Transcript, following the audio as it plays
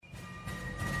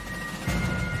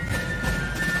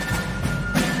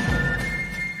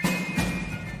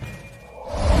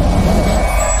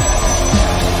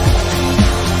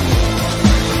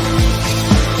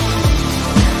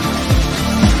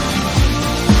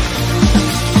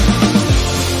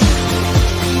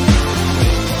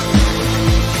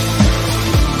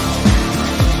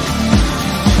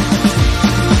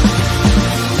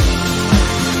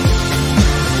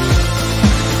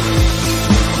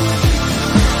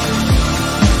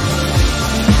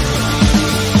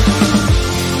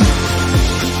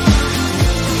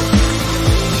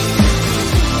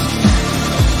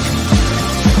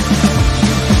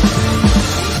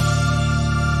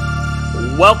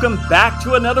welcome back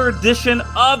to another edition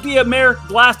of the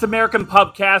Last American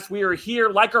Pubcast. We are here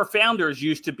like our founders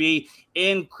used to be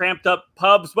in cramped up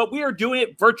pubs, but we are doing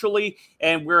it virtually,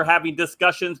 and we're having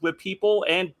discussions with people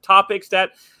and topics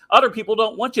that other people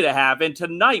don't want you to have. And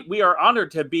tonight, we are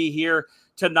honored to be here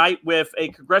tonight with a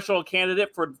congressional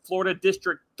candidate for Florida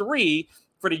District 3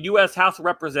 for the U.S. House of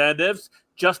Representatives,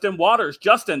 Justin Waters.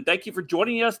 Justin, thank you for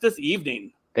joining us this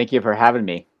evening. Thank you for having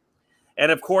me. And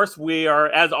of course, we are,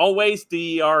 as always,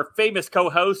 our famous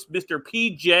co-host, Mr.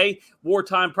 PJ,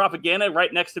 Wartime Propaganda,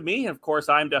 right next to me. And of course,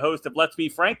 I'm the host of Let's Be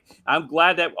Frank. I'm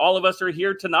glad that all of us are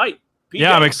here tonight. PJ.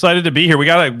 Yeah, I'm excited to be here. We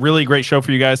got a really great show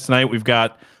for you guys tonight. We've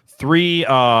got three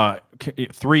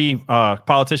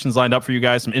politicians lined up for you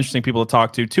guys, some interesting people to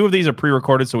talk to. Two of these are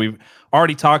pre-recorded, so we've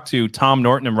already talked to Tom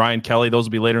Norton and Ryan Kelley. Those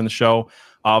will be later in the show.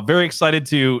 Very excited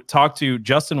to talk to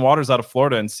Justin Waters out of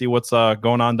Florida and see what's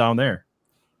going on down there.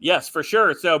 Yes, for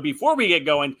sure. So before we get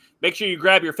going, make sure you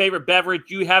grab your favorite beverage.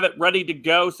 You have it ready to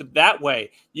go, so that way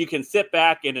you can sit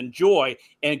back and enjoy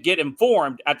and get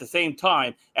informed at the same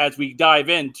time as we dive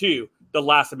into the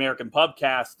Last American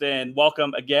Pubcast. And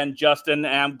welcome again, Justin.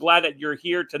 And I'm glad that you're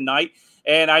here tonight.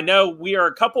 And I know we are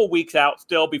a couple weeks out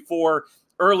still before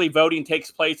early voting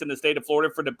takes place in the state of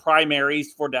Florida for the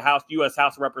primaries for the U.S.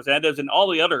 House of Representatives and all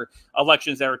the other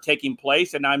elections that are taking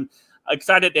place. And I'm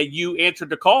excited that you answered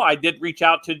the call. I did reach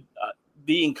out to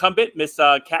the incumbent, Miss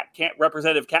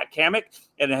Representative Kat Cammack,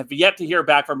 and have yet to hear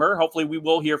back from her. Hopefully we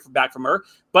will hear back from her.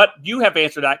 But you have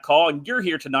answered that call, and you're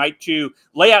here tonight to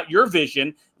lay out your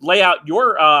vision, lay out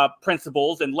your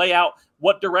principles, and lay out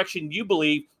what direction you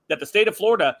believe that the state of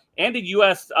Florida and the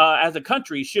U.S. As a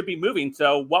country should be moving.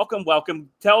 So welcome.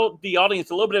 Tell the audience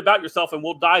a little bit about yourself, and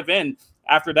we'll dive in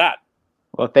after that.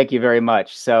 Well, thank you very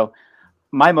much. So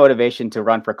my motivation to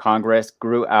run for Congress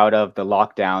grew out of the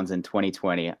lockdowns in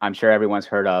 2020. I'm sure everyone's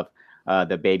heard of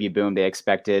the baby boom they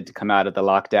expected to come out of the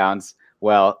lockdowns.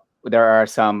 Well, there are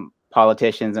some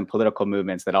politicians and political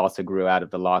movements that also grew out of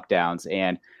the lockdowns,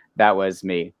 and that was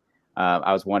me.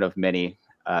 I was one of many.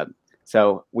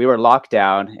 So we were locked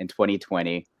down in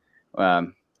 2020.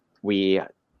 The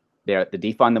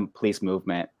defund the police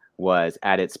movement was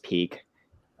at its peak.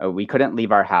 We couldn't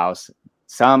leave our house.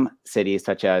 Some cities,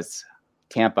 such as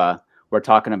Tampa, we're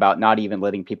talking about not even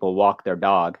letting people walk their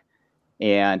dog.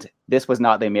 And this was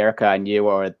not the America I knew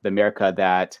or the America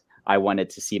that I wanted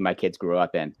to see my kids grow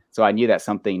up in. So I knew that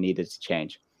something needed to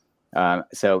change.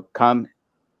 So come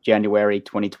January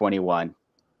 2021,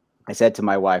 I said to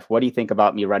my wife, what do you think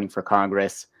about me running for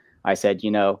Congress? I said,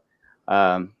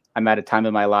 I'm at a time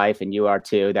in my life, and you are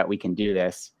too, that we can do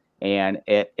this. And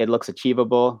it looks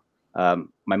achievable.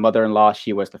 My mother-in-law,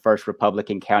 she was the first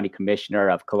Republican county commissioner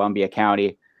of Columbia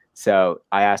County. So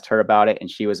I asked her about it, and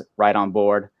she was right on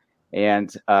board. And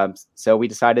so we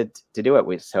decided to do it.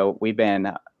 We've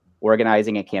been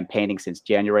organizing and campaigning since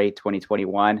January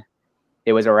 2021.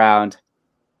 It was around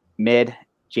July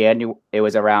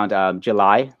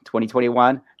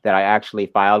 2021 that I actually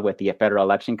filed with the Federal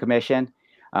Election Commission.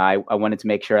 I wanted to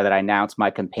make sure that I announced my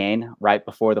campaign right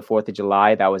before the 4th of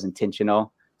July. That was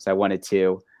intentional. So I wanted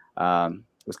to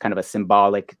it was kind of a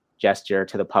symbolic gesture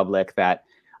to the public that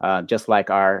just like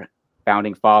our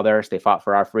founding fathers, they fought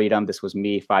for our freedom. This was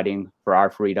me fighting for our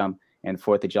freedom. And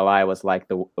 4th of July was like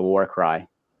the war cry.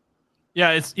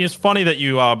 Yeah, it's funny that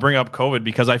you bring up COVID,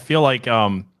 because I feel like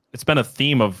it's been a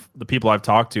theme of the people I've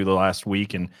talked to the last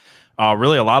week. And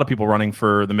really a lot of people running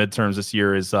for the midterms this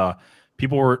year is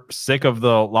people were sick of the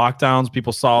lockdowns.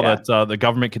 People saw that the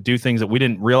government could do things that we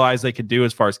didn't realize they could do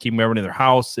as far as keeping everyone in their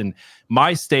house. In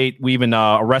my state, we even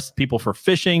arrested people for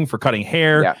fishing, for cutting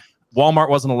hair. Yeah. Walmart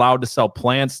wasn't allowed to sell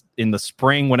plants in the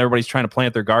spring when everybody's trying to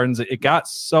plant their gardens. It got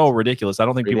so ridiculous. I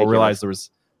don't think people realized there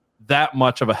was that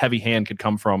much of a heavy hand could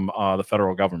come from the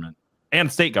federal government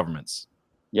and state governments.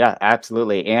 Yeah,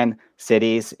 absolutely. And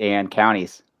cities and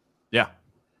counties. Yeah,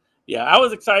 I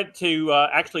was excited to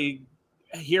actually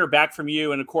hear back from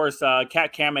you. And of course,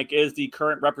 Kat Cammack is the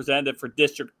current representative for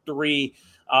District 3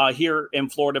 here in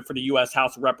Florida for the U.S.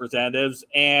 House of Representatives.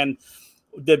 And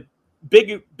the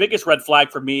biggest red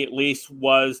flag for me, at least,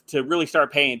 was to really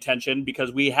start paying attention,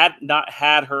 because we had not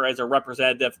had her as a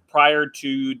representative prior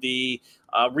to the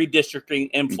redistricting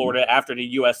in Florida after the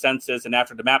U.S. Census and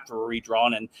after the maps were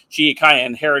redrawn. And she kind of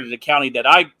inherited the county that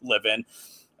I live in.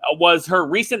 Was her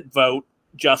recent vote,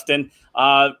 Justin,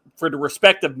 for the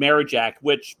Respect of Marriage Act,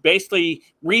 which basically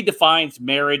redefines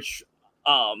marriage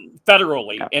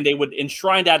federally, and they would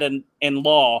enshrine that in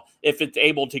law if it's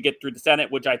able to get through the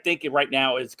Senate, which I think right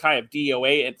now is kind of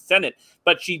DOA at the Senate.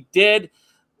 But she did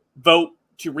vote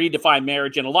to redefine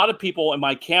marriage, and a lot of people in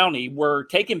my county were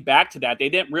taken back to that. They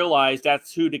didn't realize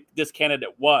that's who this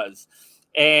candidate was.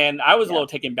 And I was a little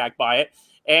taken back by it.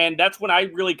 And that's when I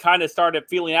really kind of started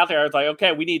feeling out there. I was like,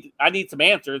 okay, I need some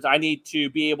answers. I need to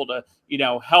be able to,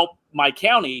 help my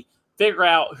county figure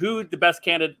out who the best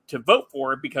candidate to vote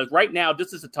for, because right now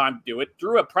this is the time to do it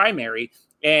through a primary.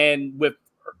 And with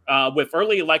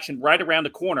early election right around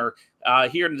the corner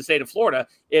here in the state of Florida,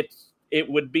 it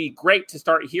would be great to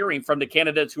start hearing from the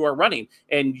candidates who are running.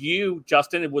 And you,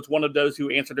 Justin, was one of those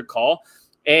who answered the call.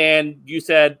 And you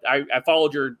said, I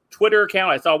followed your Twitter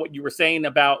account. I saw what you were saying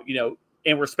about,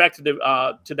 in respect to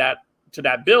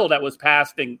that bill that was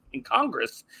passed in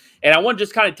Congress. And I want to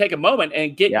just kind of take a moment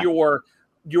and get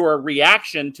your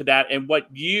reaction to that and what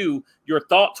your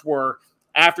thoughts were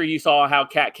after you saw how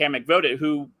Kat Cammack voted,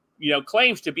 who,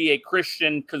 claims to be a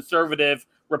Christian conservative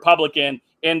Republican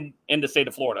in the state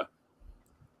of Florida.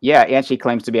 Yeah, and she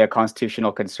claims to be a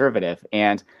constitutional conservative.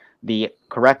 And the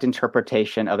correct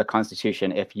interpretation of the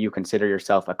Constitution, if you consider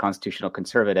yourself a constitutional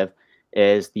conservative,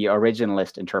 is the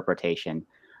originalist interpretation,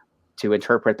 to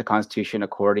interpret the Constitution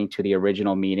according to the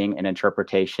original meaning and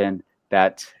interpretation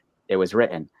that it was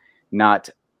written, not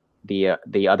the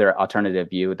other alternative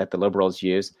view that the liberals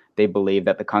use. They believe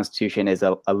that the Constitution is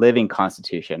a living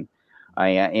Constitution.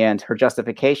 And her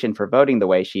justification for voting the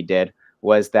way she did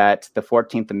was that the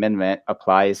 14th Amendment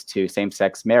applies to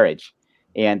same-sex marriage.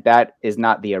 And that is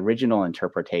not the original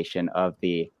interpretation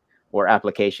or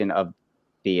application of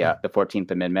the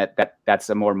 14th Amendment. That's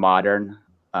a more modern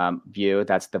view.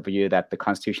 That's the view that the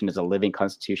Constitution is a living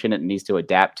Constitution. It needs to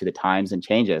adapt to the times and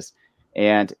changes.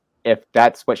 And if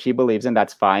that's what she believes in,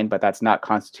 that's fine, but that's not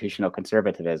constitutional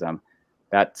conservatism.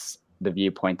 That's the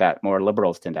viewpoint that more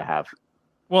liberals tend to have.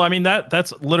 Well, I mean,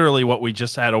 that's literally what we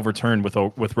just had overturned with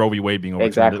Roe v. Wade being overturned.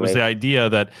 Exactly. It was the idea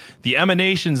that the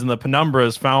emanations and the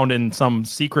penumbras found in some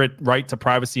secret right to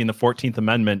privacy in the 14th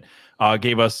Amendment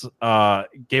gave us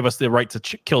the right to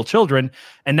kill children.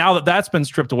 And now that that's been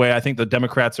stripped away, I think the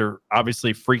Democrats are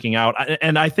obviously freaking out.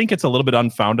 And I think it's a little bit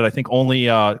unfounded. I think only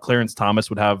Clarence Thomas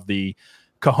would have the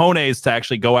cojones to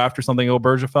actually go after something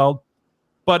Obergefell.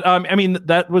 But I mean,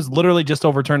 that was literally just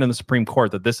overturned in the Supreme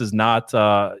Court, that this is not,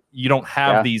 you don't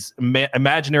have these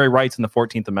imaginary rights in the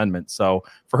 14th Amendment. So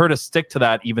for her to stick to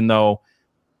that, even though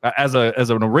as an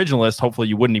originalist, hopefully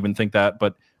you wouldn't even think that,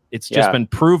 but it's just been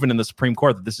proven in the Supreme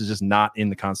Court that this is just not in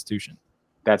the Constitution.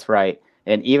 That's right.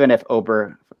 And even if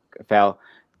Obergefell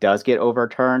does get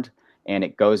overturned and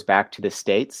it goes back to the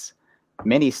states,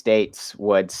 many states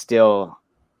would still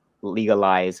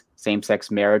legalize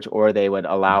same-sex marriage, or they would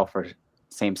allow for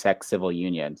same-sex civil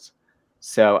unions.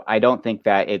 So I don't think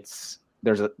that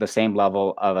there's the same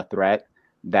level of a threat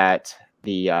that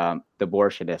the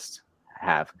abortionists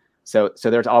have. So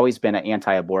there's always been an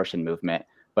anti-abortion movement,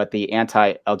 but the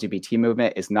anti-LGBT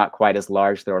movement is not quite as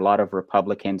large. There are a lot of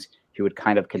Republicans who would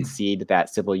kind of concede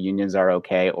that civil unions are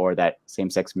okay or that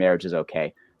same-sex marriage is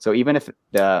okay. So even if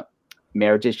the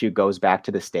marriage issue goes back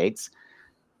to the states,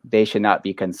 they should not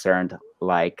be concerned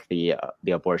like the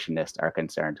abortionists are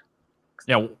concerned.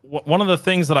 Yeah, one of the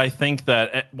things that I think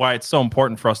that why it's so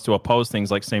important for us to oppose things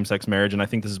like same-sex marriage, and I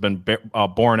think this has been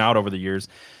borne out over the years,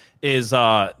 is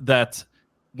that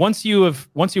once you've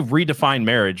redefined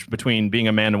marriage between being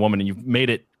a man and woman, and you've made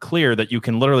it clear that you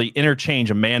can literally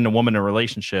interchange a man and a woman in a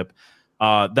relationship,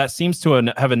 that seems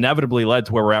to have inevitably led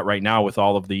to where we're at right now with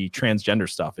all of the transgender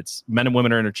stuff. It's men and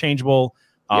women are interchangeable.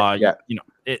 I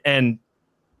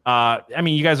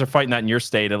mean, you guys are fighting that in your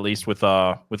state, at least with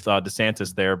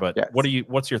DeSantis there. But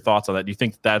what's your thoughts on that? Do you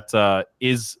think that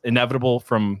is inevitable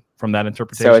from that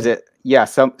interpretation? So is it? Yeah,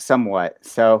 somewhat.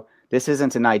 So this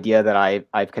isn't an idea that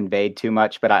I've conveyed too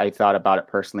much, but I thought about it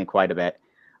personally quite a bit.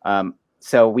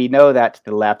 So we know that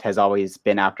the left has always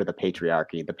been after the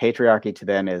patriarchy. The patriarchy to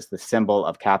them is the symbol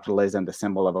of capitalism, the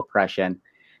symbol of oppression.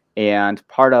 And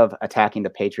part of attacking the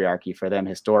patriarchy for them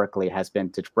historically has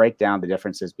been to break down the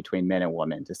differences between men and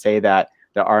women, to say that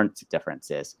there aren't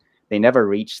differences. They never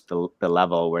reached the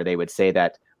level where they would say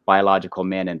that biological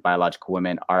men and biological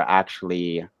women are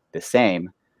actually the same.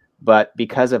 But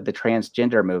because of the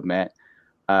transgender movement,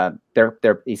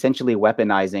 they're essentially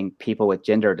weaponizing people with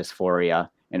gender dysphoria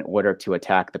in order to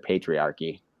attack the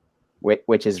patriarchy,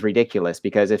 which is ridiculous,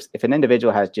 because if an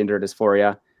individual has gender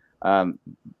dysphoria,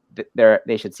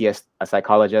 they should see a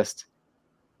psychologist.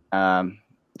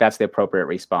 That's the appropriate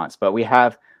response. But we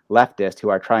have leftists who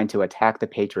are trying to attack the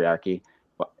patriarchy,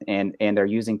 and they're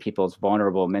using people's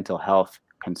vulnerable mental health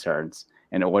concerns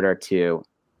in order to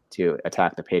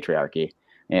attack the patriarchy,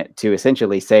 and to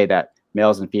essentially say that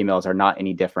males and females are not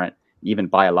any different, even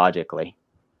biologically.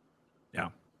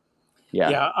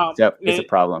 So it's a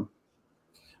problem.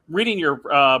 Reading your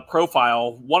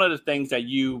profile, one of the things that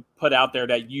you put out there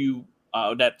that you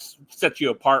that sets you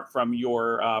apart from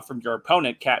your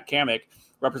opponent,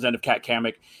 Representative Kat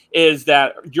Cammack, is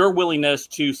that your willingness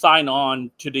to sign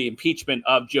on to the impeachment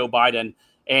of Joe Biden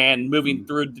and moving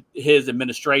through his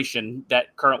administration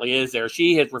that currently is there.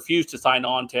 She has refused to sign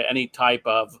on to any type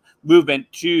of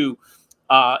movement to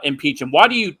impeach him. Why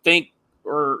do you think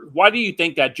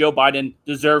that Joe Biden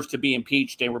deserves to be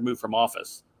impeached and removed from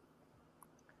office?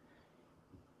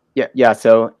 Yeah.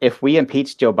 So if we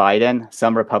impeach Joe Biden,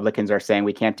 some Republicans are saying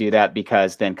we can't do that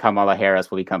because then Kamala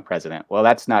Harris will become president. Well,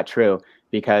 that's not true,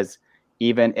 because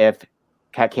even if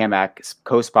Kat Cammack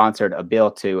co-sponsored a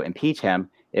bill to impeach him,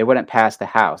 it wouldn't pass the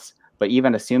House. But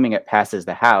even assuming it passes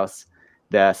the House,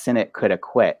 the Senate could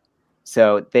acquit.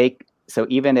 So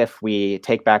even if we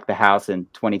take back the House in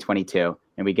 2022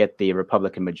 and we get the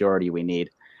Republican majority we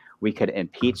need, we could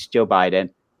impeach Joe Biden.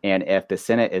 And if the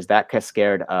Senate is that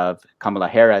scared of Kamala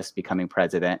Harris becoming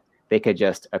president, they could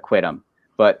just acquit him.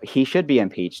 But he should be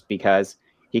impeached because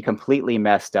he completely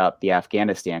messed up the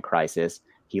Afghanistan crisis.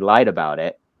 He lied about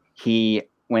it.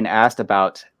 When asked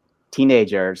about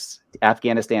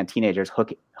Afghanistan teenagers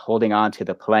holding on to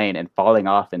the plane and falling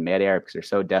off in midair because they're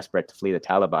so desperate to flee the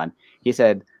Taliban, he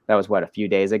said that was a few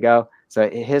days ago. So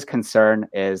his concern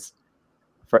is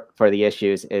for the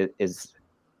issues is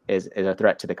a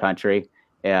threat to the country.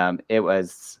 It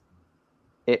was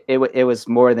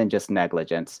more than just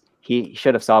negligence. He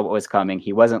should have saw what was coming.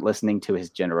 He wasn't listening to his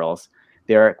generals.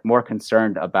 They're more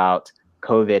concerned about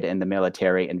COVID in the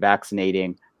military and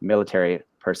vaccinating military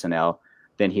personnel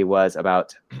than he was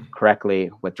about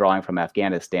correctly withdrawing from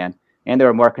Afghanistan. And they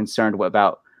were more concerned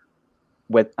about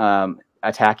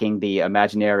attacking the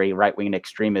imaginary right-wing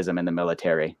extremism in the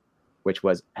military, which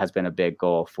has been a big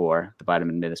goal for the Biden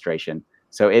administration.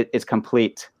 So it's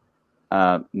complete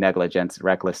negligence,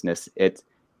 recklessness. And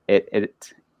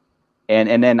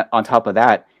then on top of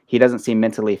that, he doesn't seem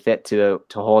mentally fit to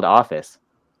hold office.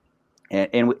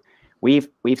 And we've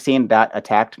seen that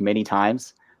attacked many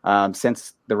times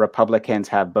since the Republicans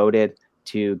have voted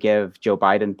to give Joe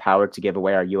Biden power to give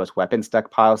away our U.S. weapons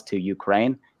stockpiles to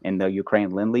Ukraine in the Ukraine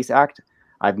Lend-Lease Act.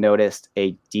 I've noticed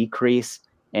a decrease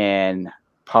in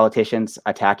politicians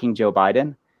attacking Joe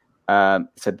Biden.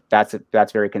 So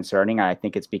that's very concerning. I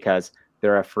think it's because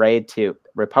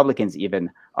Republicans even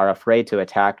are afraid to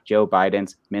attack Joe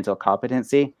Biden's mental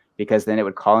competency, because then it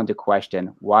would call into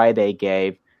question why they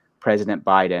gave President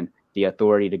Biden the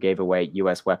authority to give away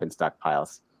U.S. weapon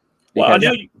stockpiles. Well,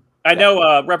 I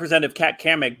know Representative Kat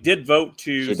Cammack did vote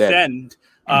to send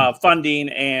funding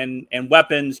and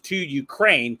weapons to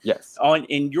Ukraine. Yes.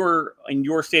 In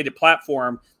your stated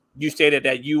platform, you stated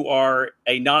that you are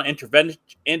a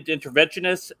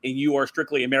non-interventionist and you are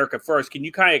strictly America first. Can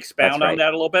you kind of expound on that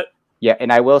a little bit? Yeah,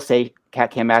 and I will say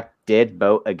Kat Cammack did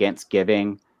vote against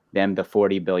giving them the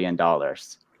 $40 billion.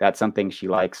 That's something she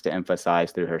likes to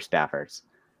emphasize through her staffers.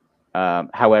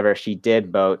 However, she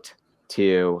did vote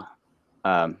to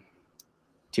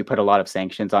put a lot of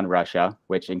sanctions on Russia,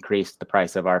 which increased the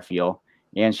price of our fuel.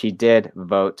 And she did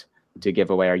vote to give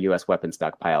away our U.S. weapon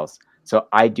stockpiles. So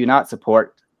I do not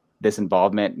support this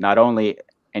involvement, not only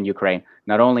in Ukraine.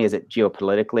 Not only is it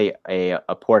geopolitically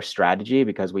a poor strategy,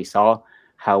 because we saw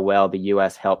how well the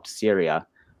U.S. helped Syria.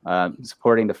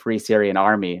 Supporting the Free Syrian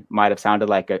Army might have sounded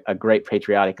like a great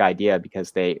patriotic idea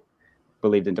because they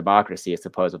believed in democracy,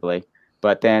 supposedly.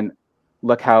 But then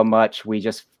look how much we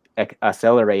just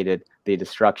accelerated the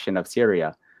destruction of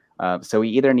Syria. So we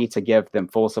either need to give them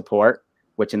full support,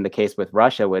 which in the case with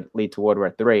Russia would lead to World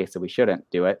War III, so we shouldn't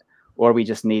do it, or we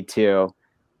just need to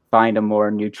find a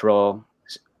more neutral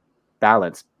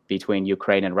balance between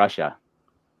Ukraine and Russia.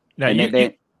 Now,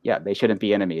 they shouldn't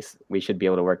be enemies. We should be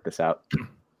able to work this out.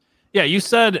 Yeah, you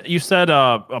said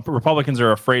Republicans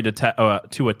are afraid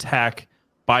to attack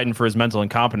Biden for his mental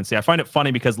incompetency. I find it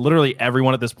funny because literally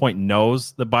everyone at this point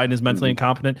knows that Biden is mentally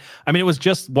incompetent. I mean, it was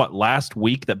just last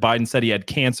week that Biden said he had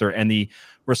cancer, and the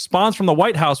response from the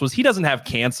White House was he doesn't have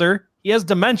cancer. He has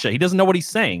dementia. He doesn't know what he's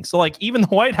saying. So even the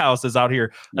White House is out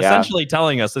here essentially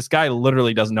telling us this guy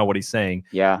literally doesn't know what he's saying.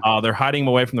 Yeah. They're hiding him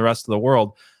away from the rest of the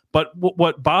world. But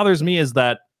what bothers me is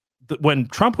that when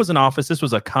Trump was in office, this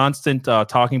was a constant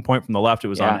talking point from the left. It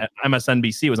was on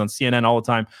MSNBC. It was on CNN all the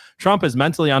time. Trump is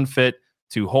mentally unfit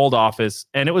to hold office,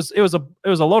 and it was a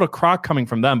load of crock coming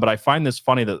from them. But I find this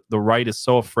funny that the right is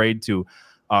so afraid to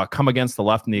come against the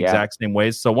left in the exact same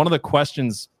ways. So one of the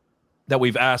questions that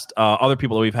we've asked other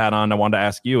people that we've had on, I wanted to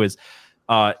ask you is,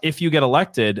 if you get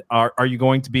elected, are you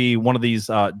going to be one of these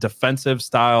defensive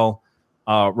style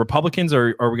Republicans,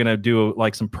 or are we going to do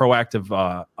some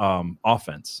proactive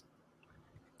offense?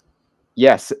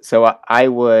 Yes. So I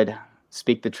would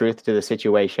speak the truth to the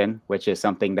situation, which is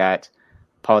something that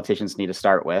politicians need to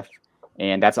start with.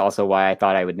 And that's also why I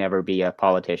thought I would never be a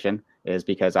politician, is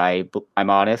because I'm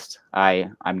honest.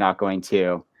 I'm not going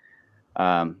to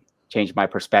change my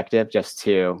perspective just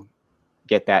to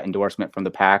get that endorsement from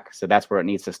the PAC. So that's where it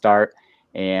needs to start.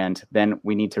 And then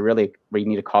we need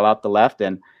to call out the left.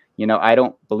 And, I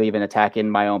don't believe in attacking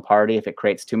my own party if it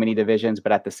creates too many divisions,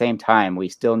 but at the same time, we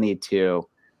still need to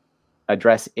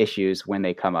address issues when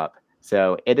they come up.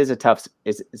 So it is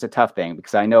it's a tough thing,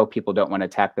 because I know people don't want to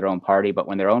attack their own party, but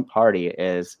when their own party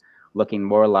is looking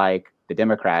more like the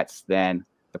Democrats than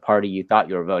the party you thought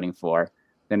you were voting for,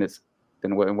 then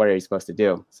what are you supposed to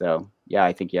do? So yeah,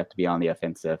 I think you have to be on the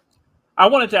offensive. I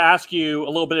wanted to ask you a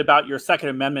little bit about your Second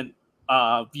Amendment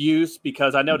views,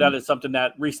 because I know that is something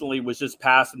that recently was just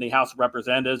passed in the House of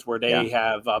Representatives, where they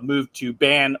have moved to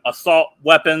ban assault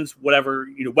weapons, whatever,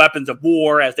 weapons of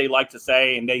war, as they like to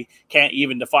say, and they can't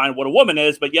even define what a woman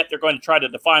is, but yet they're going to try to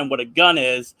define what a gun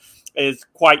is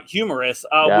quite humorous.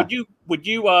 Would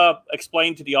you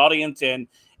explain to the audience and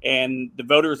the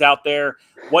voters out there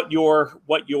what your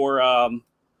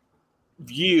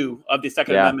view of the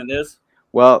Second Amendment is?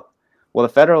 Well, the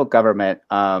federal government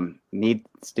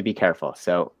needs to be careful.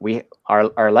 So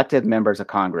our elected members of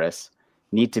Congress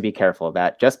need to be careful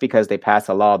that just because they pass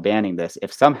a law banning this,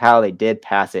 if somehow they did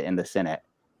pass it in the Senate,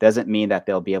 doesn't mean that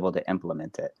they'll be able to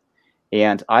implement it.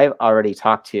 And I've already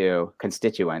talked to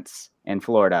constituents in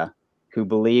Florida who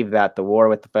believe that the war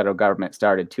with the federal government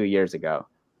started 2 years ago.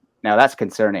 Now, that's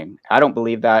concerning. I don't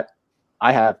believe that.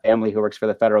 I have family who works for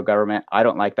the federal government. I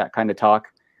don't like that kind of talk.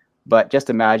 But just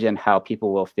imagine how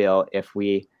people will feel if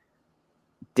we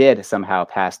did somehow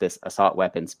pass this assault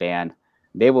weapons ban.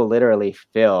 They will literally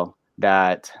feel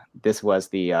that this was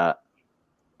the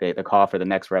call for the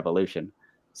next revolution.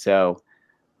 So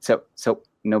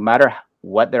no matter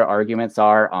what their arguments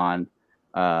are on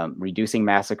reducing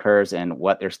massacres and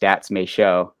what their stats may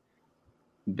show,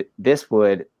 this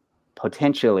would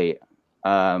potentially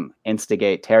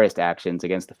instigate terrorist actions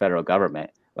against the federal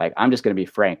government. Like, I'm just going to be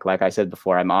frank. Like I said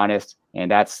before, I'm honest,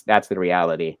 and that's the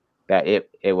reality. That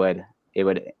it would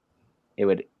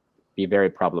be very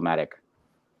problematic.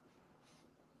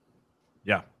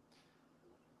 Yeah.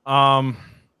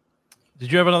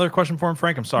 Did you have another question for him,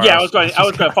 Frank? I'm sorry. Yeah, I was going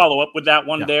to follow up with that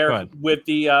one there with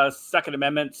the Second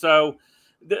Amendment. So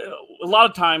a lot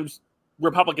of times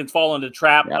Republicans fall into the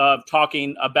trap of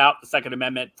talking about the Second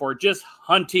Amendment for just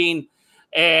hunting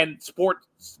and sport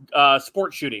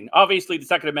shooting. Obviously, the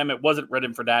Second Amendment wasn't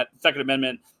written for that. The Second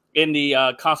Amendment in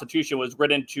the Constitution was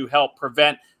written to help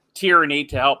prevent tyranny,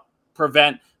 to help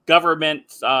prevent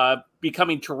governments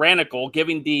becoming tyrannical,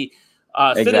 giving the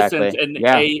citizens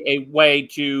a way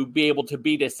to be able to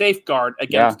be the safeguard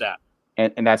against that.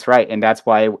 And that's right. And that's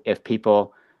why if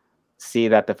people see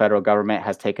that the federal government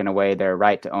has taken away their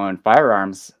right to own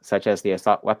firearms, such as the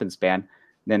assault weapons ban,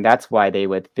 then that's why they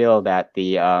would feel that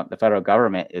the federal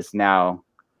government is now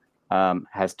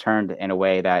has turned in a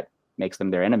way that makes them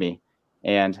their enemy.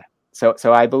 And so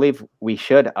I believe we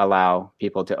should allow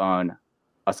people to own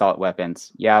assault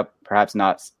weapons. Yeah, perhaps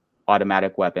not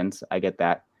automatic weapons. I get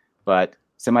that. But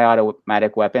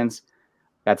semi-automatic weapons,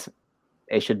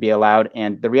 it should be allowed.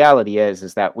 And the reality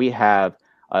is that we have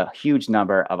a huge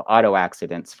number of auto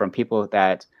accidents from people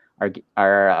that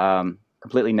are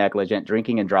completely negligent,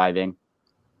 drinking and driving.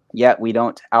 Yet we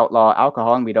don't outlaw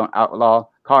alcohol and we don't outlaw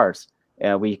cars.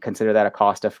 We consider that a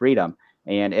cost of freedom.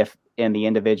 And the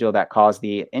individual that caused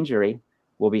the injury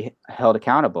will be held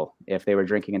accountable if they were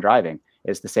drinking and driving.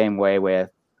 It's the same way with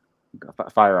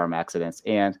firearm accidents.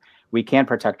 And we can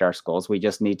protect our schools. We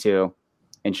just need to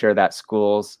ensure that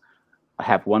schools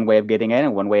have one way of getting in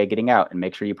and one way of getting out, and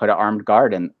make sure you put an armed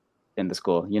guard in the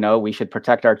school. We should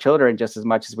protect our children just as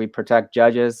much as we protect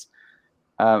judges.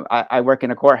 I work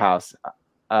in a courthouse.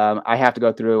 I have to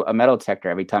go through a metal detector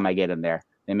every time I get in there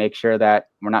and make sure that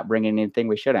we're not bringing anything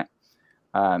we shouldn't.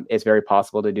 It's very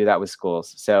possible to do that with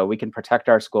schools. So we can protect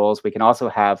our schools. We can also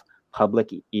have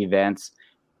public events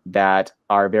that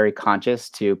are very conscious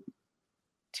to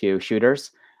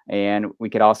shooters. And we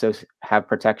could also have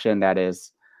protection that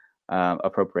is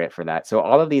appropriate for that. So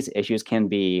all of these issues can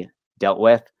be dealt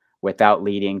with without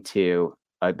leading to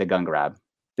the gun grab.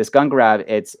 This gun grab,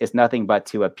 it's nothing but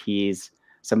to appease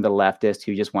some of the leftists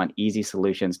who just want easy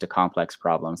solutions to complex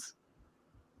problems.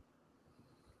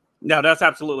 No, that's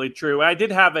absolutely true. I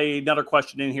did have another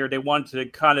question in here. They wanted to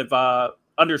kind of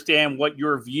understand what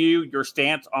your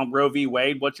stance on Roe v.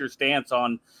 Wade. What's your stance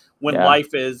on when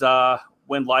life is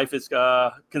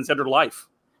considered life?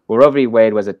 Well, Roe v.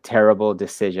 Wade was a terrible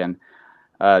decision.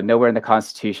 Nowhere in the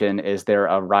Constitution is there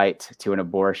a right to an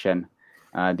abortion.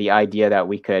 The idea that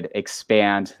we could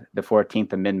expand the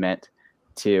 14th Amendment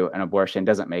to an abortion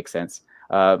doesn't make sense.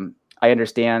 I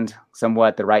understand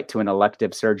somewhat the right to an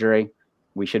elective surgery.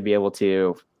 We should be able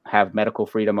to have medical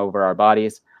freedom over our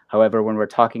bodies. However, when we're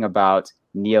talking about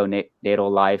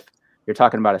neonatal life, you're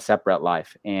talking about a separate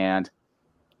life, and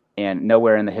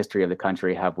nowhere in the history of the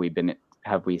country have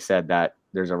we said that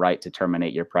there's a right to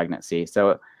terminate your pregnancy.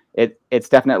 So it's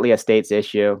definitely a state's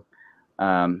issue.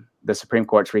 The Supreme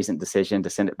Court's recent decision to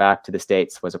send it back to the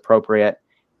states was appropriate.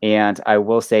 And I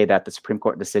will say that the Supreme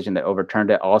Court decision that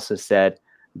overturned it also said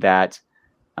that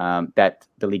that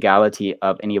the legality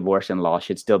of any abortion law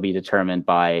should still be determined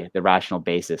by the rational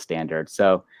basis standard.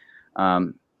 So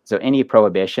any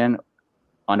prohibition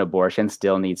on abortion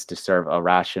still needs to serve a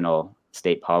rational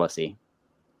state policy.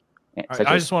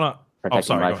 I just want to. Oh,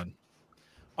 sorry. Go ahead.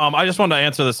 I just wanted to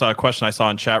answer this question I saw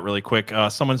in chat really quick.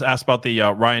 Someone's asked about the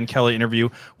Ryan Kelley interview.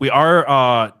 We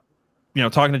are,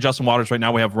 talking to Justin Waters right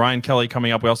now. We have Ryan Kelley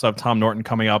coming up. We also have Tom Norton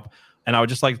coming up. And I would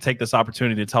just like to take this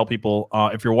opportunity to tell people,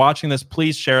 if you're watching this,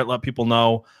 please share it. Let people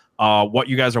know what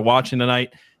you guys are watching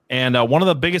tonight. And one of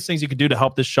the biggest things you could do to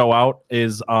help this show out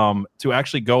is to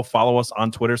actually go follow us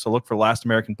on Twitter. So look for Last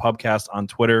American Pubcast on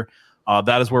Twitter.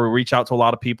 That is where we reach out to a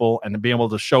lot of people and to be able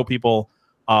to show people,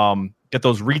 get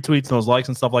those retweets and those likes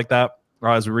and stuff like that.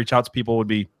 As we reach out to people would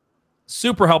be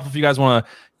super helpful. If you guys want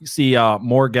to see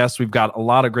more guests, we've got a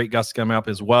lot of great guests coming up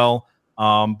as well.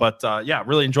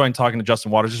 Really enjoying talking to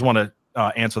Justin Waters. Just want to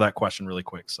answer that question really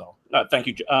quick. So thank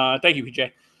you,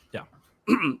 PJ.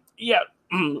 Yeah,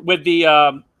 with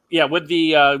the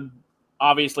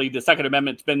obviously the Second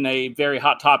Amendment's been a very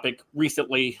hot topic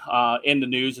recently in the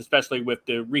news, especially with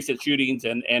the recent shootings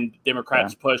and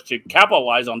Democrats' push to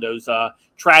capitalize on those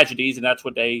tragedies, and that's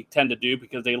what they tend to do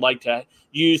because they like to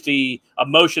use the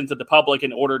emotions of the public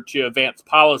in order to advance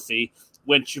policy,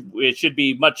 which it should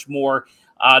be much more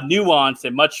nuanced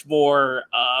and much more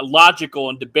logical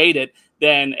and debated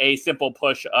than a simple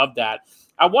push of that.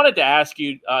 I wanted to ask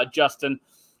you, Justin,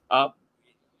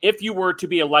 if you were to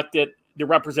be elected the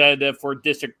representative for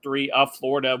District 3 of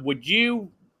Florida, would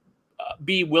you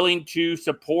be willing to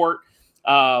support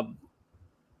for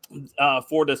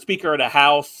the Speaker of the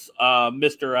House,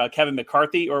 Mr. Kevin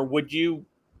McCarthy, or would you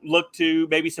look to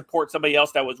maybe support somebody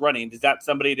else that was running? Is that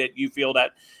somebody that you feel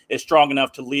that is strong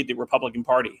enough to lead the Republican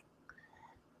Party?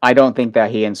 I don't think that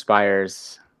he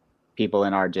inspires people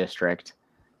in our district.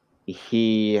 No.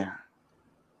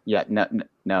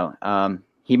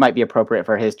 He might be appropriate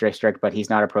for his district, but he's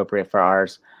not appropriate for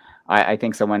ours. I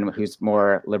think someone who's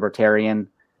more libertarian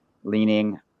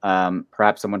leaning,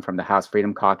 perhaps someone from the House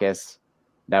Freedom Caucus,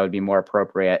 that would be more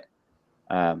appropriate.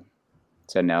 So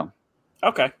no.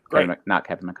 Okay, great. Not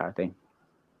Kevin McCarthy.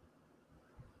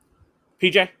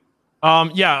 PJ?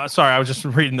 Sorry, I was just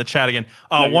reading the chat again.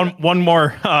 One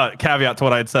more caveat to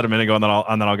what I had said a minute ago, and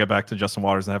then I'll get back to Justin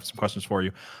Waters and have some questions for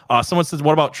you. Someone says,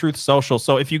 "What about Truth Social?"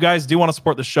 So if you guys do want to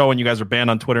support the show and you guys are banned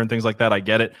on Twitter and things like that, I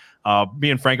get it. Me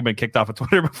and Frank have been kicked off of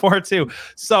Twitter before too.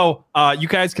 So you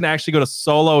guys can actually go to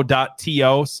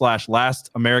solo.to/Last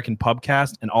American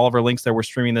Pubcast, and all of our links there. We're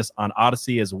streaming this on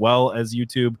Odyssey as well as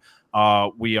YouTube.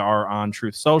 We are on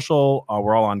Truth Social.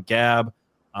 We're all on Gab.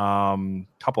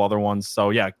 Couple other ones. So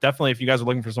yeah, definitely if you guys are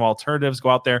looking for some alternatives, go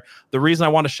out there. The reason I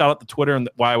want to shout out the Twitter and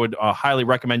why I would highly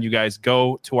recommend you guys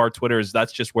go to our Twitter is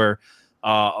that's just where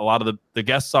a lot of the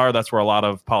guests are. That's where a lot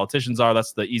of politicians are.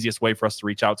 That's the easiest way for us to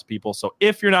reach out to people. So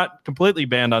if you're not completely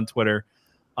banned on Twitter,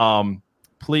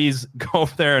 please go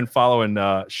over there and follow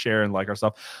and share and like our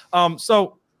stuff.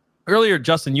 So earlier,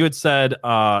 Justin, you had said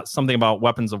something about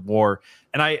weapons of war.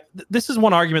 And this is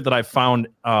one argument that I found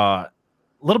a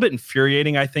little bit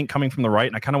infuriating, I think, coming from the right,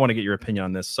 and I kind of want to get your opinion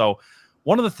on this. So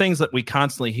one of the things that we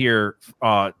constantly hear,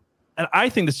 and I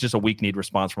think this is just a weak-kneed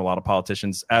response from a lot of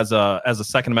politicians, as a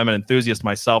Second Amendment enthusiast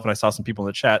myself, and I saw some people in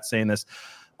the chat saying this,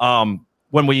 when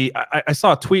I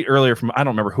saw a tweet earlier from, I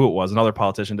don't remember who it was, another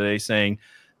politician today saying,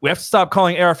 we have to stop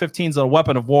calling AR-15s a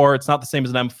weapon of war. It's not the same as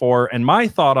an M4. And my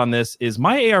thought on this is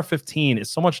my AR-15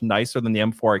 is so much nicer than the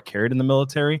M4 I carried in the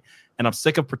military, and I'm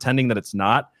sick of pretending that it's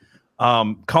not.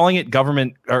 Calling it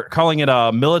government or calling it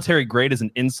military grade is an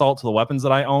insult to the weapons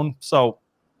that I own. So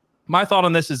my thought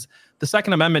on this is the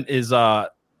Second Amendment is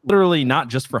literally not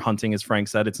just for hunting, as Frank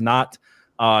said. It's not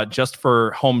just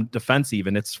for home defense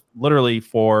even. It's literally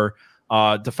for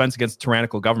defense against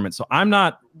tyrannical government. So I'm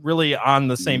not really on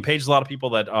the same page as a lot of people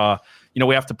that,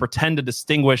 we have to pretend to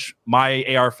distinguish my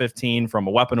AR-15 from a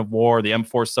weapon of war. The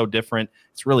M4 is so different.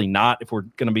 It's really not, if we're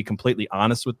going to be completely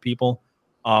honest with people.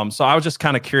 So I was just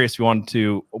kind of curious if you wanted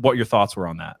to, what your thoughts were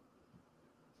on that.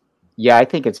 Yeah, I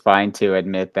think it's fine to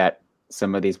admit that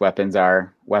some of these weapons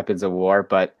are weapons of war,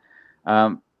 but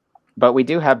we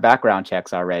do have background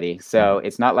checks already. So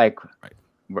it's not like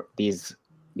these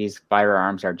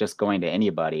firearms are just going to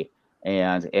anybody.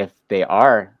 And if they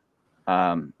are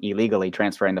illegally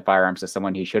transferring the firearms to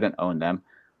someone who shouldn't own them,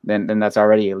 then that's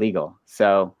already illegal.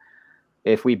 So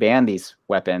if we ban these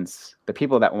weapons, the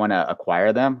people that want to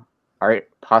acquire them are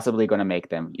possibly going to make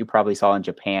them. You probably saw in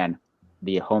Japan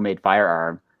the homemade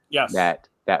firearm that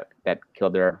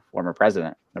killed their former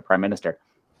president, the prime minister.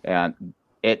 And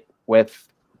it with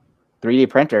 3D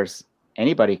printers,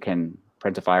 anybody can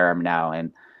print a firearm now.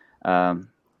 And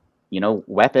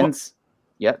weapons.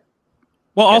 Yep.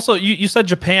 Well, also, you said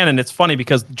Japan, and it's funny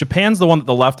because Japan's the one that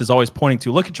the left is always pointing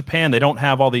to. Look at Japan. They don't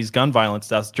have all these gun violence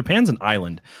deaths. Japan's an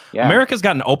island. Yeah. America's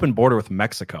got an open border with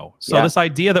Mexico. So this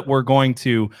idea that we're going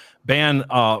to ban,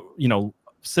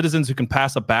 citizens who can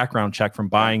pass a background check from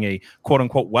buying a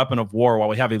quote-unquote weapon of war while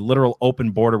we have a literal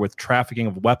open border with trafficking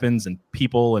of weapons and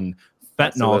people and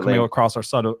fentanyl coming across our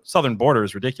southern border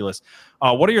is ridiculous.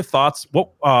 What are your thoughts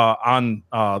on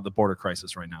the border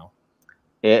crisis right now?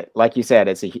 Like you said,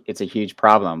 it's a huge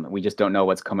problem. We just don't know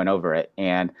what's coming over it.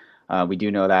 And we do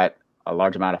know that a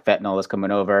large amount of fentanyl is coming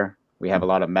over. We have a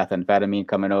lot of methamphetamine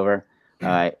coming over.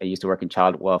 I used to work in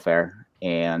child welfare,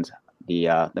 and the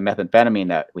methamphetamine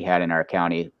that we had in our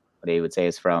county, they would say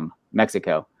is from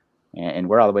Mexico. And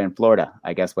we're all the way in Florida.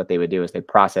 I guess what they would do is they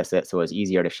process it so it was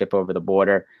easier to ship over the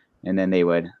border, and then they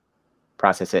would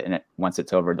process it once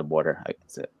it's over the border.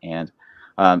 And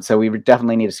so we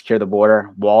definitely need to secure the border.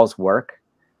 Walls work.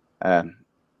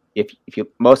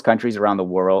 Most countries around the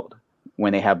world,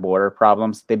 when they have border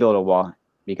problems, they build a wall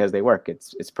because they work.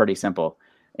 It's pretty simple.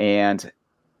 And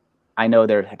I know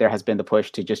there has been the push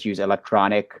to just use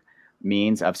electronic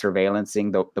means of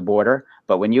surveillancing the border.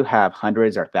 But when you have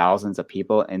hundreds or thousands of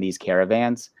people in these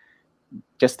caravans,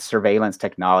 just surveillance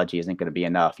technology isn't going to be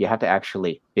enough. You have to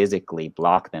actually physically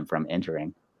block them from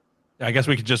entering. I guess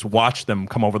we could just watch them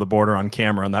come over the border on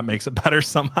camera, and that makes it better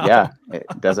somehow. Yeah, it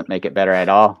doesn't make it better at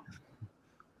all.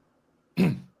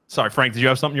 Sorry, Frank, did you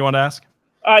have something you want to ask?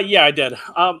 Yeah, I did.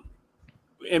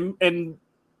 And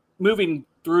moving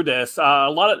through this,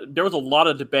 there was a lot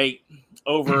of debate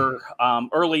over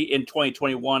early in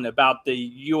 2021 about the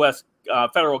U.S.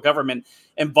 Federal government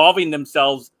involving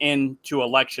themselves into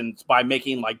elections by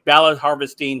making like ballot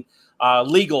harvesting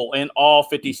legal in all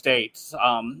 50 states.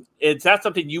 Is that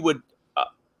something you would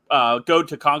go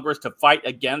to Congress to fight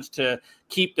against, to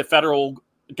keep the federal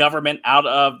government out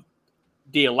of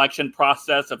the election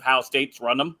process of how states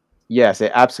run them? Yes,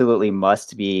 it absolutely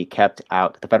must be kept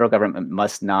out. The federal government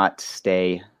must not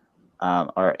stay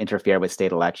or interfere with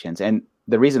state elections. And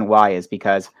the reason why is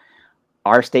because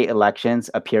our state elections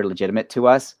appear legitimate to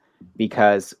us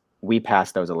because we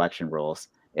pass those election rules.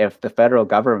 If the federal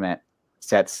government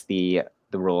sets the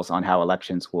rules on how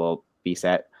elections will be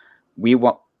set,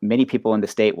 many people in the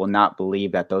state will not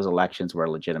believe that those elections were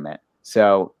legitimate.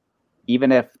 So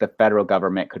even if the federal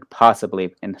government could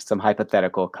possibly, in some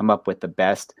hypothetical, come up with the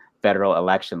best federal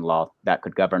election law that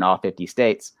could govern all 50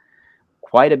 states,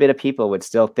 quite a bit of people would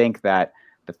still think that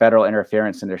the federal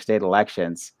interference in their state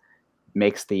elections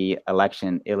makes the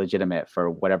election illegitimate for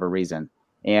whatever reason.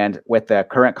 And with the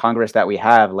current Congress that we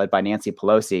have, led by Nancy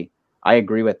Pelosi, I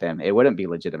agree with them. It wouldn't be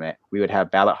legitimate. We would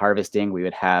have ballot harvesting. We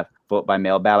would have vote by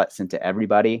mail ballots sent to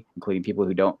everybody, including people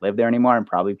who don't live there anymore and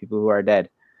probably people who are dead.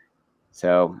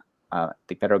 So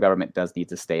the federal government does need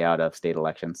to stay out of state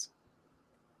elections.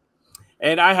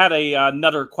 And I had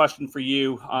another question for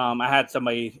you. I had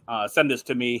somebody send this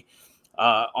to me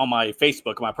on my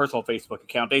personal Facebook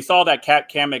account. They saw that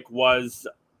Kat Cammack was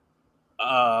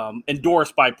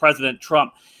endorsed by President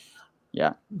Trump.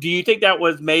 Yeah. Do you think that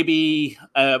was maybe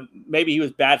he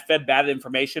was fed bad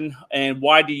information? And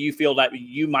why do you feel that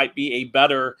you might be a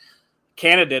better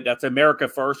candidate that's America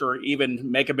first, or even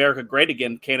make America great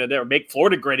again candidate, or make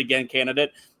Florida great again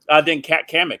candidate than Kat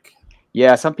Cammack?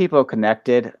 Yeah, some people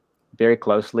connected very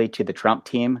closely to the Trump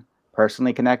team,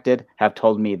 personally connected, have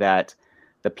told me that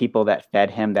the people that fed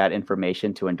him that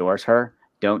information to endorse her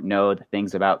don't know the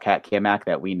things about Kat Cammack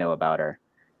that we know about her.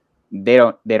 They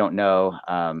don't know.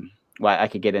 Well, I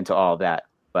could get into all of that,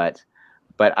 but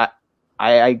I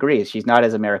agree. She's not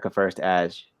as America first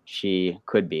as she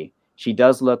could be. She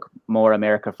does look more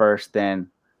America first than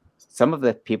some of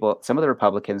the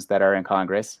Republicans that are in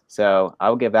Congress. So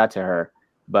I'll give that to her,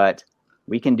 but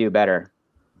we can do better.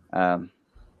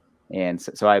 And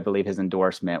so I believe his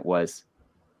endorsement was,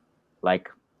 like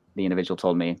the individual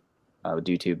told me,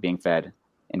 due to being fed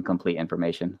incomplete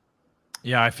information.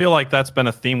 Yeah, I feel like that's been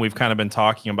a theme we've kind of been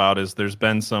talking about, is there's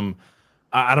been some,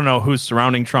 I don't know who's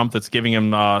surrounding Trump that's giving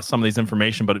him some of these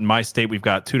information, but in my state, we've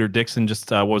got Tudor Dixon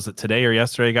just, what was it, today or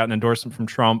yesterday, got an endorsement from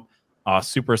Trump,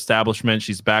 super establishment.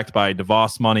 She's backed by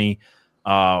DeVos money.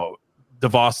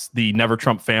 DeVos, the Never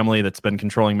Trump family that's been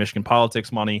controlling Michigan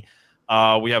politics money.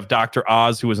 We have Dr.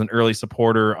 Oz, who was an early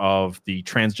supporter of the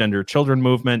transgender children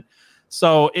movement.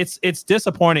 So it's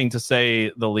disappointing, to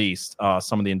say the least,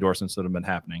 some of the endorsements that have been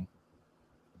happening.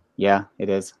 Yeah, it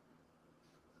is.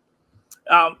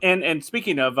 And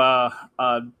speaking of,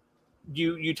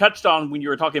 you touched on when you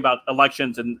were talking about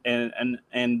elections and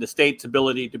the state's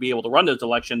ability to be able to run those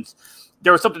elections.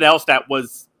 There was something else that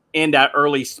was in that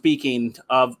early speaking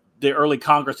of the early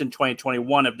Congress in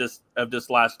 2021 of this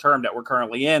last term that we're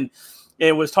currently in.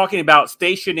 It was talking about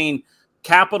stationing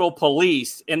Capitol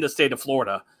Police in the state of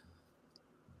Florida.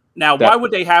 Now, why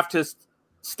would they have to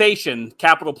station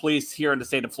Capitol Police here in the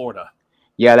state of Florida?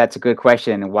 Yeah, that's a good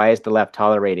question. Why is the left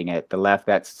tolerating it? The left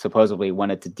that supposedly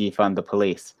wanted to defund the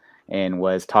police and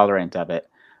was tolerant of it.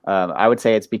 I would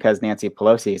say it's because Nancy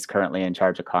Pelosi is currently in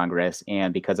charge of Congress,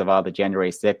 and because of all the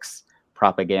January 6th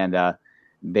propaganda,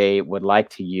 they would like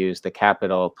to use the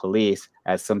Capitol Police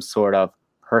as some sort of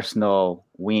personal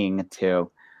wing to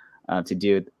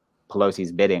do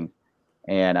Pelosi's bidding.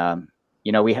 And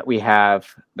we have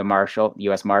the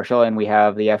U.S. Marshal, and we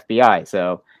have the FBI.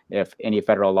 So if any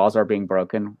federal laws are being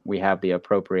broken, we have the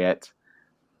appropriate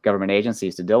government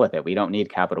agencies to deal with it. We don't need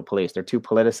Capitol Police. They're too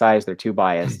politicized. They're too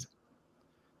biased.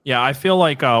 Yeah, I feel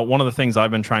like one of the things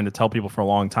I've been trying to tell people for a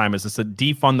long time is it's a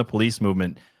defund the police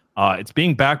movement. It's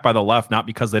being backed by the left, not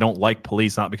because they don't like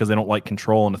police, not because they don't like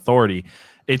control and authority.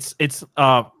 It's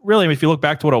really, if you look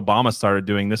back to what Obama started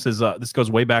doing, this goes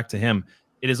way back to him.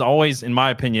 It has always, in my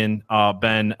opinion,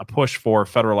 been a push for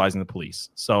federalizing the police.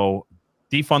 So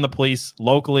defund the police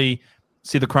locally,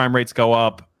 see the crime rates go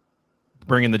up,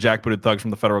 bring in the jackbooted thugs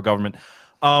from the federal government.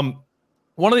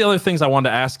 One of the other things I wanted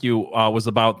to ask you was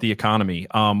about the economy.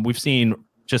 We've seen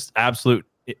just absolute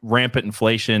rampant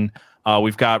inflation.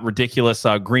 We've got ridiculous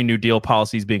Green New Deal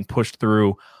policies being pushed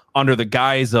through under the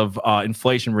guise of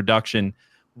inflation reduction.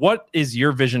 What is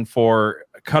your vision for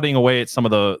cutting away at some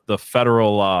of the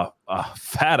federal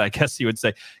fat, I guess you would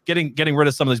say, getting rid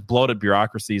of some of these bloated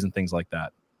bureaucracies and things like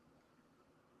that?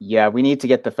 Yeah, we need to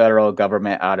get the federal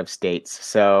government out of states.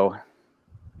 So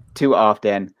too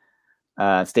often,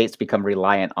 states become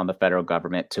reliant on the federal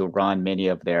government to run many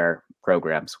of their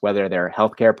programs, whether they're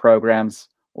healthcare programs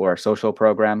or social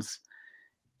programs.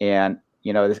 And,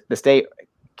 the state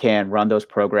can run those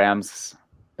programs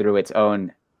through its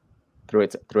own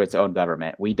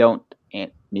government. We don't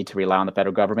need to rely on the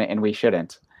federal government, and we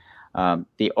shouldn't.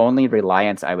 The only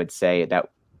reliance, I would say,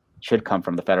 that should come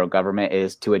from the federal government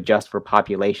is to adjust for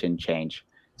population change.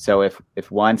 So if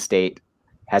one state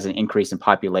has an increase in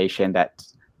population that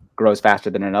grows faster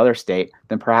than another state,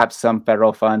 then perhaps some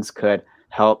federal funds could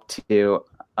help to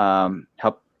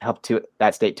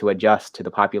that state to adjust to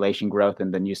the population growth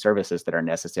and the new services that are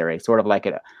necessary, sort of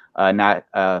like not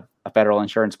a federal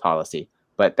insurance policy.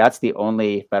 But that's the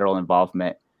only federal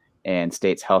involvement in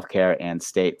states' healthcare and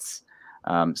states'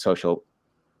 social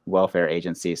welfare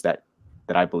agencies that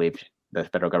I believe the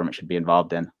federal government should be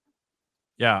involved in.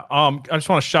 Yeah. I just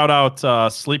want to shout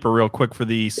out Sleeper real quick for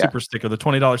the super sticker, the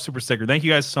 $20 super sticker. Thank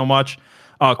you guys so much.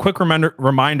 Quick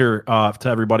reminder to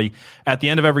everybody. At the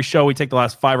end of every show, we take the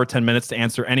last 5 or 10 minutes to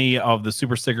answer any of the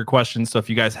super sticker questions. So if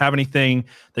you guys have anything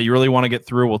that you really want to get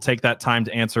through, we'll take that time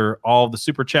to answer all of the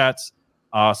super chats.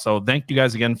 So thank you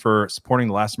guys again for supporting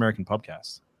the Last American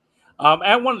Pubcast.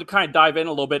 I wanted to kind of dive in a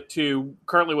little bit to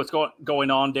currently what's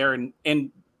going on there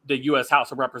in the U.S.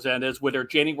 House of Representatives with their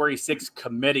January 6th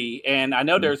committee. And I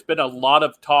know there's been a lot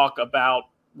of talk about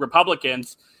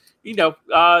Republicans,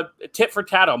 tit for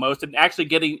tat almost, and actually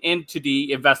getting into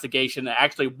the investigation and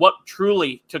actually what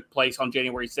truly took place on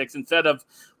January 6th instead of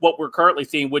what we're currently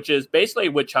seeing, which is basically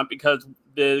a witch hunt, because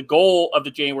the goal of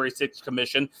the January 6th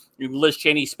commission, Liz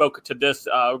Cheney spoke to this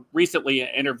recently in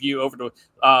an interview over the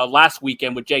last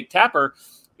weekend with Jake Tapper,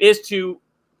 is to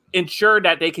ensure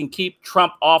that they can keep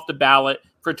Trump off the ballot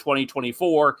for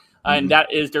 2024, and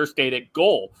that is their stated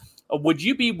goal. Would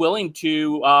you be willing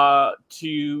to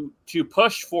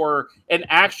push for an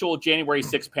actual January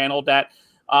 6th panel that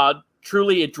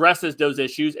truly addresses those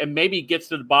issues and maybe gets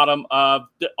to the bottom of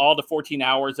all the 14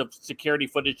 hours of security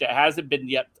footage that hasn't been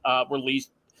yet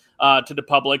released to the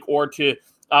public or to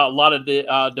a lot of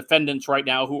the defendants right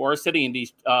now who are sitting in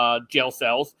these jail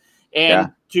cells,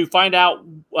 and to find out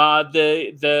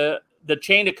the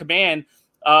chain of command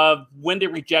of when the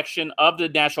rejection of the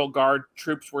National Guard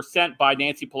troops were sent by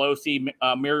Nancy Pelosi,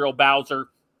 Muriel Bowser,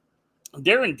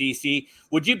 there in D.C.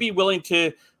 Would you be willing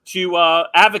to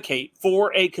advocate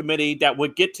for a committee that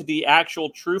would get to the actual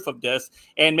truth of this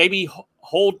and maybe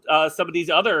hold some of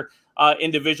these other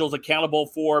individuals accountable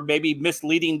for maybe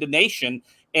misleading the nation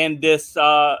in this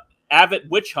avid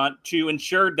witch hunt to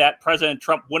ensure that President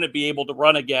Trump wouldn't be able to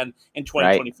run again in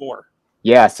 2024. Right.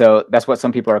 Yeah, so that's what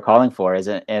some people are calling for, is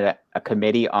a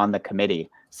committee on the committee.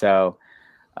 So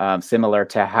similar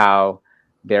to how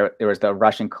there was the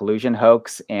Russian collusion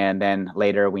hoax, and then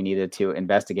later we needed to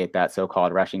investigate that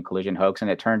so-called Russian collusion hoax,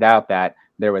 and it turned out that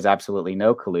there was absolutely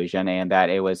no collusion, and that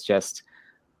it was just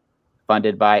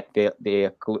funded by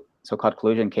the so-called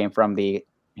collusion came from the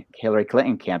Hillary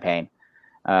Clinton campaign.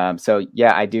 So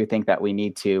yeah, I do think that we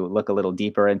need to look a little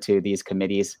deeper into these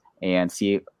committees and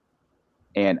see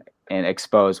and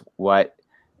expose what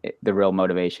the real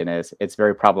motivation is. It's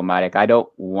very problematic. I don't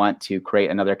want to create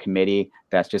another committee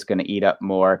that's just going to eat up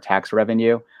more tax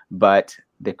revenue, but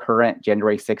the current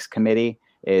January 6th committee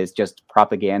is just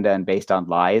propaganda and based on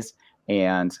lies,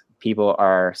 and people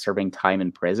are serving time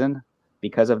in prison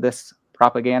because of this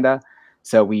propaganda.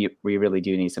 So we really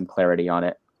do need some clarity on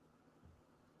it.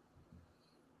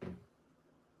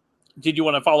 Did you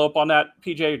want to follow up on that,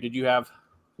 PJ, or did you have?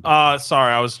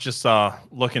 Sorry, I was just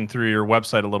looking through your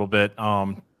website a little bit.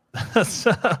 Yeah,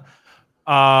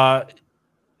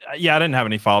 I didn't have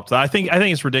any follow-up. I think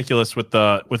it's ridiculous with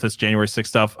this January 6th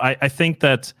stuff. I think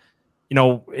that,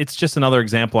 it's just another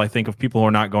example, I think, of people who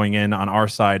are not going in on our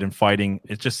side and fighting.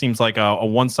 It just seems like a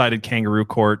one-sided kangaroo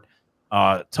court,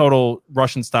 total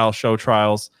Russian-style show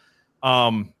trials.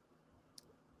 Yeah,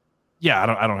 I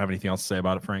don't have anything else to say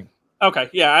about it, Frank.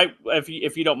 Okay, yeah.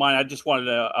 If you don't mind, I just wanted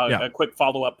a quick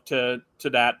follow up to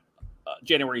that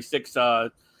January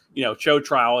 6th, show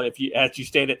trial. As you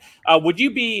stated, would you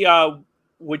be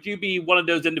one of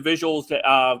those individuals that,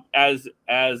 as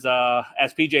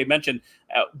PJ mentioned,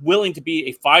 willing to be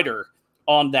a fighter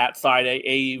on that side,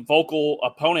 a vocal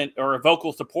opponent or a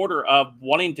vocal supporter of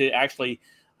wanting to actually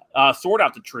sort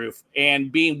out the truth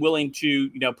and being willing to,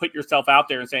 put yourself out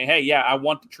there and saying, hey, yeah, I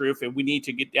want the truth and we need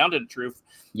to get down to the truth.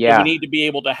 Yeah. And we need to be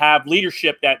able to have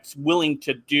leadership that's willing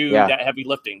to do that heavy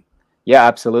lifting. Yeah,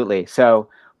 absolutely. So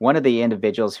one of the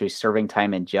individuals who's serving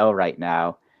time in jail right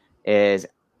now is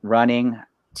running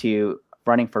to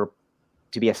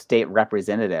be a state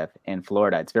representative in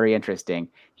Florida. It's very interesting.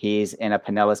 He's in a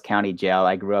Pinellas County jail.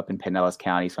 I grew up in Pinellas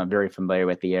County, so I'm very familiar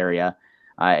with the area.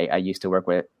 I used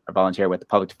to volunteer with the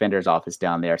public defender's office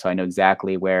down there, so I know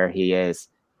exactly where he is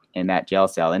in that jail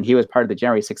cell. And he was part of the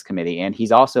January 6th committee, and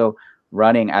he's also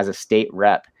running as a state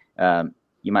rep.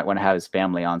 You might want to have his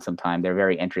family on sometime. They're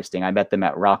very interesting. I met them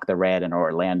at Rock the Red in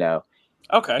Orlando.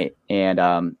 Okay.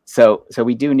 And so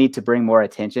we do need to bring more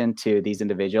attention to these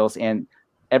individuals, and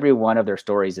every one of their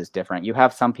stories is different. You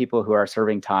have some people who are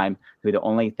serving time who the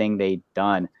only thing they've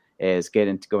done is go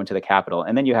into the Capitol.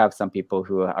 And then you have some people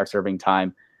who are serving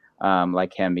time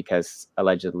like him because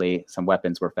allegedly some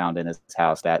weapons were found in his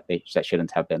house that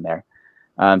shouldn't have been there.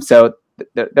 So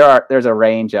there's a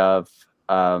range of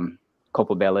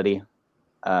culpability,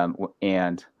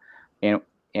 and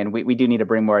we do need to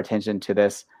bring more attention to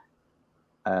this.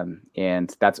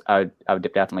 And I would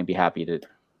definitely be happy to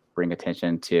bring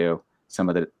attention to some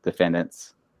of the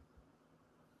defendants.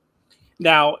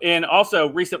 Now, and also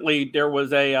recently there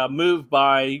was a move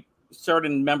by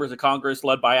certain members of Congress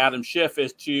led by Adam Schiff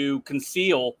is to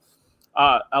conceal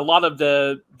a lot of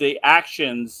the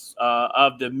actions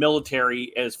of the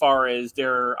military as far as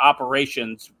their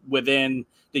operations within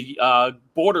the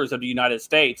borders of the United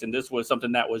States. And this was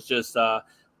something that was just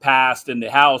passed in the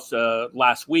House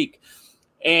last week.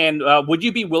 And would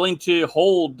you be willing to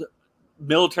hold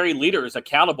military leaders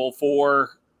accountable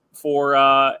for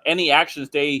any actions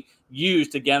they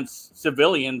used against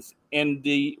civilians within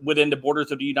the borders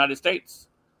of the United States?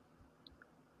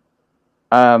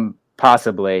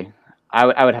 Possibly.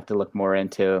 I would have to look more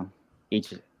into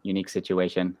each unique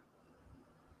situation.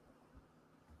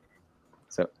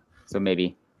 So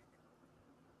maybe.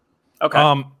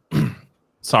 Okay.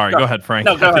 Sorry, go ahead, Frank.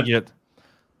 No, go ahead.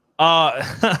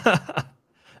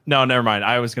 No, never mind.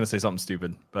 I was going to say something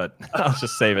stupid, but I'll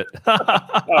just save it. All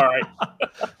right.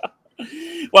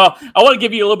 Well, I want to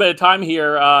give you a little bit of time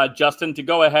here, Justin, to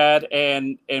go ahead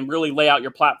and really lay out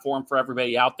your platform for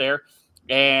everybody out there,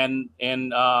 and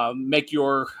make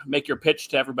your pitch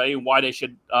to everybody and why they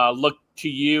should look to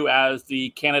you as the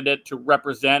candidate to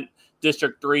represent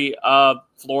District 3 of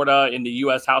Florida in the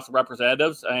U.S. House of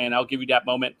Representatives. And I'll give you that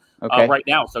moment right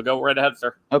now. So go right ahead,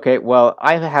 sir. Okay. Well,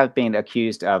 I have been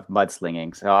accused of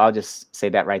mudslinging, so I'll just say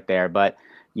that right there. But,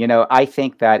 I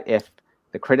think that if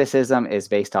the criticism is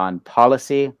based on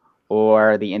policy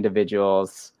or the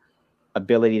individual's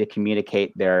ability to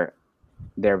communicate their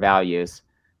values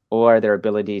or their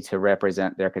ability to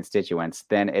represent their constituents,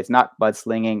 then it's not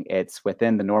mudslinging. It's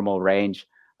within the normal range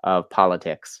of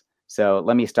politics. So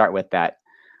let me start with that.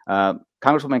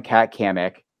 Congresswoman Kat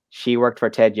Kammack she worked for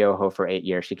Ted Yoho for 8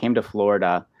 years. She came to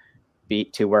Florida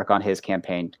to work on his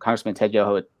campaign. Congressman Ted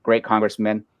Yoho, a great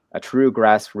congressman, a true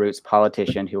grassroots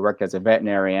politician who worked as a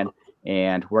veterinarian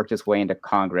and worked his way into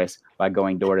Congress by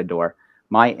going door to door.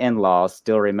 My in-laws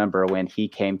still remember when he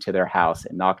came to their house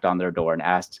and knocked on their door and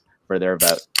asked for their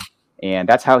vote. And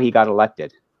that's how he got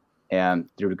elected,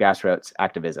 through grassroots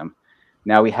activism.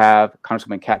 Now we have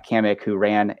Congresswoman Kat Kammick, who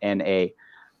ran in a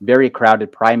very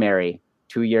crowded primary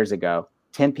 2 years ago.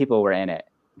 10 people were in it.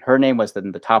 Her name was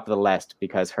in the top of the list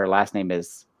because her last name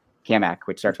is Kamak,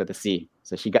 which starts with a C.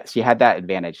 So she had that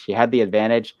advantage. She had the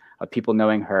advantage of people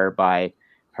knowing her by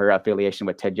her affiliation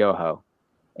with Ted Yoho.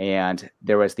 And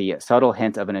there was the subtle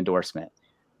hint of an endorsement.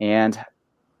 And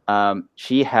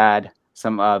she had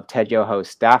some of Ted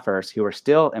Yoho's staffers who were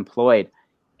still employed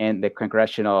in the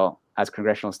congressional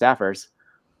staffers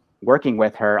working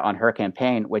with her on her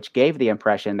campaign, which gave the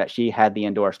impression that she had the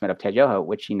endorsement of Ted Yoho,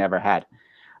 which she never had.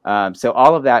 So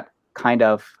all of that kind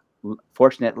of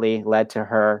fortunately led to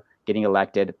her getting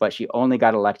elected, but she only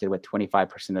got elected with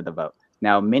 25% of the vote.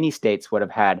 Now, many states would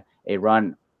have had a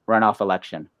runoff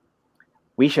election.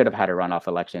 We should have had a runoff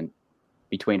election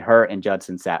between her and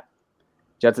Judson Sapp.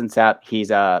 Judson Sapp,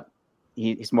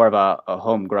 he's more of a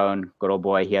homegrown good old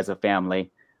boy. He has a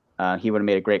family. He would have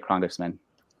made a great congressman.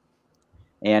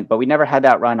 But we never had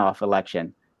that runoff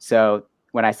election. So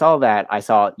when I saw that, I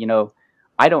saw,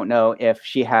 I don't know if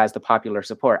she has the popular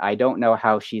support. I don't know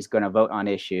how she's going to vote on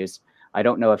issues. I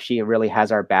don't know if she really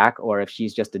has our back or if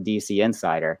she's just a DC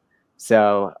insider.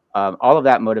 So all of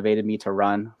that motivated me to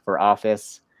run for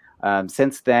office.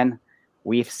 Since then,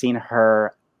 we've seen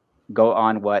her go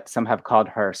on what some have called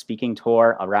her speaking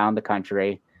tour around the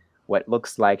country, what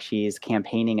looks like she's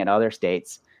campaigning in other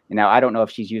states. And now, I don't know if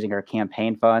she's using her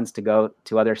campaign funds to go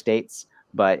to other states,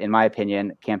 but in my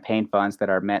opinion, campaign funds that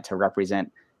are meant to represent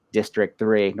District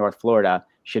 3, North Florida,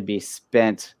 should be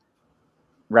spent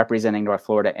representing North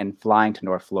Florida and flying to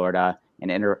North Florida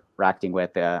and interacting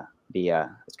with the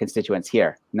constituents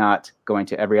here, not going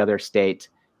to every other state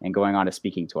and going on a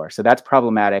speaking tour. So that's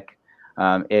problematic.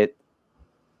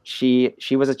 She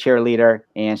was a cheerleader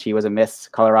and she was a Miss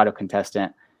Colorado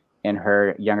contestant in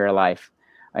her younger life.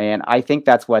 And I think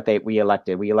that's what we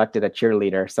elected. We elected a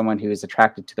cheerleader, someone who's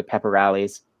attracted to the pepper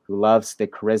rallies, who loves the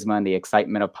charisma and the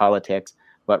excitement of politics,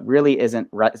 but really isn't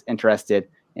interested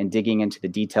in digging into the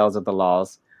details of the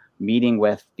laws, meeting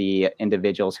with the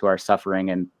individuals who are suffering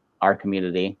in our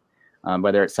community,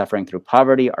 whether it's suffering through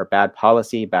poverty or bad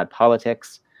policy, bad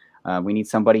politics. We need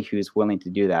somebody who's willing to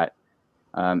do that.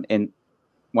 In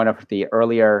one of the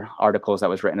earlier articles that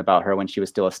was written about her when she was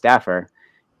still a staffer,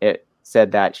 it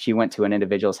said that she went to an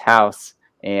individual's house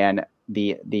and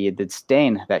the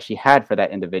disdain that she had for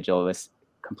that individual was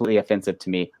completely offensive to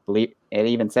me. It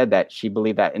even said that she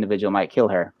believed that individual might kill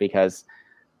her because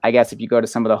I guess if you go to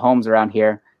some of the homes around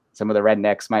here, some of the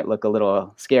rednecks might look a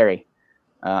little scary.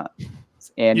 And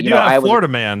you know, have Florida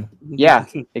man. Yeah,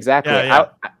 exactly. Yeah.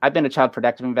 I've been a child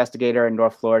protective investigator in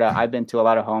North Florida. I've been to a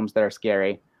lot of homes that are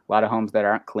scary, a lot of homes that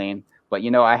aren't clean. But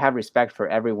I have respect for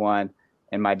everyone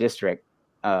in my district.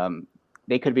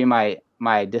 They could be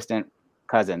my distant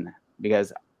cousin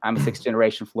because I'm a sixth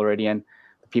generation Floridian.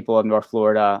 The people of North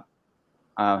Florida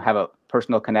have a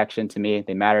personal connection to me.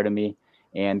 They matter to me.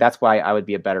 And that's why I would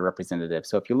be a better representative.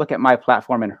 So if you look at my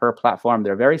platform and her platform,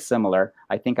 they're very similar.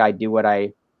 I think I do what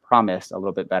I promised a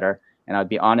little bit better. And I'd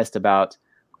be honest about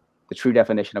the true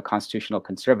definition of constitutional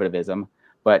conservatism.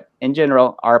 But in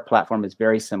general, our platform is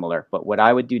very similar. But what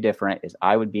I would do different is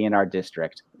I would be in our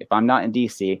district. If I'm not in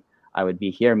DC, I would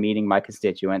be here meeting my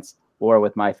constituents or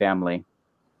with my family.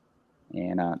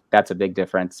 And that's a big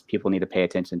difference. People need to pay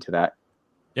attention to that.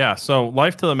 Yeah. So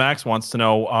Life to the Max wants to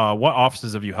know, what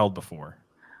offices have you held before?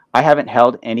 I haven't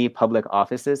held any public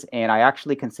offices, and I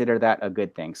actually consider that a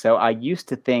good thing. So I used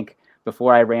to think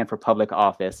before I ran for public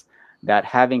office that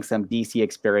having some DC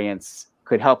experience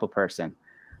could help a person.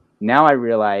 Now I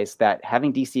realize that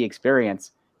having DC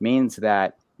experience means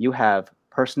that you have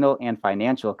personal and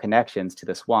financial connections to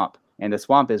the swamp. And the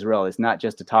swamp is real. It's not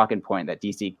just a talking point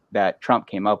that Trump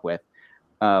came up with.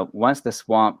 Once the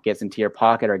swamp gets into your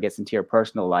pocket or gets into your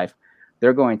personal life,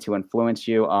 they're going to influence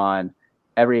you on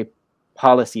every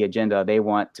policy agenda they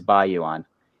want to buy you on.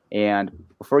 And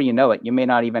before you know it, you may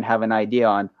not even have an idea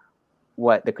on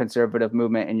what the conservative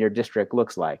movement in your district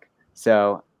looks like.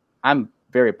 So I'm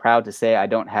very proud to say I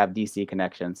don't have DC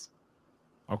connections.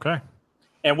 Okay.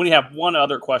 And we have one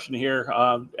other question here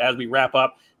as we wrap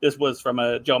up. This was from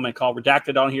a gentleman called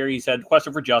Redacted on here. He said,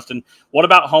 question for Justin. What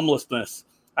about homelessness?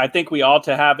 I think we ought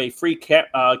to have a free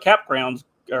campgrounds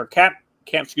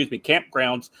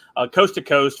coast to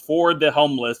coast for the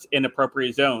homeless in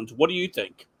appropriate zones. What do you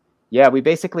think? Yeah, we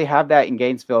basically have that in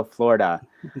Gainesville, Florida.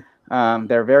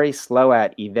 They're very slow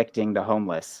at evicting the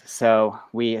homeless. So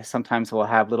we sometimes will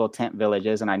have little tent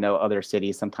villages, and I know other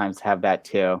cities sometimes have that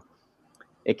too.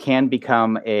 It can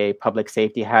become a public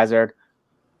safety hazard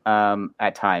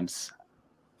at times.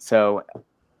 So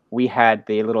we had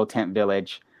the little tent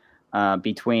village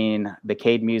between the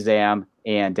Cade Museum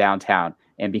and downtown.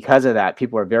 And because of that,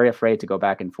 people are very afraid to go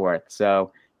back and forth.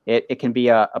 So it can be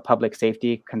a public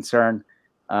safety concern.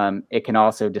 It can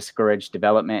also discourage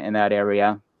development in that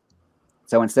area.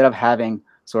 So instead of having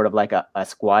sort of like a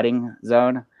squatting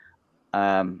zone,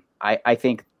 I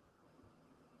think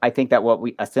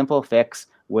that a simple fix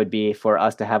would be for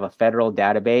us to have a federal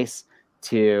database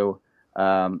to,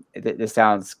 this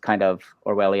sounds kind of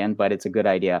Orwellian, but it's a good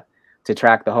idea, to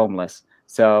track the homeless.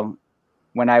 So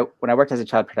when I worked as a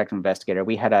child protection investigator,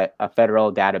 we had a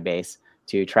federal database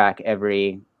to track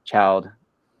every child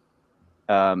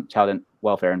and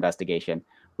welfare investigation.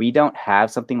 We don't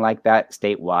have something like that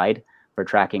statewide for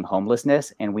tracking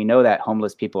homelessness, and we know that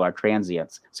homeless people are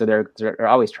transients, so they're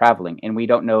always traveling, and we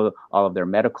don't know all of their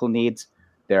medical needs,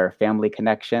 their family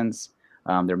connections,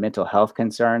 their mental health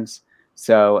concerns.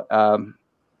 So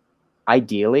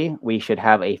ideally, we should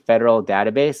have a federal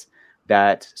database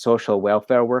that social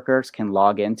welfare workers can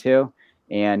log into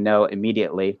and know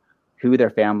immediately who their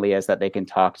family is that they can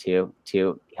talk to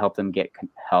help them get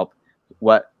help,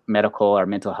 what medical or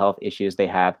mental health issues they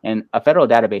have. And a federal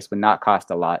database would not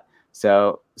cost a lot.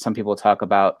 So some people talk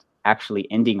about actually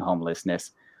ending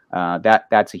homelessness.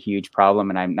 That's a huge problem,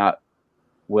 and I'm not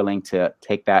willing to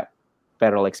take that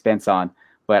federal expense on.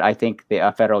 But I think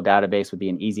a federal database would be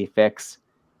an easy fix.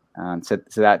 So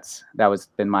that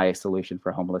been my solution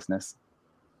for homelessness.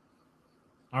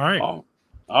 All right.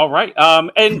 All right.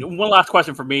 And one last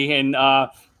question for me. And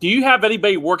do you have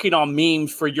anybody working on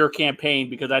memes for your campaign?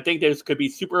 Because I think this could be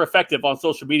super effective on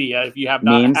social media if you have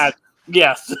not memes? had.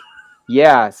 Yes.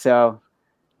 Yeah. So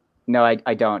no,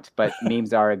 I don't. But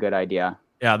memes are a good idea.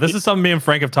 Yeah, this is something me and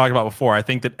Frank have talked about before. I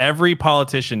think that every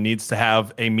politician needs to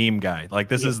have a meme guy. Like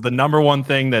this is the number one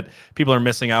thing that people are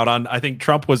missing out on. I think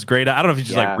Trump was great. I don't know if he's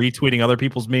just like retweeting other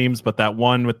people's memes, but that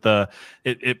one with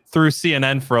it threw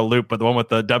CNN for a loop, but the one with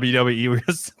the WWE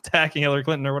was attacking Hillary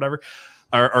Clinton or whatever,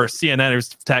 or CNN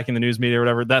was attacking the news media or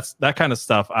whatever. That kind of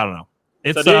stuff. I don't know.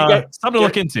 It's something to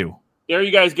look into. There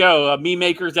you guys go. Meme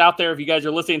makers out there. If you guys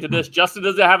are listening to this, Justin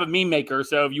doesn't have a meme maker.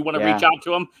 So if you want to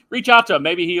reach out to him.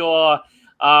 Maybe he'll,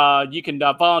 you can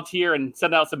volunteer and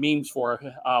send out some memes for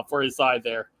his side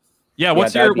there. Yeah.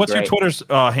 What's your Twitter's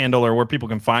handle or where people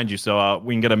can find you so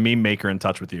we can get a meme maker in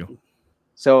touch with you?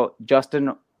 So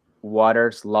Justin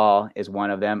Waters Law is one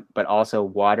of them, but also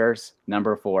Waters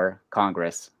 #4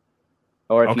 Congress.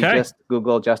 Or if you just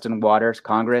Google Justin Waters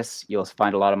Congress, you'll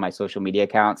find a lot of my social media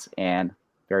accounts and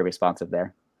very responsive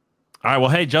there. All right. Well,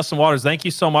 hey, Justin Waters, thank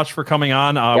you so much for coming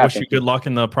on. Wish you good luck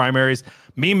in the primaries.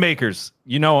 Meme makers,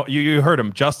 you heard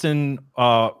him. Justin,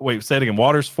 wait, say it again.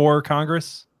 Waters for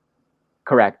Congress?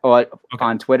 Correct.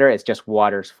 On Twitter, it's just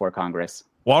Waters for Congress.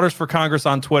 Waters for Congress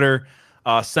on Twitter.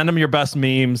 Send him your best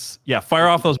memes. Yeah, fire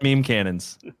off those meme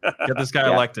cannons. Get this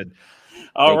guy elected.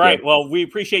 All right. Well, we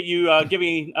appreciate you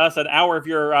giving us an hour of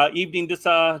your evening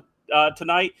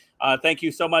tonight. Thank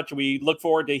you so much. We look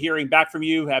forward to hearing back from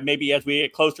you, maybe as we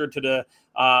get closer to the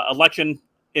election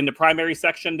in the primary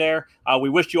section there. We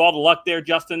wish you all the luck there,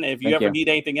 Justin. If you need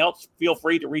anything else, feel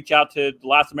free to reach out to the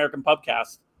Last American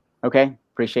Pubcast. Okay.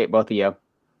 Appreciate both of you.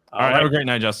 All right. Have a great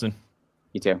night, Justin.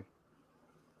 You too.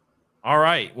 All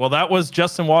right. Well, that was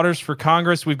Justin Waters for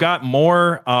Congress. We've got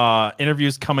more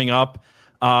interviews coming up.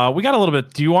 We got a little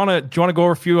bit. Do you want to go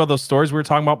over a few of those stories we were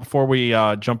talking about before we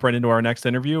jump right into our next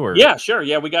interview? Or yeah, sure.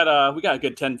 Yeah, we got a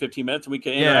good 10-15 minutes. We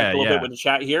can interact a little bit with the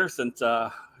chat here. Since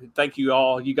thank you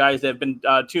all, you guys have been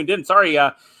tuned in. Sorry,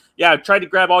 I tried to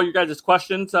grab all your guys'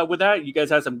 questions with that. You guys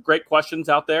had some great questions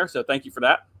out there, so thank you for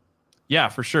that. Yeah,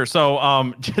 for sure.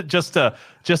 So just to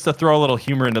throw a little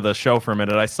humor into the show for a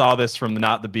minute, I saw this from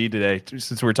Not the Bee today,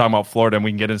 since we were talking about Florida, and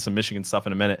we can get into some Michigan stuff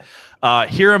in a minute.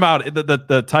 Hear him out.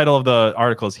 The title of the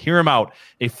article is Hear Him Out.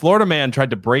 A Florida man tried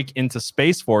to break into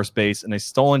Space Force base in a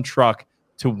stolen truck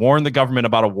to warn the government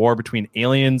about a war between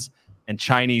aliens and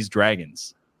Chinese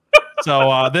dragons.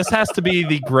 So this has to be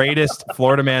the greatest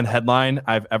Florida man headline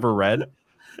I've ever read.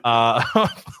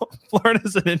 Florida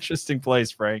is an interesting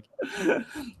place, Frank.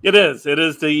 It is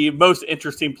the most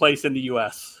interesting place in the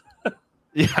U.S.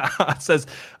 Yeah, it says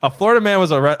a Florida man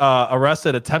was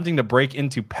arrested attempting to break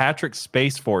into Patrick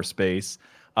Space Force base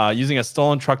using a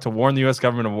stolen truck to warn the U.S.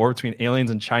 government of a war between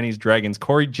aliens and Chinese dragons.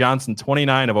 Corey Johnson,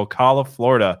 29, of Ocala,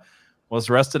 Florida, was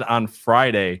arrested on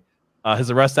Friday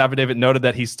His arrest affidavit noted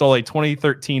that he stole a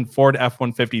 2013 Ford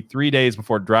F-150 3 days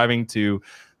before driving to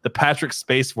the Patrick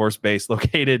Space Force Base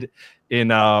located in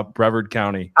Brevard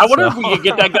County. I wonder if we could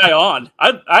get that guy on.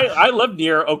 I live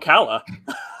near Ocala.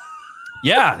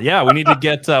 Yeah. We need to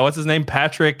get, what's his name?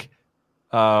 Patrick.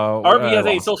 Or if he has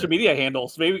any social media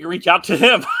handles, maybe we can reach out to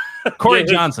him. Corey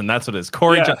Johnson, that's what it is.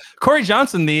 Corey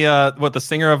Johnson, the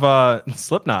singer of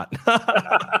Slipknot.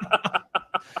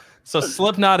 So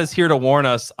Slipknot is here to warn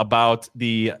us about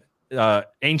the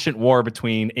ancient war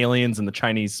between aliens and the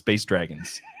Chinese space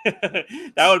dragons.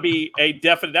 That would be a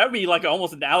definite. That would be like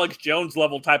almost an Alex Jones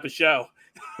level type of show.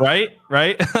 Right.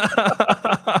 One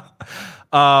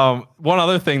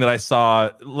other thing that I saw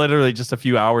literally just a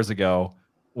few hours ago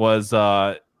was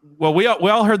we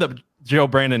all heard that Joe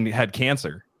Brandon had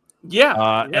cancer.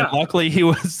 Yeah. And luckily he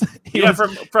was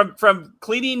from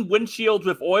cleaning windshields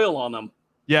with oil on them.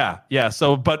 Yeah.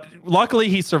 So, but luckily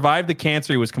he survived the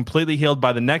cancer. He was completely healed.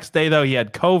 By the next day, though, he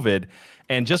had COVID.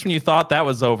 And just when you thought that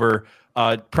was over,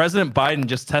 President Biden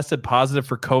just tested positive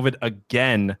for COVID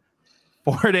again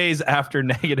 4 days after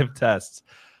negative tests.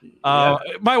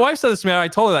 My wife said this to me. I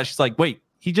told her that. She's like, wait,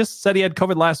 he just said he had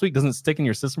COVID last week. Doesn't it stick in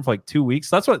your system for like 2 weeks?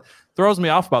 That's what throws me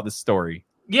off about this story.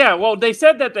 Yeah, well, they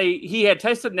said that he had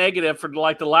tested negative for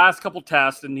like the last couple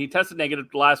tests, and he tested negative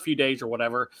the last few days or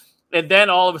whatever. And then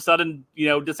all of a sudden,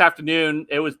 this afternoon,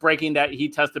 it was breaking that he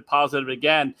tested positive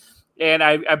again. And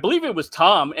I believe it was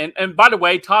Tom. And by the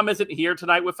way, Tom isn't here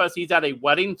tonight with us. He's at a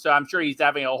wedding, so I'm sure he's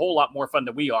having a whole lot more fun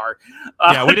than we are.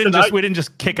 We didn't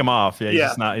just kick him off.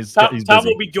 He's not. He's Tom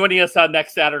will be joining us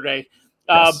next Saturday.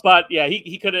 Yes. But yeah,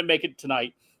 he couldn't make it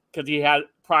tonight because he had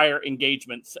prior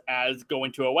engagements as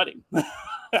going to a wedding.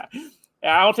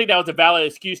 I don't think that was a valid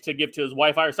excuse to give to his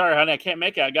wife. Sorry, honey, I can't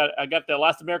make it. I got the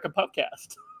Last American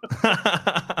Pubcast.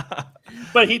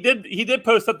 But he did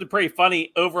post something pretty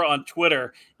funny over on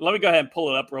Twitter. Let me go ahead and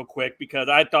pull it up real quick because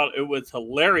I thought it was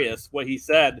hilarious what he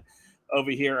said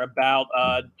over here about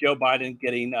Joe Biden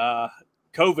getting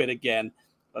COVID again.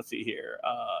 Let's see here.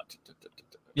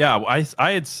 Yeah,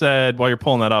 I had said, while you're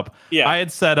pulling that up, I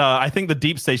had said, I think the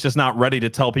deep state's just not ready to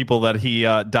tell people that he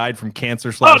died from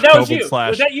cancer / that COVID was you.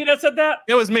 Was that you that said that?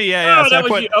 It was me, yeah. Oh, that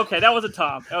was you. Okay, that wasn't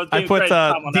Tom. I put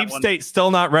deep state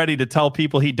still not ready to tell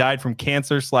people he died from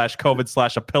cancer /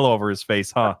 COVID / a pillow over his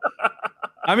face, huh?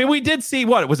 I mean, we did see,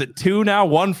 what, was it 2 now?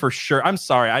 1 for sure. I'm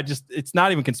sorry. It's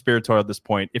not even conspiratorial at this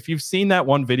point. If you've seen that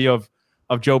one video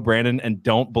of Joe Brandon and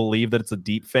don't believe that it's a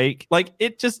deep fake, like,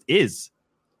 it just is.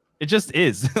 It just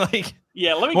is. Like,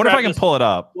 yeah, let me. I wonder if I can pull it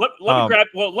up. Let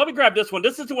me grab this one.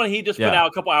 This is the one he just put out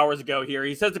a couple hours ago. Here,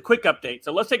 he says a quick update.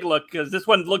 So let's take a look because this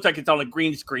one looks like it's on a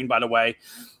green screen. By the way,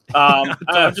 I'm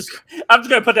just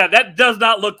gonna put that. That does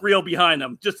not look real behind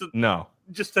him. So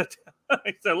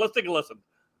let's take a listen.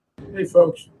 Hey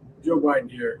folks, Joe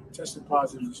Biden here. Tested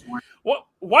positive this morning.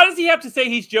 Why does he have to say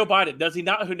he's Joe Biden? Does he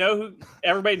not know who?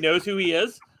 Everybody knows who he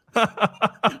is.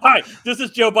 Hi, this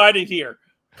is Joe Biden here.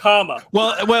 Comma.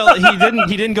 Well,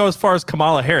 he didn't go as far as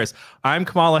Kamala Harris. I'm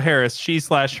Kamala Harris. She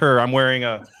 / her. I'm wearing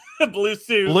a blue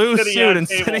suit and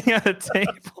sitting at a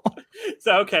table.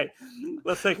 So okay,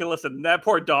 let's take a listen. That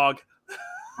poor dog.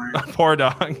 Poor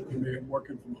dog. I'm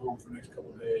working from home for the next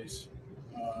couple of days,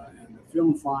 and I'm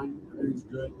feeling fine. Everything's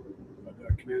good.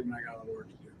 But Commander and I got a lot of work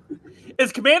to do.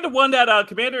 Is Commander one that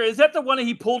Commander? Is that the one that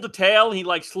he pulled a tail and he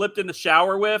like slipped in the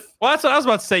shower with? Well, that's what I was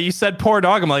about to say. You said poor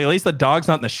dog. I'm like, at least the dog's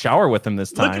not in the shower with him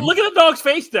this time. Look at the dog's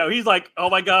face though. He's like, oh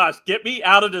my gosh, get me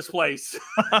out of this place.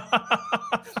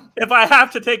 If I have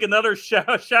to take another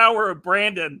shower of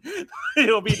Brandon,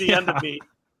 it'll be the end of me.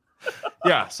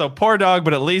 Yeah, so poor dog,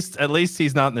 but at least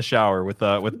he's not in the shower with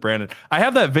Brandon. I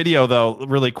have that video though,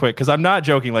 really quick, because I'm not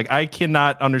joking. Like, I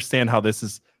cannot understand how this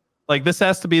is. Like, this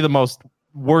has to be the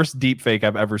worst deep fake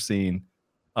I've ever seen.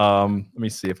 Let me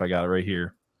see if I got it right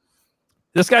here.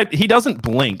 This guy, he doesn't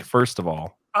blink, first of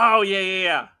all. Oh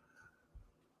yeah.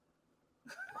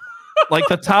 Like,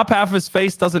 the top half of his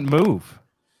face doesn't move.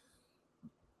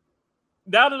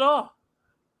 Not at all.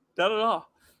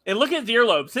 And look at his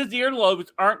earlobes. His earlobes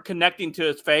aren't connecting to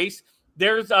his face.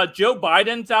 There's Joe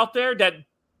Biden's out there that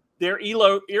their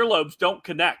earlobes don't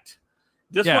connect.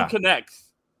 This one connects.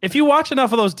 If you watch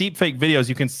enough of those deepfake videos,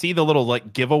 you can see the little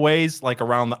like giveaways like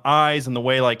around the eyes and the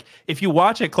way, like, if you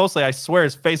watch it closely, I swear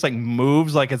his face like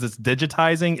moves like as it's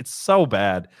digitizing. It's so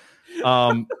bad.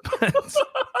 I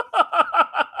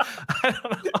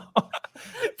don't know.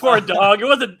 Poor dog.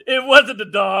 It wasn't the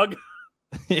dog.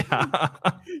 Yeah.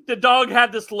 The dog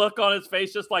had this look on his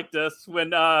face just like this when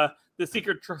the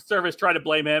Secret Service tried to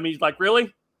blame him. He's like,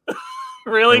 really?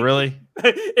 Really?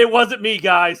 It wasn't me,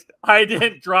 guys. I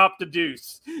didn't drop the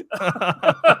deuce.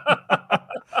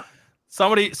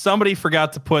 Somebody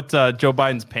forgot to put Joe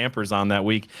Biden's Pampers on that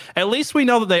week. At least we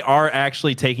know that they are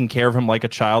actually taking care of him like a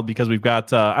child, because we've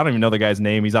got I don't even know the guy's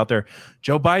name. He's out there.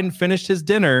 Joe Biden finished his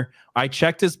dinner. I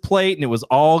checked his plate and it was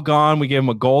all gone. We gave him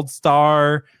a gold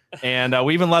star, and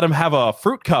we even let him have a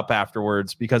fruit cup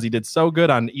afterwards because he did so good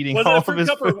on eating all of his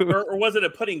food. Or was it a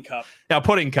pudding cup? Yeah,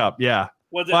 pudding cup. Yeah.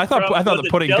 Was it? Well, I thought the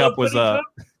pudding cup was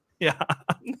yeah.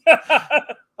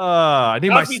 I need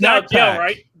my snack jail, pack.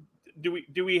 Right?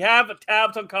 Do we have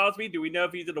tabs on Cosby? Do we know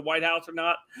if he's in the White House or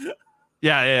not?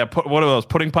 Yeah. What are those,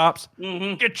 pudding pops?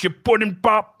 Mm-hmm. Get your pudding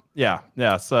pop. Yeah.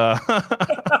 So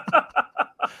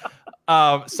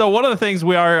one of the things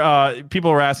we are people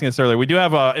were asking us earlier. We do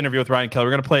have an interview with Ryan Kelley.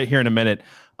 We're going to play it here in a minute.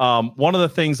 One of the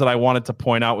things that I wanted to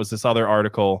point out was this other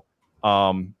article.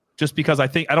 Just because I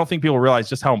don't think people realize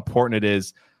just how important it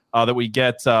is that we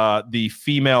get the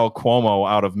female Cuomo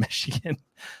out of Michigan.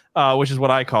 Which is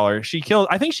what I call her.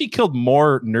 I think she killed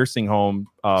more nursing home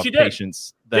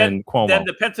patients than Cuomo. Than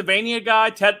the Pennsylvania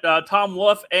guy, Tom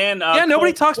Wolf, and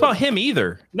nobody talks about him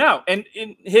either. No, and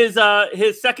his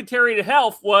Secretary of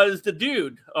Health was the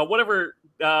dude, whatever,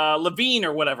 Levine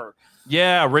or whatever.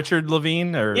 Yeah, Richard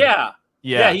Levine, or yeah.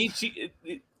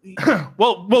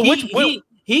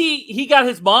 He got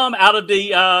his mom out of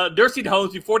the nursing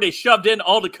homes before they shoved in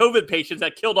all the COVID patients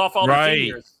that killed off all the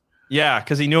seniors. Yeah,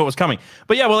 because he knew it was coming.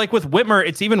 But yeah, well, like with Whitmer,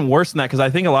 it's even worse than that, because I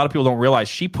think a lot of people don't realize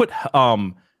she put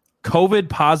COVID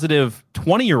positive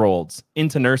 20-year-olds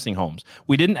into nursing homes.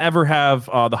 We didn't ever have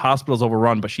the hospitals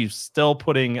overrun, but she's still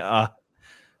putting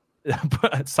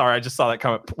sorry, I just saw that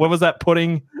comment. What was that?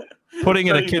 Putting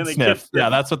in a kid sniff. Yeah,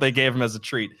 that's what they gave him as a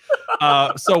treat.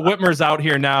 So Whitmer's out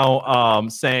here now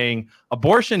saying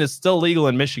abortion is still legal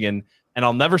in Michigan, and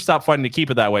I'll never stop fighting to keep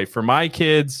it that way for my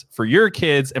kids, for your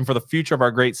kids, and for the future of our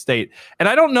great state. And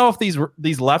I don't know if these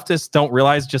leftists don't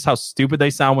realize just how stupid they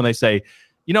sound when they say,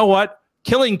 you know what,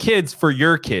 killing kids for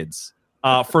your kids,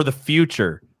 for the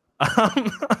future.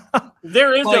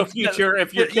 There is no future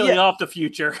if you're killing off the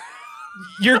future.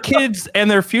 Your kids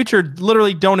and their future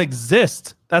literally don't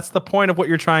exist. That's the point of what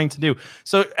you're trying to do.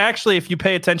 So actually, if you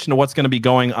pay attention to what's going to be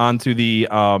going on to the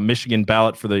Michigan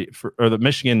ballot for the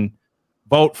Michigan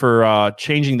vote for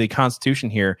changing the Constitution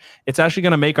here, it's actually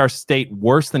going to make our state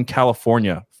worse than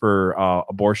California for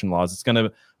abortion laws. It's going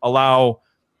to allow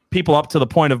people up to the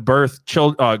point of birth,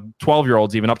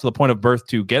 12-year-olds even up to the point of birth,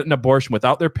 to get an abortion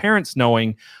without their parents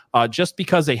knowing, just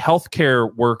because a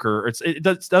healthcare worker, it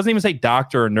doesn't even say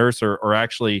doctor or nurse or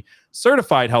actually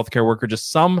certified healthcare worker,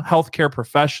 just some healthcare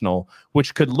professional,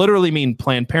 which could literally mean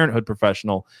Planned Parenthood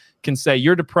professional, can say,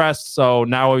 you're depressed, so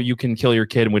now you can kill your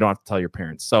kid and we don't have to tell your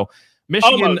parents. So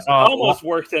Michigan almost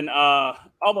works in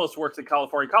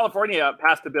California. California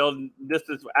passed a bill, and this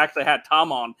is actually had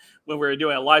Tom on when we were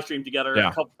doing a live stream together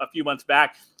a few months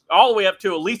back, all the way up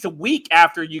to at least a week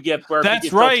after you give birth.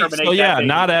 That's right. So yeah,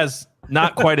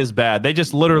 not quite as bad. They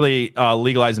just literally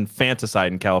legalize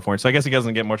infanticide in California. So I guess it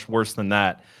doesn't get much worse than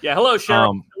that. Yeah. Hello,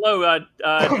 Cheryl. Hello,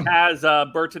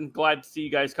 Taz, Burton. Glad to see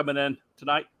you guys coming in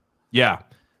tonight. Yeah.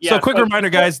 So quick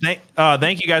reminder, guys,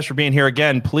 thank you guys for being here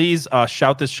again. Please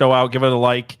shout this show out, give it a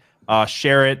like,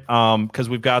 share it, because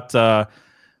we've got,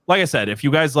 like I said, if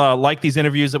you guys like these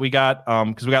interviews that we got,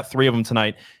 because we got 3 of them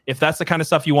tonight, if that's the kind of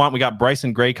stuff you want, we got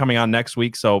Bryson Gray coming on next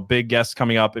week, so big guests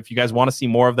coming up. If you guys want to see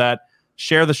more of that,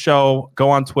 share the show,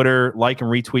 go on Twitter, like and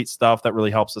retweet stuff. That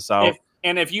really helps us out.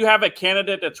 If you have a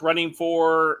candidate that's running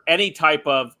for any type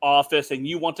of office and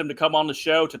you want them to come on the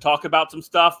show to talk about some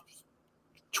stuff,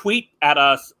 tweet at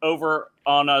us over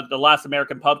on the Last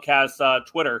American Pubcast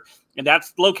Twitter, and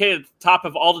that's located at the top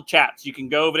of all the chats. You can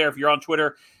go over there if you're on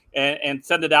Twitter and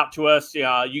send it out to us.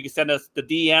 You can send us, the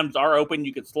DMs are open.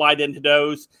 You can slide into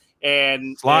those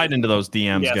into those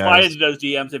DMs. Yeah, guys. Slide into those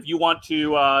DMs if you want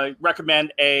to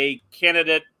recommend a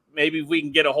candidate. Maybe we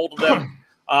can get a hold of them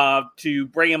to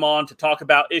bring them on to talk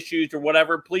about issues or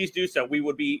whatever. Please do so. We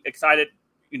would be excited.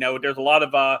 You know, there's a lot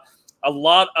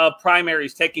of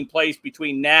primaries taking place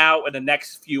between now and the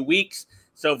next few weeks.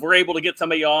 So if we're able to get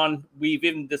somebody on, we've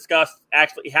even discussed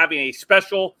actually having a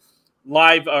special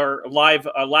live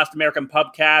Last American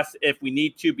Pubcast if we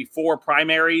need to before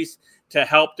primaries to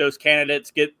help those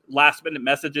candidates get last minute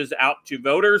messages out to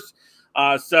voters.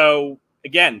 So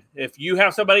again, if you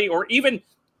have somebody, or even,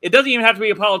 it doesn't even have to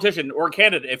be a politician or a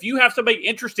candidate. If you have somebody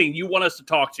interesting you want us to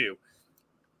talk to,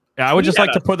 yeah, I would just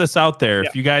like to put this out there. Yeah.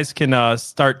 If you guys can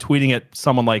start tweeting at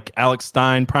someone like Alex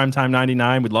Stein,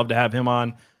 Primetime99, we'd love to have him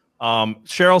on.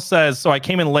 Cheryl says, so I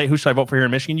came in late. Who should I vote for here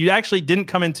in Michigan? You actually didn't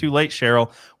come in too late,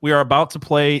 Cheryl. We are about to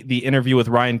play the interview with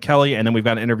Ryan Kelley, and then we've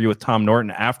got an interview with Tom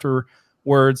Norton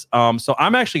afterwards. So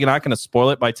I'm actually not going to spoil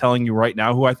it by telling you right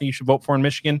now who I think you should vote for in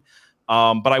Michigan.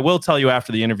 But I will tell you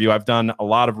after the interview, I've done a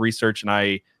lot of research, and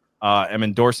I am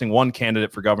endorsing one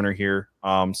candidate for governor here.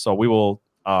 So we will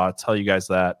tell you guys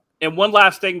that. And one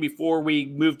last thing before we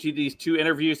move to these 2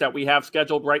 interviews that we have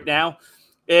scheduled right now.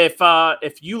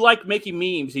 If you like making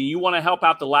memes and you want to help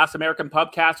out the Last American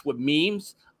Pubcast with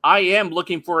memes, I am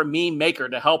looking for a meme maker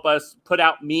to help us put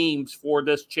out memes for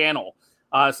this channel.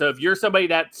 So if you're somebody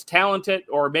that's talented,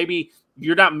 or maybe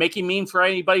you're not making memes for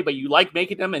anybody, but you like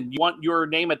making them and you want your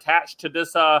name attached to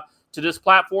this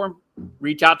platform,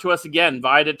 reach out to us again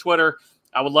via the Twitter.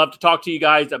 I would love to talk to you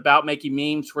guys about making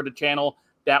memes for the channel.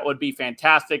 That would be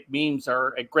fantastic. Memes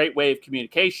are a great way of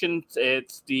communication.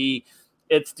 It's the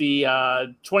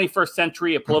 21st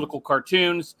century of political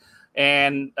cartoons.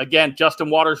 And again, Justin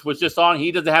Waters was just on.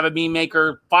 He doesn't have a meme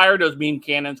maker. Fire those meme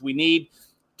cannons. We need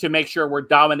to make sure we're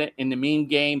dominant in the meme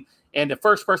game. And the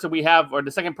first person we have, or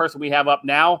the second person we have up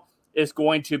now, is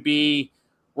going to be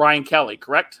Ryan Kelley,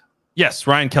 correct? Yes,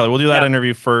 Ryan Kelley. We'll do that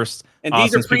interview first. And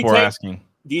these are people are asking.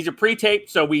 These are pre-taped,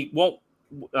 so we won't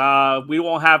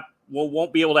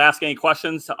be able to ask any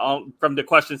questions from the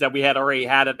questions that we had already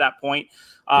had at that point.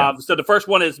 So the first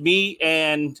one is me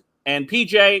and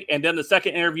PJ, and then the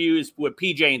second interview is with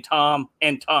PJ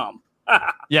and Tom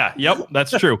Yep,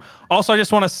 that's true. Also, I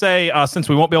just want to say, since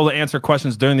we won't be able to answer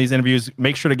questions during these interviews,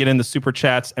 make sure to get in the super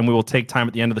chats, and we will take time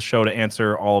at the end of the show to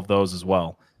answer all of those as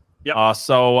well. Yep. I was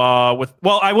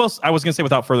going to say,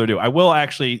 without further ado, I will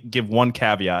actually give one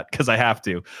caveat because I have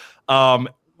to.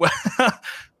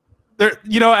 There,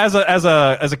 as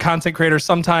a content creator,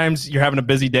 sometimes you're having a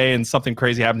busy day and something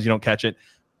crazy happens, you don't catch it.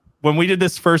 When we did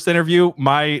this first interview,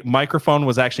 my microphone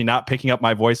was actually not picking up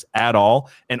my voice at all,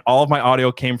 and all of my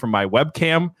audio came from my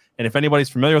webcam. And if anybody's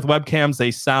familiar with webcams, they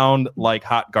sound like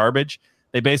hot garbage.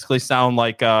 They basically sound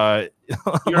like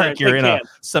you're in a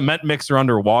cement mixer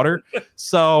underwater.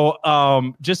 So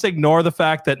just ignore the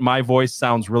fact that my voice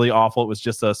sounds really awful. It was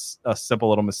just a simple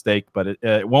little mistake, but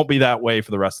it won't be that way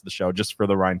for the rest of the show, just for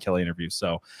the Ryan Kelley interview.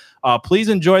 So please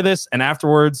enjoy this. And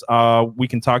afterwards, we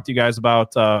can talk to you guys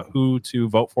about who to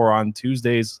vote for on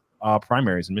Tuesday's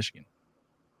primaries in Michigan.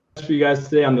 For you guys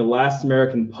today on the Last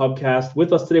American Pubcast.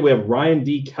 With us today, we have Ryan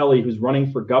D. Kelley, who's running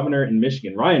for governor in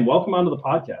Michigan. Ryan, welcome onto the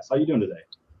podcast. How are you doing today?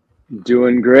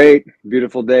 Doing great.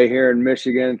 Beautiful day here in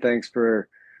Michigan. Thanks for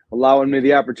allowing me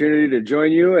the opportunity to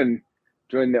join you and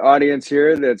join the audience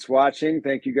here that's watching.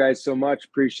 Thank you guys so much.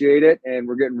 Appreciate it. And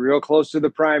we're getting real close to the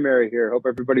primary here. Hope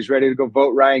everybody's ready to go vote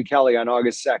Ryan Kelley on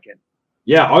August 2nd.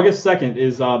 Yeah, August 2nd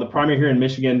is the primary here in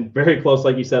Michigan. Very close,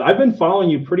 like you said. I've been following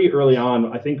you pretty early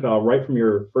on, I think right from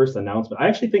your first announcement. I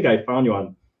actually think I found you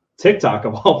on TikTok,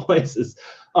 of all places.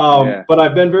 But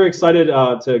I've been very excited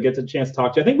to get the chance to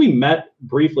talk to you. I think we met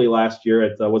briefly last year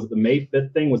at, was it the May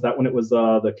 5th thing? Was that when it was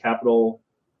the Capitol,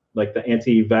 like the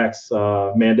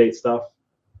anti-vax mandate stuff?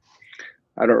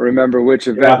 I don't remember which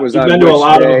event was on which day. You've been to a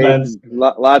lot of events.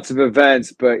 Lots of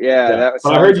events, but that was.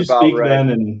 But I heard you speak then,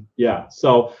 and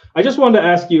so I just wanted to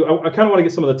ask you. I kind of want to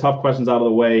get some of the tough questions out of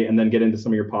the way, and then get into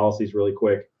some of your policies really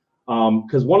quick.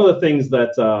 Because one of the things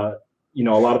that a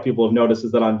lot of people have noticed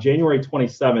is that on January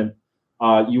 27th,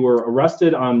 you were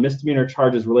arrested on misdemeanor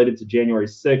charges related to January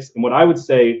 6th, and what I would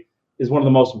say is one of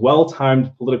the most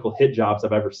well-timed political hit jobs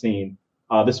I've ever seen.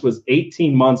 This was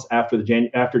 18 months after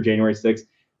January 6th.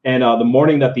 And the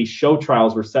morning that these show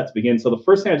trials were set to begin. So the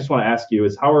first thing I just want to ask you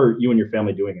is, how are you and your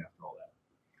family doing after all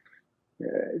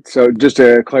that? So just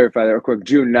to clarify that real quick,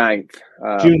 June 9th.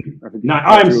 June 9th.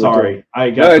 I'm sorry.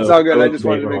 No, it's all good. I just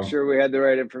wanted to make sure we had the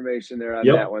right information there on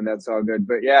that one. That's all good.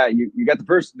 But you got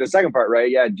the second part right.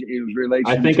 Yeah, it was related.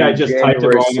 I think I just typed it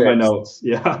wrong in my notes.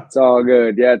 Yeah, it's all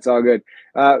good. Yeah, it's all good.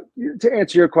 To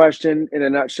answer your question in a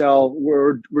nutshell,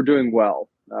 we're doing well.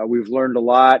 We've learned a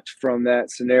lot from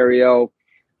that scenario.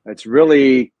 It's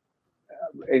really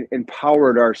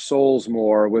empowered our souls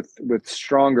more with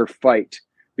stronger fight,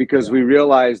 because we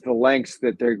realize the lengths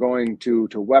that they're going to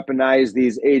weaponize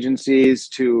these agencies,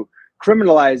 to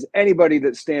criminalize anybody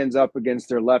that stands up against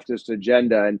their leftist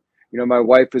agenda. And, my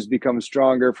wife has become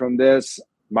stronger from this.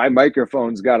 My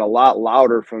microphone's got a lot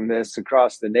louder from this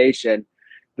across the nation.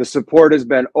 The support has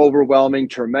been overwhelming,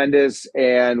 tremendous,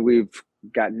 and we've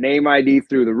got name ID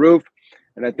through the roof.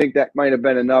 And I think that might have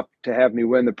been enough to have me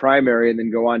win the primary and then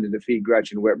go on to defeat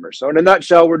Gretchen Whitmer. So in a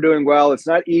nutshell, we're doing well. It's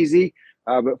not easy,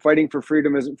 but fighting for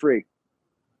freedom isn't free.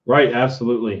 Right,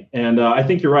 absolutely. And I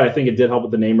think you're right. I think it did help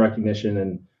with the name recognition,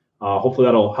 and hopefully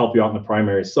that'll help you out in the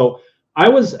primaries. So I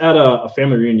was at a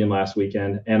family reunion last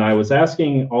weekend, and I was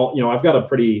asking I've got a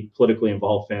pretty politically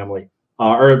involved family,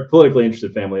 or a politically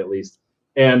interested family at least.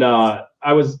 And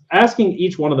I was asking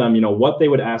each one of them, what they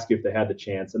would ask you if they had the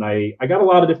chance. And I got a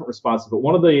lot of different responses. But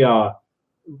one of the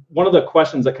one of the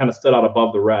questions that kind of stood out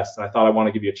above the rest, and I thought I want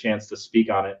to give you a chance to speak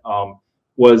on it,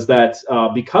 was that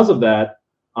because of that,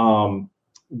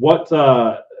 what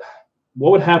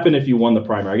would happen if you won the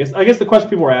primary? I guess the question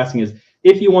people were asking is,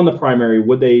 if you won the primary,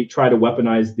 would they try to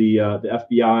weaponize the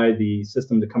FBI, the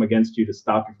system, to come against you to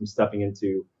stop you from stepping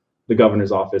into the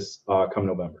governor's office come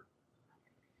November?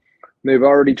 They've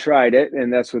already tried it,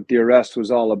 and that's what the arrest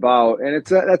was all about. And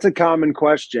that's a common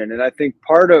question. And I think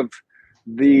part of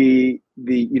you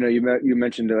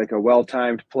mentioned like a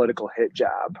well-timed political hit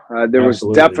job. There was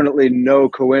definitely no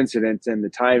coincidence in the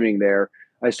timing there.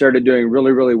 I started doing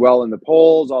really, really well in the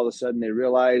polls. All of a sudden, they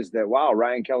realized that, wow,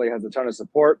 Ryan Kelley has a ton of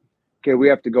support. Okay, we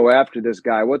have to go after this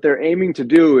guy. What they're aiming to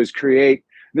do is create.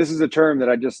 This is a term that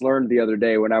I just learned the other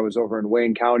day when I was over in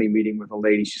Wayne County meeting with a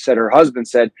lady. She said her husband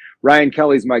said, Ryan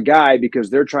Kelley's my guy because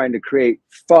they're trying to create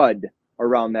FUD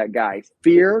around that guy.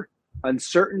 Fear,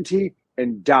 uncertainty,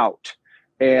 and doubt.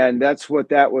 And that's what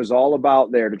that was all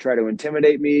about there, to try to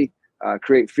intimidate me,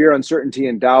 create fear, uncertainty,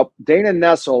 and doubt. Dana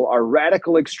Nessel, our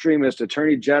radical extremist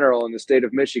attorney general in the state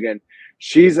of Michigan,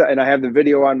 and I have the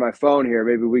video on my phone here.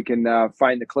 Maybe we can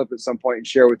find the clip at some point and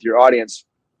share with your audience.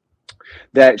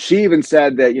 That she even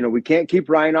said that, we can't keep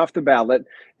Ryan off the ballot.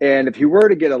 And if he were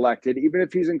to get elected, even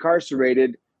if he's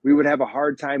incarcerated, we would have a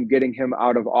hard time getting him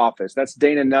out of office. That's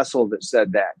Dana Nessel that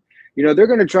said that. They're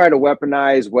going to try to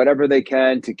weaponize whatever they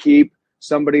can to keep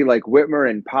somebody like Whitmer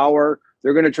in power.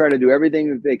 They're going to try to do everything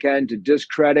that they can to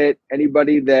discredit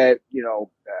anybody that,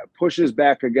 pushes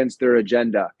back against their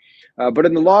agenda. But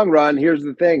in the long run, here's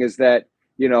the thing is that,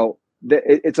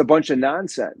 it's a bunch of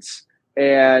nonsense.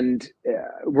 And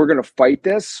we're going to fight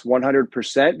this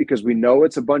 100% because we know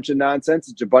it's a bunch of nonsense.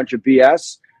 It's a bunch of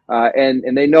BS.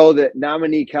 And they know that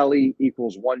nominee Kelley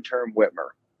equals one-term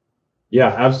Whitmer. Yeah,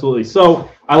 absolutely. So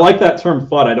I like that term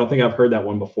FUD. I don't think I've heard that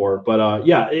one before. But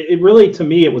it really, to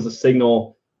me, it was a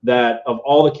signal that of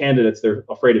all the candidates, they're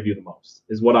afraid of you the most,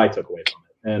 is what I took away from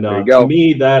it. And to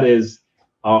me, that is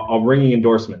a ringing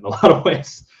endorsement in a lot of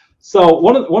ways. So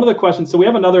one of the questions, so we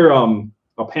have another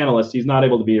a panelist. He's not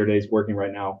able to be here today. He's working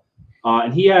right now.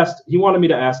 And he wanted me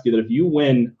to ask you that if you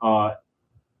win,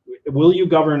 will you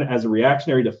govern as a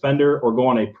reactionary defender or go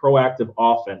on a proactive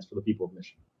offense for the people of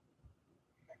Michigan?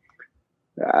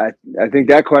 I think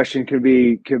that question could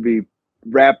be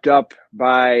wrapped up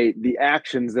by the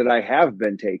actions that I have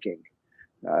been taking.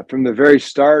 From the very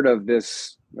start of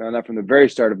this, not from the very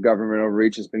start of government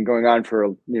overreach, it's been going on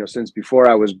for, since before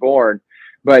I was born.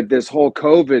 But this whole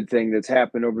COVID thing that's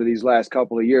happened over these last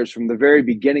couple of years, from the very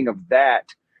beginning of that,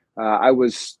 I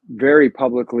was very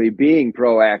publicly being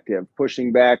proactive,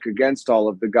 pushing back against all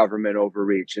of the government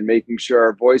overreach and making sure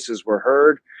our voices were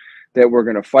heard, that we're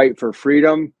going to fight for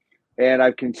freedom. And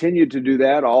I've continued to do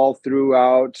that all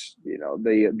throughout,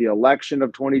 the election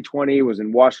of 2020 was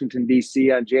in Washington,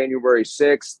 D.C. on January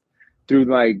 6th, through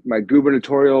my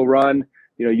gubernatorial run.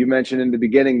 You mentioned in the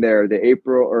beginning there, the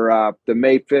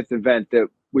May 5th event that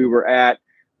we were at,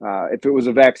 if it was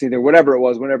a vaccine or whatever it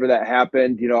was, whenever that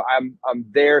happened, I'm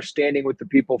there standing with the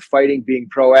people fighting, being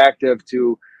proactive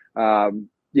to,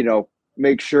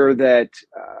 make sure that,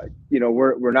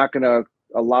 we're not going to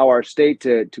allow our state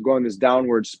to go in this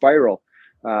downward spiral.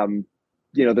 The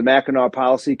Mackinac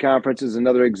Policy Conference is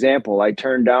another example. I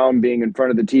turned down being in front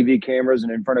of the TV cameras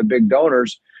and in front of big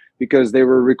donors because they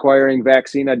were requiring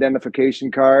vaccine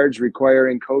identification cards,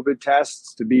 requiring COVID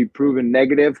tests to be proven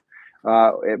negative.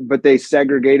 But they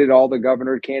segregated all the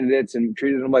governor candidates and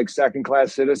treated them like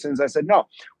second-class citizens. I said, no,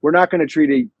 we're not going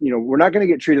to we're not going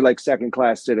to get treated like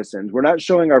second-class citizens. We're not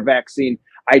showing our vaccine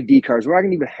ID cards. We're not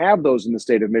going to even have those in the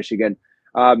state of Michigan.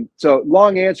 So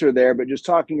long answer there, but just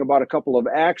talking about a couple of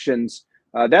actions.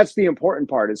 That's the important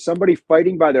part. Is somebody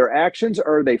fighting by their actions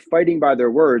or are they fighting by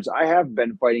their words? I have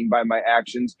been fighting by my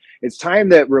actions. It's time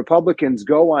that Republicans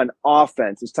go on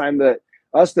offense. It's time that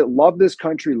us that love this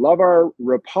country, love our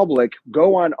republic,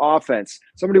 go on offense.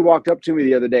 Somebody walked up to me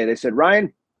the other day. They said,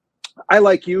 Ryan, I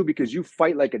like you because you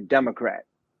fight like a Democrat.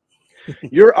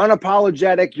 You're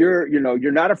unapologetic.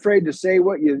 You're not afraid to say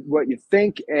what you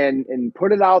think and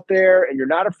put it out there. And you're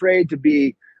not afraid to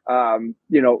be,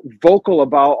 vocal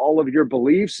about all of your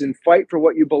beliefs and fight for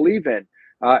what you believe in.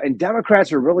 And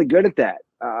Democrats are really good at that.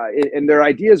 And their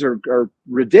ideas are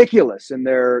ridiculous, and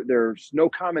there's no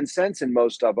common sense in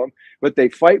most of them, but they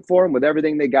fight for them with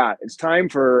everything they got. It's time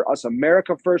for us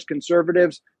America First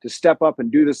conservatives to step up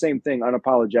and do the same thing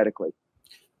unapologetically.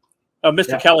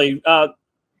 Mr. Kelley,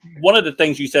 one of the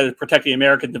things you said is protecting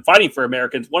Americans and fighting for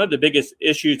Americans. One of the biggest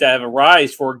issues that have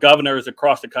arisen for governors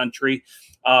across the country,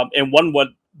 and one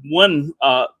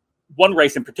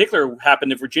race in particular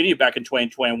happened in Virginia back in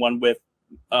 2021 with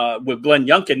Glenn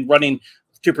Youngkin running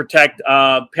to protect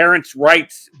parents'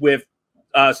 rights with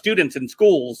students in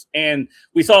schools. And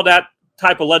we saw that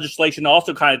type of legislation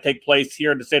also kind of take place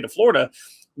here in the state of Florida,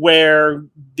 where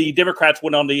the Democrats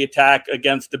went on the attack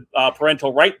against the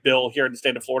parental right bill here in the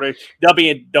state of Florida,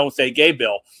 Don't Say Gay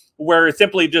bill, where it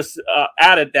simply just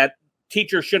added that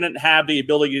teachers shouldn't have the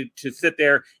ability to sit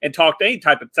there and talk to any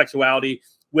type of sexuality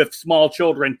with small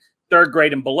children, third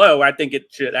grade and below. I think it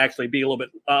should actually be a little bit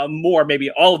more, maybe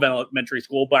all of elementary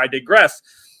school, but I digress.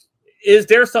 Is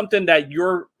there something that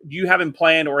you have in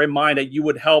plan or in mind that you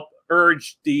would help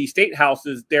urge the state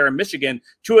houses there in Michigan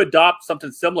to adopt something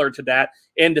similar to that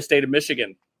in the state of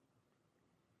Michigan?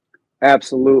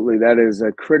 Absolutely. That is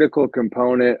a critical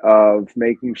component of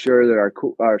making sure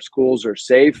that our schools are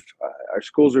safe. Our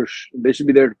schools they should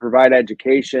be there to provide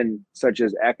education such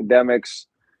as academics,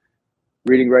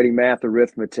 reading, writing, math,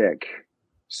 arithmetic,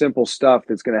 simple stuff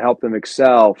that's going to help them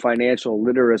excel, financial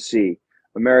literacy,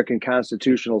 American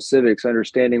constitutional civics,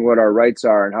 understanding what our rights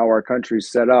are and how our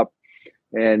country's set up,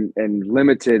 and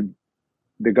limited,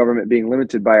 the government being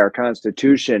limited by our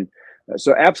Constitution.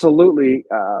 So absolutely,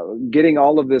 getting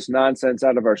all of this nonsense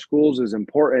out of our schools is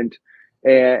important.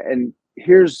 And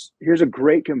here's a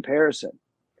great comparison.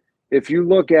 If you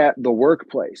look at the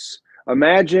workplace,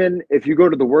 imagine if you go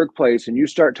to the workplace and you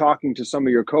start talking to some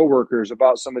of your coworkers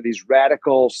about some of these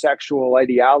radical sexual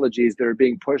ideologies that are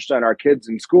being pushed on our kids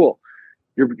in school.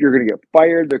 You're going to get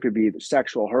fired. There could be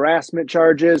sexual harassment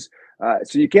charges.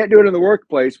 So you can't do it in the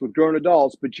workplace with grown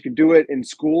adults, but you can do it in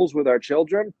schools with our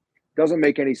children. Doesn't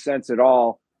make any sense at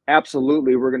all.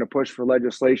 Absolutely, we're going to push for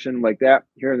legislation like that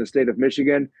here in the state of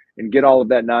Michigan and get all of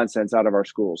that nonsense out of our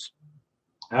schools.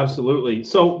 Absolutely.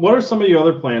 So what are some of your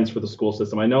other plans for the school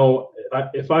system? I know,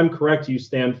 if I'm correct, you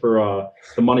stand for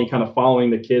the money kind of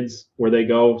following the kids where they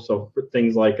go. So for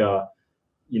things like,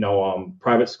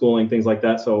 private schooling, things like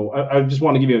that. So I just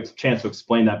want to give you a chance to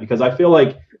explain that, because I feel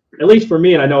like, at least for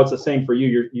me, and I know it's the same for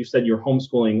you, you said you're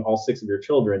homeschooling all 6 of your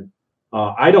children.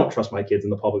 I don't trust my kids in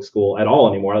the public school at all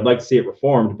anymore. I'd like to see it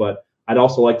reformed, but I'd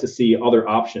also like to see other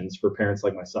options for parents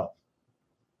like myself.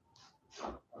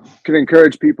 Can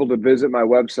encourage people to visit my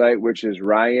website, which is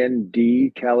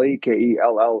RyanDKelley,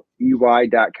 Kelley.com,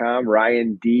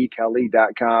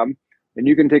 RyanDKelley.com. And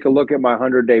you can take a look at my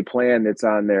 100-day plan that's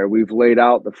on there. We've laid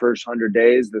out the first 100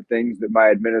 days, the things that my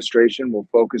administration will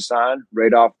focus on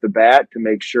right off the bat to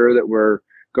make sure that we're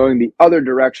going the other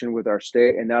direction with our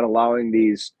state and not allowing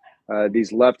these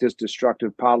leftist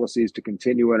destructive policies to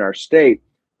continue in our state.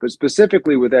 But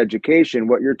specifically with education,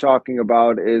 what you're talking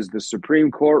about is the Supreme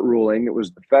Court ruling. It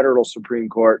was the federal Supreme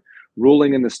Court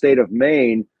ruling in the state of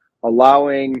Maine,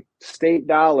 allowing state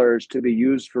dollars to be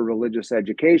used for religious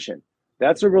education.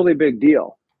 That's a really big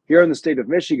deal. Here in the state of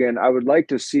Michigan, I would like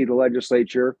to see the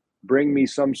legislature bring me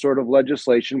some sort of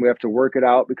legislation. We have to work it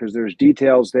out because there's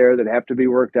details there that have to be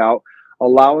worked out,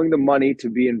 allowing the money to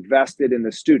be invested in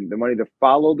the student, the money to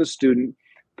follow the student.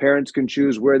 Parents can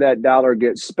choose where that dollar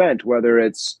gets spent, whether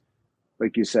it's,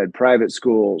 like you said, private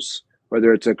schools,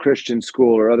 whether it's a Christian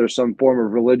school or some form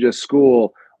of religious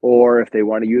school, or if they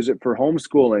want to use it for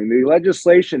homeschooling. The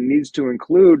legislation needs to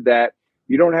include that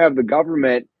you don't have the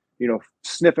government,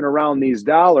 sniffing around these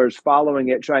dollars, following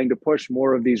it, trying to push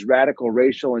more of these radical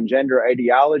racial and gender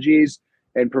ideologies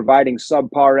and providing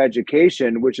subpar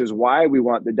education, which is why we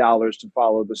want the dollars to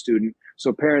follow the student.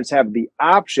 So parents have the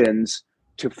options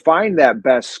to find that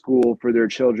best school for their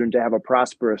children to have a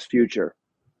prosperous future.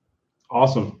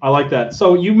 Awesome. I like that.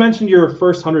 So you mentioned your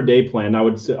first 100-day plan. I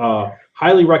would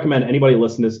highly recommend anybody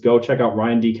listening to this, go check out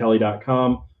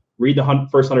RyanDKelley.com, read the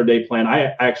first 100-day plan.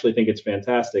 I actually think it's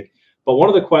fantastic. But one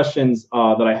of the questions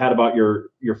that I had about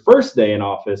your first day in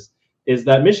office is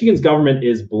that Michigan's government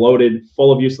is bloated,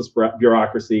 full of useless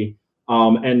bureaucracy.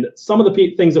 And some of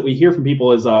the things that we hear from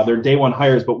people is their day one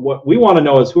hires. But what we want to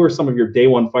know is, who are some of your day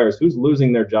one fires? Who's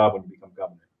losing their job when you become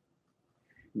governor?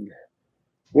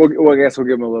 Well, I guess we'll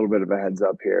give them a little bit of a heads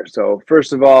up here. So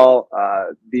first of all,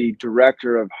 the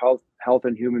director of Health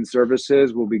and Human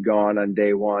Services will be gone on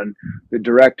day one. The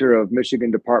director of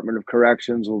Michigan Department of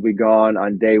Corrections will be gone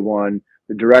on day one.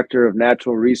 The director of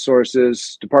Natural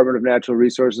Resources, Department of Natural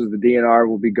Resources, the DNR,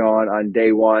 will be gone on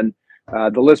day one.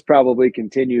 The list probably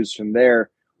continues from there.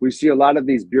 We see a lot of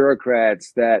these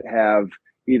bureaucrats that have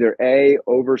either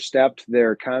overstepped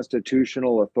their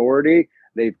constitutional authority.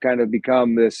 They've kind of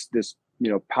become this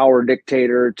power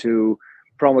dictator to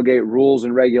promulgate rules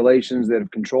and regulations that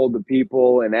have controlled the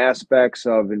people and aspects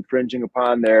of infringing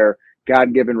upon their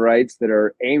God-given rights that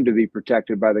are aimed to be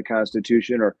protected by the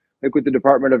Constitution. Or like with the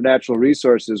Department of Natural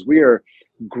Resources, we are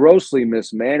grossly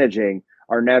mismanaging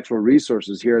our natural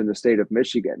resources here in the state of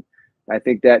Michigan. I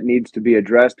think that needs to be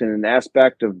addressed in an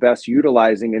aspect of best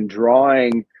utilizing and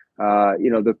drawing,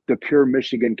 the Pure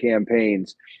Michigan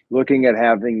campaigns, looking at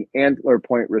having antler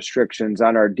point restrictions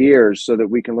on our deers so that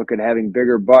we can look at having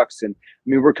bigger bucks. And I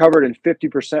mean, we're covered in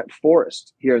 50%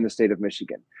 forest here in the state of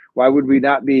Michigan. Why would we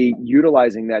not be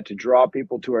utilizing that to draw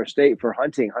people to our state for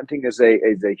hunting? Hunting is a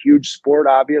huge sport,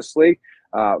 obviously,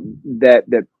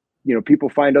 that people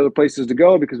find other places to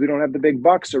go because we don't have the big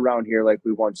bucks around here like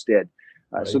we once did.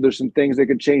 Right. So there's some things that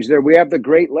could change there. We have the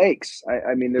Great Lakes.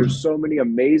 I mean, there's so many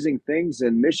amazing things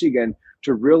in Michigan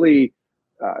to really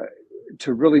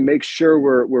make sure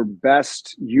we're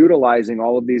best utilizing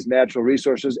all of these natural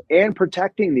resources and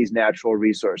protecting these natural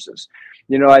resources.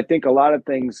 I think a lot of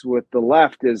things with the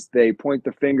left is they point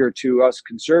the finger to us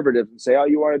conservatives and say, oh,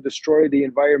 you want to destroy the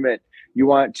environment. You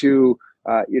want to,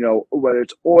 whether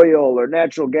it's oil or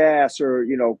natural gas or,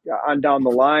 on down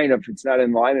the line, if it's not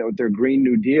in alignment with their Green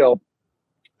New Deal,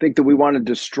 think that we want to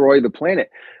destroy the planet.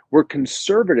 We're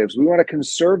conservatives. We want to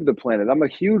conserve the planet. I'm a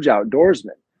huge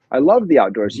outdoorsman. I love the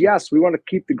outdoors. Yes, we want to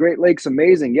keep the Great Lakes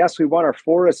amazing. Yes, we want our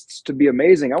forests to be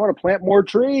amazing. I want to plant more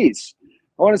trees.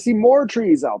 I want to see more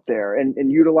trees out there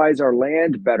and utilize our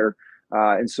land better.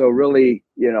 And so really,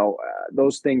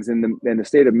 those things in the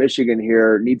state of Michigan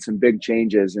here need some big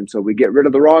changes. And so we get rid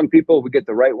of the wrong people, we get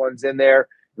the right ones in there,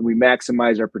 and we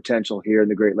maximize our potential here in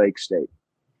the Great Lakes state.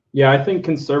 Yeah, I think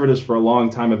conservatives for a long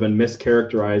time have been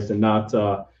mischaracterized, and not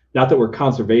that we're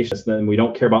conservationists and we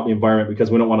don't care about the environment because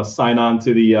we don't want to sign on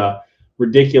to the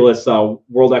ridiculous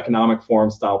World Economic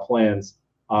Forum style plans.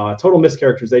 Total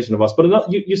mischaracterization of us.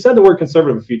 But you said the word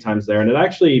conservative a few times there, and it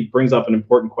actually brings up an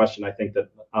important question. I think that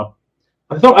I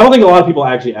don't think a lot of people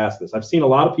actually ask this. I've seen a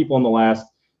lot of people in the last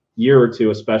year or two,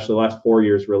 especially the last 4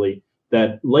 years, really,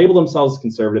 that label themselves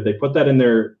conservative. They put that in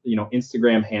their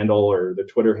Instagram handle or their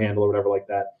Twitter handle or whatever like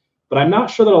that. But I'm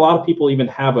not sure that a lot of people even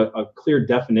have a clear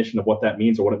definition of what that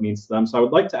means or what it means to them. So I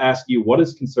would like to ask you, what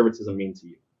does conservatism mean to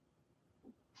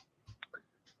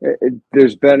you?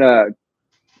 There's been a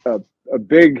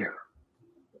big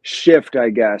shift,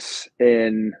 I guess,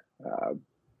 in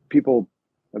people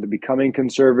either becoming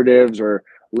conservatives or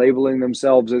labeling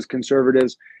themselves as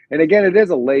conservatives. And again, it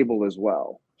is a label as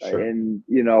well. Sure. And,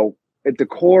 at the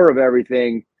core of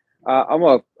everything, I'm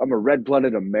a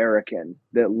red-blooded American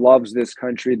that loves this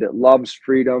country, that loves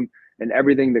freedom and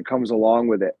everything that comes along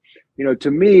with it.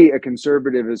 To me, a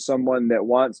conservative is someone that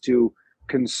wants to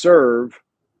conserve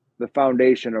the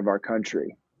foundation of our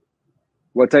country.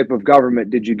 What type of government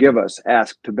did you give us?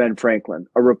 Asked to Ben Franklin.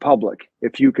 A republic,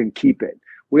 if you can keep it.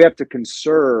 We have to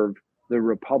conserve the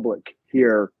republic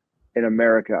here in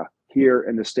America, here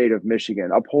in the state of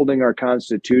Michigan, upholding our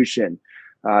Constitution,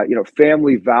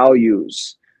 family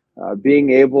values, being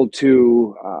able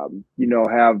to,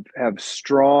 have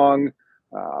strong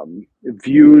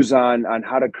views on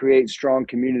how to create strong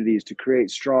communities, to create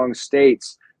strong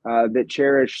states that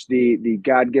cherish the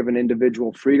God-given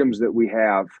individual freedoms that we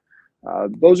have.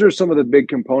 Those are some of the big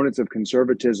components of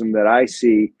conservatism that I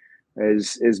see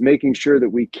is making sure that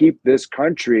we keep this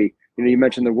country. You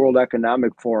mentioned the World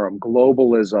Economic Forum,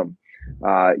 globalism.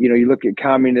 You look at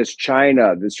communist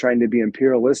China that's trying to be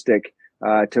imperialistic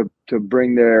to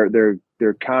bring their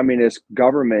communist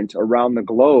government around the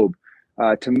globe.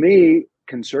 To me,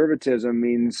 conservatism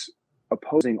means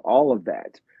opposing all of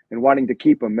that and wanting to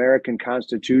keep American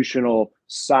constitutional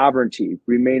sovereignty,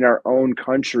 remain our own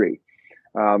country.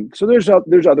 So there's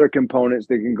other components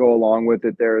that can go along with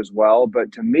it there as well.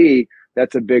 But to me,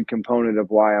 that's a big component of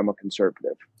why I'm a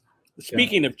conservative.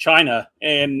 Speaking of China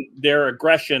and their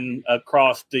aggression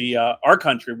across our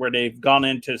country, where they've gone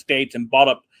into states and bought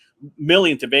up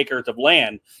millions of acres of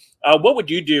land, what would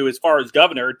you do as far as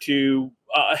governor to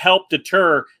help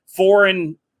deter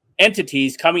foreign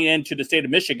entities coming into the state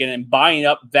of Michigan and buying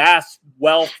up vast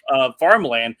wealth of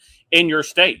farmland in your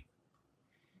state?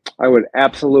 I would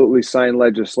absolutely sign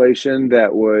legislation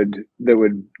that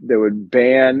would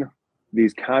ban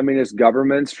these communist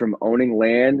governments from owning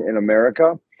land in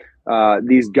America.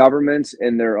 These governments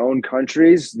in their own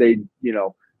countries,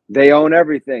 they own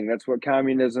everything. That's what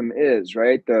communism is,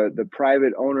 right? The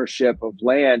private ownership of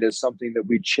land is something that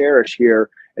we cherish here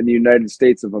in the United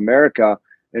States of America.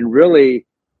 And really,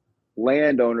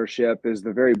 land ownership is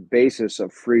the very basis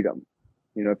of freedom.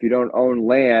 If you don't own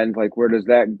land, like where does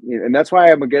that, and that's why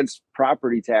I'm against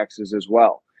property taxes as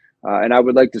well. And I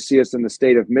would like to see us in the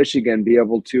state of Michigan be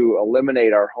able to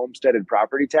eliminate our homesteaded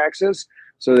property taxes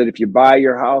so that if you buy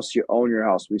your house, you own your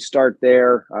house. We start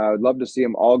there. I'd love to see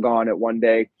them all gone at one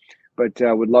day, but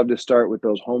would love to start with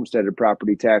those homesteaded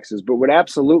property taxes, but would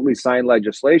absolutely sign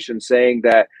legislation saying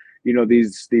that,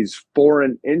 these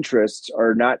foreign interests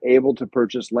are not able to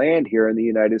purchase land here in the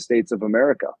United States of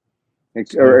America.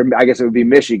 Or I guess it would be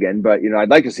Michigan, but I'd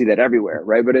like to see that everywhere,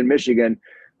 right? But in Michigan,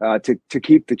 to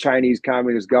keep the Chinese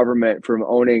Communist government from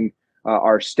owning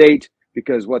our state,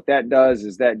 because what that does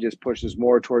is that just pushes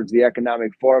more towards the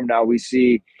economic forum. Now we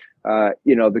see,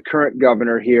 the current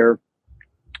governor here,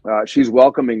 she's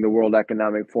welcoming the World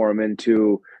Economic Forum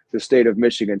into the state of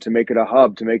Michigan to make it a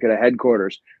hub, to make it a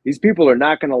headquarters. These people are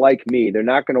not going to like me. They're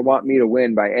not going to want me to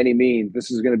win by any means. This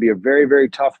is going to be a very, very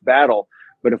tough battle.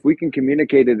 But if we can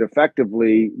communicate it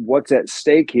effectively, what's at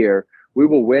stake here, we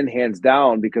will win hands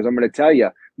down, because I'm going to tell you,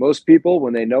 most people,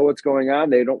 when they know what's going on,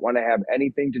 they don't want to have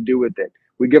anything to do with it.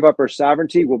 We give up our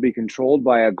sovereignty, we'll be controlled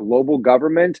by a global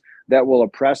government that will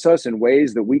oppress us in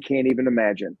ways that we can't even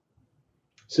imagine.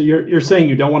 So you're saying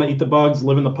you don't want to eat the bugs,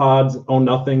 live in the pods, own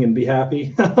nothing, and be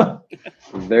happy?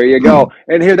 There you go.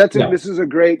 And here, this is a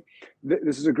great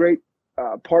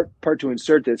part to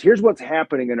insert this. Here's what's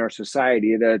happening in our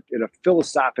society at a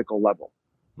philosophical level.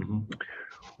 Mm-hmm.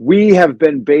 We have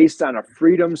been based on a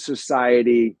freedom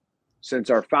society since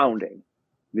our founding,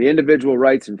 the individual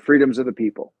rights and freedoms of the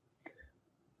people.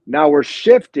 Now we're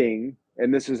shifting,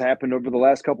 and this has happened over the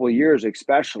last couple of years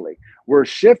especially, we're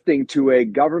shifting to a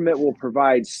government will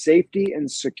provide safety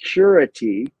and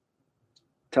security,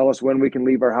 tell us when we can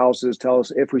leave our houses, tell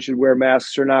us if we should wear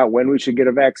masks or not, when we should get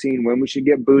a vaccine, when we should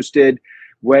get boosted,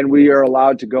 when we are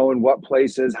allowed to go in what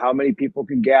places, how many people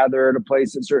can gather at a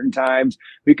place at certain times,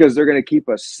 because they're going to keep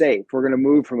us safe. We're going to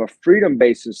move from a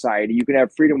freedom-based society. You can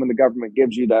have freedom when the government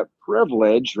gives you that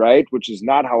privilege, right, which is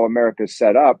not how America's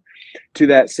set up, to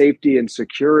that safety and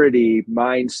security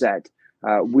mindset.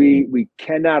 We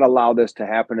cannot allow this to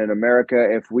happen in America.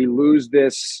 If we lose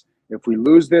this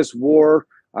war,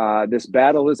 this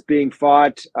battle is being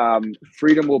fought,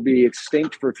 freedom will be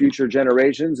extinct for future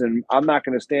generations. And I'm not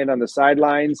going to stand on the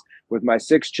sidelines with my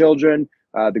 6 children,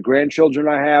 the grandchildren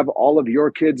I have, all of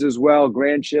your kids as well,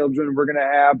 grandchildren we're going to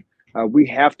have. We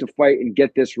have to fight and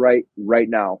get this right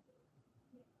now.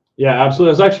 Yeah,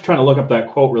 absolutely. I was actually trying to look up that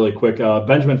quote really quick.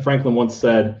 Benjamin Franklin once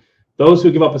said, "Those who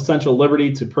give up essential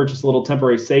liberty to purchase a little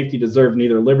temporary safety deserve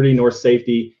neither liberty nor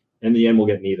safety. In the end, we'll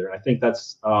get neither." I think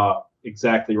that's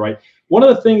exactly right. One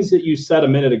of the things that you said a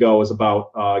minute ago was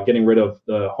about getting rid of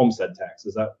the homestead tax.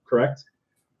 Is that correct?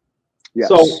 Yes.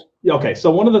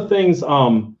 So one of the things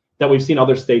that we've seen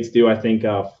other states do, I think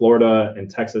Florida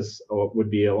and Texas would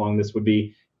be along this, would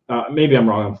be, maybe I'm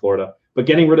wrong on Florida, but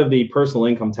getting rid of the personal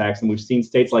income tax. And we've seen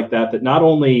states like that not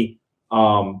only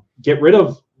get rid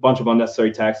of a bunch of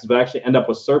unnecessary taxes, but actually end up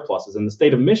with surpluses. In the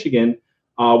state of Michigan,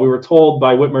 we were told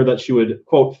by Whitmer that she would,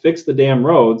 quote, fix the damn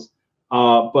roads.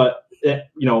 But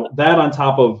that on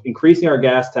top of increasing our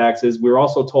gas taxes, we were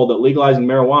also told that legalizing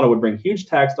marijuana would bring huge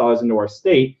tax dollars into our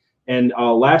state. And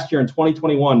last year in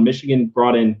 2021, Michigan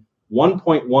brought in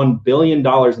 $1.1 billion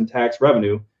in tax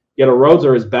revenue, yet our roads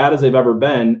are as bad as they've ever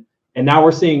been. And now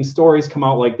we're seeing stories come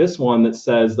out like this one that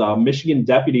says Michigan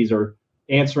deputies are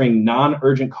answering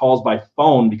non-urgent calls by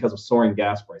phone because of soaring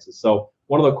gas prices. So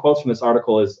one of the quotes from this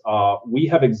article is, "We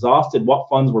have exhausted what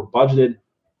funds were budgeted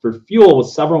for fuel with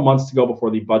several months to go before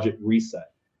the budget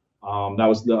reset." That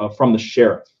was from the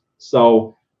sheriff.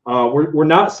 So we're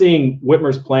not seeing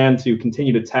Whitmer's plan to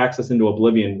continue to tax us into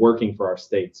oblivion working for our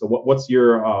state. So what's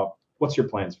your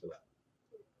plans for that?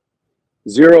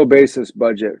 Zero basis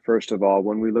budget, first of all.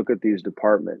 When we look at these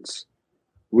departments,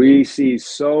 we see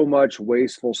so much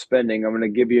wasteful spending. I'm going to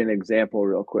give you an example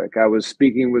real quick. I was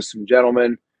speaking with some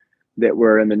gentlemen that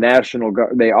were in the National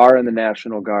Guard. They are in the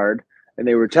National Guard. And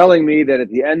they were telling me that at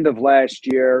the end of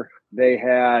last year, they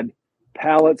had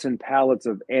pallets and pallets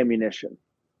of ammunition.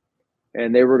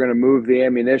 And they were going to move the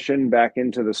ammunition back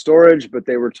into the storage, but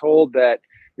they were told that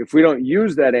if we don't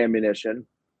use that ammunition,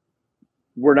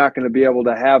 we're not going to be able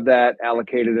to have that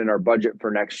allocated in our budget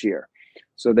for next year.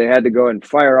 So they had to go and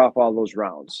fire off all those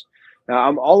rounds. Now,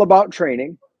 I'm all about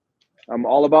training. I'm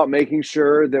all about making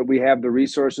sure that we have the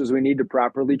resources we need to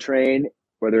properly train,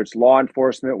 whether it's law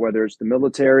enforcement, whether it's the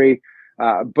military.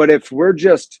 But if we're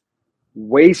just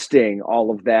wasting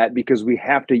all of that because we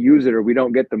have to use it or we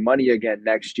don't get the money again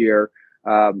next year,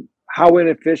 how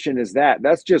inefficient is that?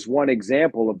 That's just one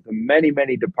example of the many,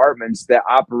 many departments that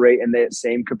operate in that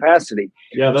same capacity.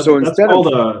 Yeah, that's called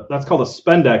a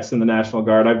spendex in the National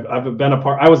Guard. I've been a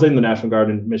part. I was in the National Guard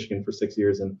in Michigan for 6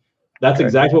 years, and that's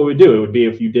exactly what we do. It would be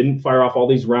if you didn't fire off all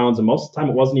these rounds, and most of the time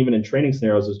it wasn't even in training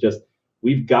scenarios. It was just,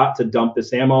 we've got to dump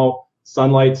this ammo.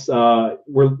 Sunlight's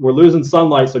we're losing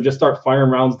sunlight, so just start firing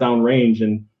rounds down range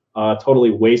and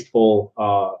totally wasteful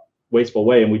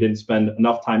way, and we didn't spend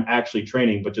enough time actually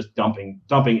training, but just dumping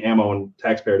ammo and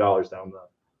taxpayer dollars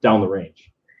down the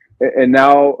range. And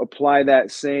now apply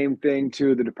that same thing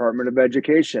to the Department of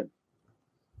Education.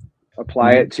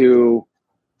 Apply it to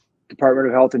Department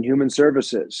of Health and Human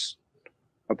Services.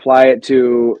 Apply it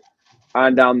to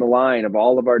on down the line of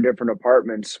all of our different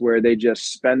departments where they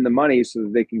just spend the money so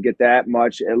that they can get that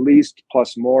much, at least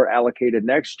plus more allocated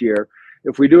next year.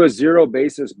 If we do a zero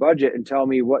basis budget and tell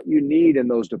me what you need in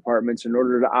those departments in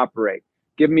order to operate,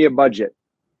 give me a budget.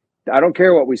 I don't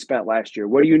care what we spent last year.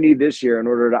 What do you need this year in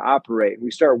order to operate?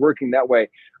 We start working that way.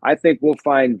 I think we'll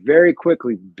find very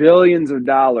quickly billions of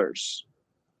dollars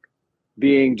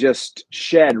being just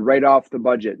shed right off the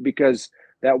budget, because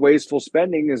that wasteful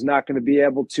spending is not going to be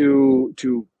able to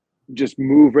just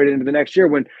move right into the next year.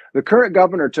 When the current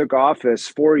governor took office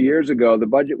 4 years ago, the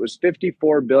budget was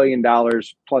 $54 billion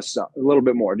plus a little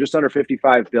bit more, just under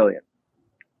 $55 billion.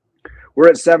 We're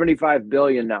at $75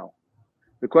 billion now.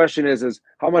 The question is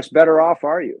how much better off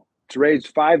are you to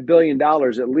raise $5 billion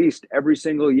at least every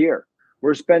single year?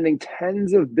 We're spending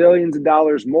tens of billions of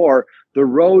dollars more. The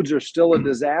roads are still a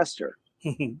disaster.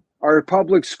 Our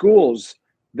public schools,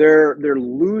 they're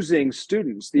losing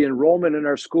students. The enrollment in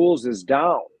our schools is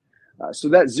down. So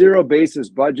that zero basis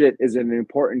budget is an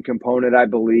important component, I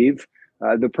believe.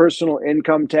 The personal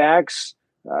income tax,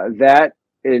 that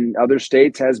in other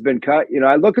states has been cut.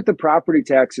 I look at the property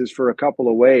taxes for a couple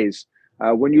of ways.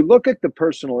 When you look at the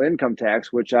personal income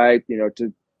tax, which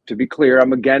to be clear,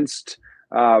 I'm against,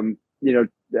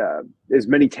 as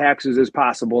many taxes as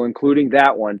possible, including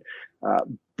that one.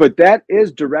 But that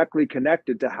is directly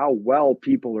connected to how well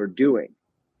people are doing.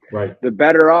 Right. The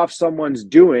better off someone's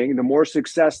doing, the more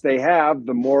success they have,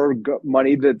 the more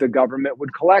money that the government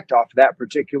would collect off that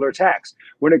particular tax.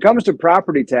 When it comes to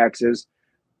property taxes,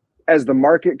 as the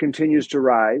market continues to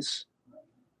rise,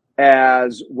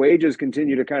 as wages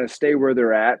continue to kind of stay where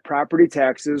they're at, property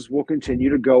taxes will continue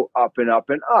to go up and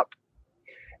up and up.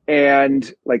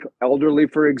 And like elderly,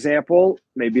 for example,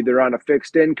 maybe they're on a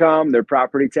fixed income, their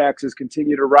property taxes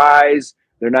continue to rise.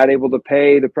 They're not able to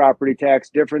pay the property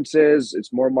tax differences.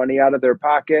 It's more money out of their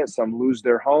pocket. Some lose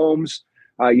their homes.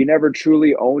 You never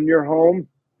truly own your home.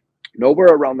 Nowhere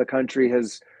around the country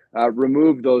has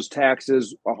removed those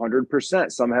taxes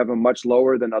 100%. Some have them much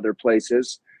lower than other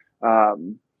places.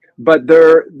 But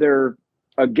they're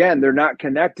not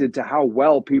connected to how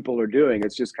well people are doing.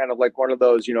 It's just kind of like one of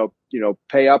those,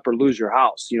 pay up or lose your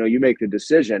house. You make the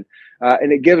decision,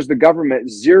 and it gives the government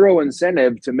zero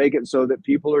incentive to make it so that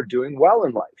people are doing well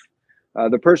in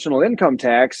life. The personal income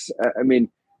tax,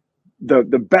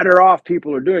 the better off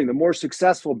people are doing, the more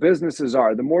successful businesses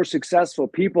are, the more successful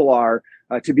people are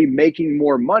to be making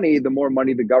more money, the more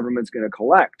money the government's going to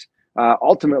collect.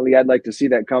 Ultimately, I'd like to see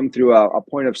that come through a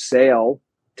point of sale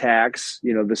tax,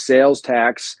 the sales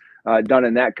tax done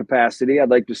in that capacity. I'd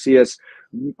like to see us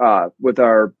with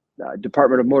our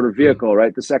Department of Motor Vehicle,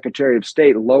 right? The Secretary of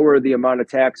State, lower the amount of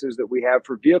taxes that we have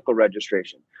for vehicle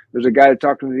registration. There's a guy that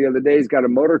talked to me the other day. He's got a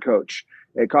motor coach.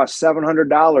 It costs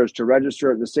 $700 to register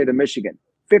it in the state of Michigan,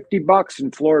 $50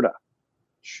 in Florida.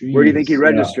 Jeez, where do you think he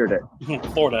registered it?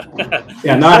 Florida.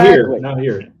 Yeah, not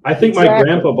here. I think my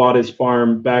grandpa bought his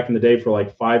farm back in the day for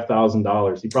like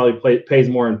 $5,000. He probably pays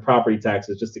more in property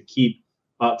taxes just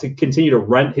to continue to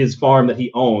rent his farm that he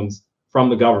owns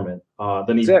from the government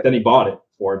than he bought it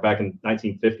for back in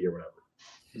 1950 or whatever.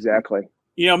 Exactly.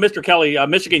 Mr. Kelley,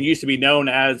 Michigan used to be known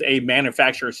as a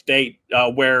manufacturer state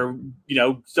where,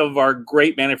 some of our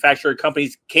great manufacturer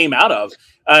companies came out of.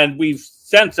 And we've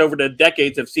since over the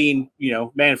decades have seen,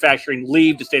 manufacturing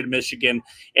leave the state of Michigan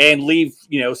and leave,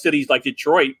 cities like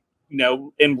Detroit,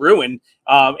 in ruin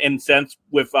in sense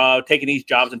with taking these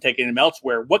jobs and taking them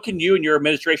elsewhere. What can you and your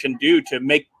administration do to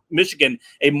make Michigan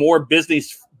a more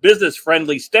business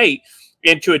friendly state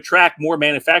and to attract more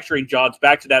manufacturing jobs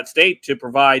back to that state to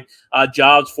provide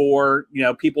jobs for,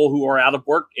 people who are out of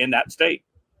work in that state?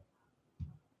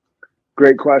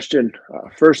 Great question.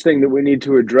 First thing that we need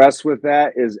to address with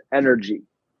that is energy.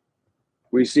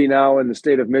 We see now in the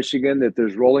state of Michigan that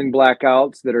there's rolling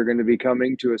blackouts that are going to be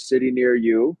coming to a city near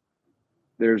you.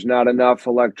 There's not enough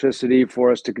electricity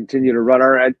for us to continue to run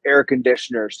our air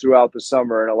conditioners throughout the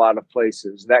summer in a lot of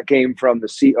places. That came from the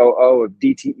COO of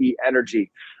DTE Energy.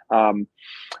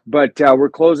 But we're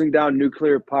closing down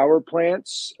nuclear power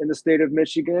plants in the state of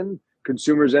Michigan.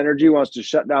 Consumers Energy wants to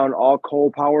shut down all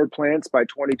coal power plants by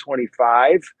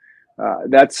 2025.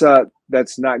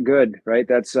 That's not good, right?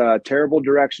 That's a terrible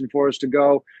direction for us to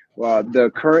go.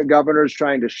 The current governor is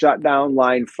trying to shut down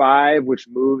Line 5, which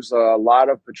moves a lot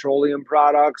of petroleum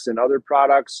products and other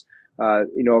products,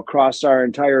 across our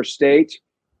entire state.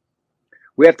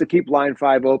 We have to keep Line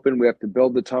 5 open. We have to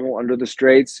build the tunnel under the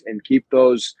straits and keep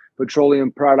those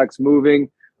petroleum products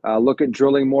moving. look at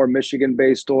drilling more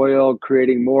Michigan-based oil,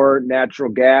 creating more natural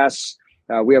gas.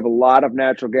 We have a lot of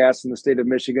natural gas in the state of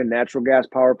Michigan, natural gas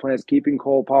power plants. Keeping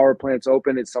coal power plants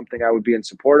open is something I would be in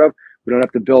support of. We don't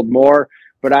have to build more,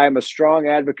 but I am a strong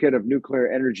advocate of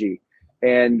nuclear energy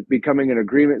and becoming an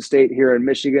agreement state here in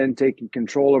Michigan, taking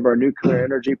control of our nuclear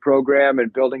energy program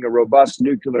and building a robust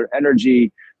nuclear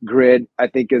energy grid, I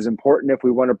think is important if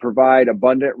we want to provide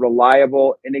abundant,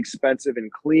 reliable, inexpensive,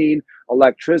 and clean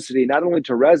electricity, not only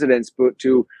to residents, but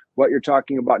to what you're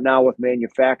talking about now with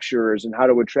manufacturers and how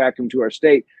to attract them to our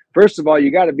state. First of all, you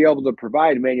got to be able to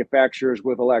provide manufacturers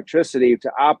with electricity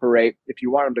to operate if you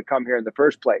want them to come here in the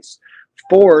first place.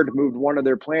 Ford moved one of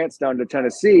their plants down to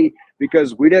Tennessee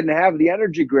because we didn't have the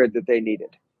energy grid that they needed.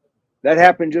 That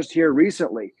happened just here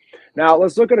recently. Now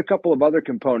let's look at a couple of other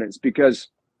components because,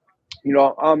 you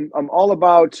know, I'm all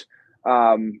about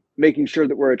making sure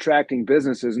that we're attracting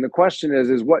businesses. And the question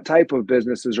is what type of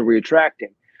businesses are we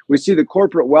attracting? We see the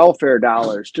corporate welfare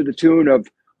dollars to the tune of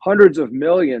hundreds of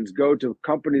millions go to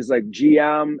companies like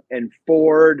GM and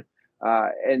Ford.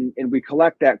 And we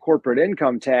collect that corporate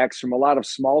income tax from a lot of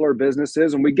smaller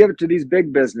businesses and we give it to these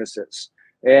big businesses.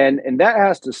 And that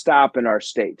has to stop in our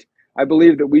state. I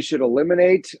believe that we should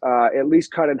eliminate, at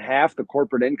least cut in half the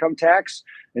corporate income tax,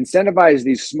 incentivize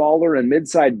these smaller and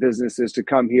mid-sized businesses to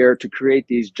come here to create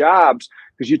these jobs.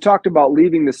 Because you talked about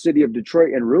leaving the city of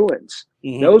Detroit in ruins.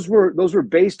 Mm-hmm. Those were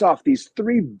based off these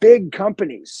three big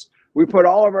companies. We put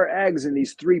all of our eggs in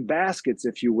these three baskets,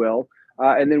 if you will.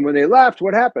 And then when they left,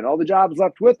 what happened? All the jobs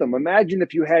left with them. Imagine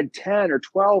if you had 10 or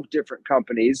 12 different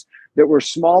companies that were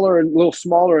smaller and a little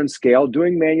smaller in scale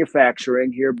doing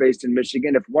manufacturing here based in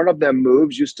Michigan. If one of them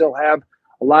moves, you still have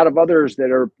a lot of others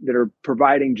that are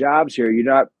providing jobs here. You're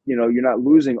not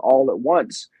losing all at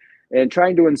once. And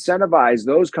trying to incentivize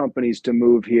those companies to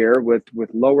move here with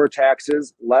lower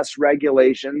taxes, less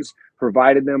regulations,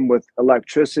 provided them with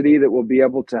electricity that will be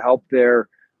able to help their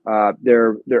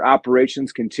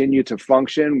operations continue to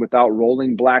function without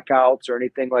rolling blackouts or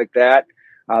anything like that.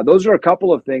 Those are a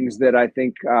couple of things that I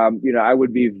think I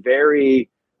would be very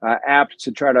apt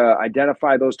to try to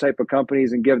identify those type of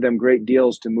companies and give them great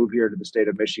deals to move here to the state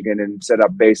of Michigan and set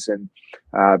up base and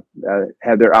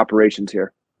have their operations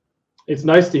here. It's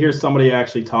nice to hear somebody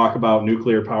actually talk about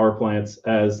nuclear power plants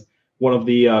as one of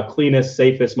the cleanest,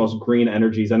 safest, most green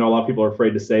energies. I know a lot of people are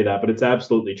afraid to say that, but it's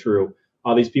absolutely true.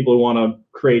 These people who want to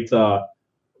create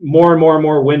more and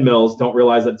more windmills don't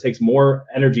realize that it takes more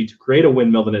energy to create a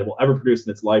windmill than it will ever produce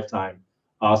in its lifetime.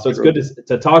 So it's good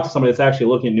to talk to somebody that's actually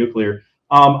looking at nuclear.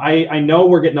 I know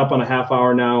we're getting up on a half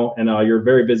hour now, and you're a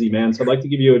very busy man. So I'd like to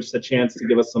give you just a chance to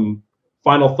give us some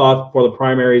final thoughts before the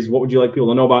primaries. What would you like people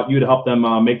to know about you to help them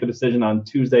make the decision on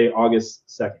Tuesday, August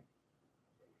 2nd?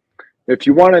 If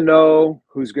you want to know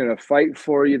who's going to fight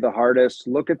for you the hardest,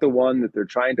 look at the one that they're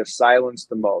trying to silence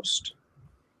the most.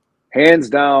 Hands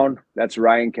down, that's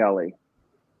Ryan Kelley.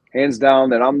 Hands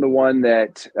down, that I'm the one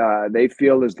that they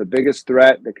feel is the biggest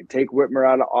threat that could take Whitmer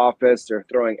out of office. They're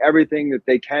throwing everything that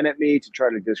they can at me to try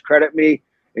to discredit me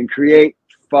and create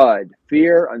FUD,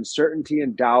 fear, uncertainty,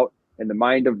 and doubt in the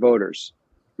mind of voters.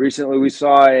 Recently, we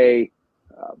saw a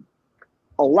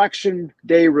election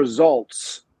day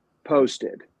results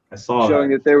posted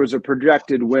showing that there was a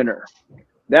projected winner.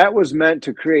 That was meant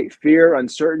to create fear,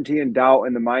 uncertainty, and doubt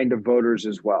in the mind of voters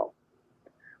as well.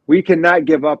 We cannot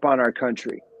give up on our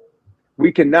country.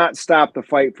 We cannot stop the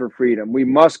fight for freedom. We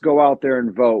must go out there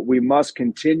and vote. We must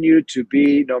continue to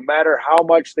be, no matter how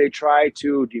much they try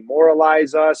to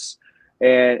demoralize us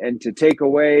and to take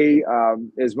away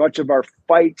as much of our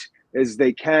fight as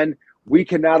they can, we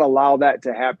cannot allow that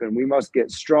to happen. We must get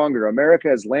stronger.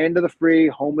 America is land of the free,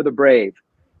 home of the brave.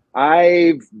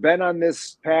 I've been on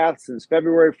this path since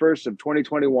February 1st of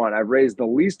 2021. I've raised the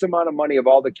least amount of money of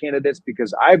all the candidates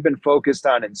because I've been focused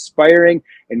on inspiring,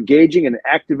 engaging, and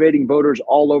activating voters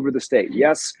all over the state.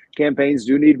 Yes, campaigns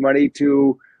do need money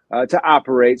to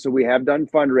operate, so we have done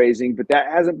fundraising, but that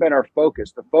hasn't been our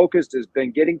focus. The focus has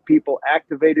been getting people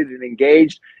activated and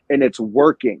engaged, and it's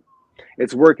working.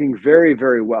 It's working very,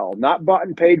 very well. Not bought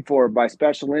and paid for by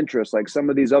special interests like some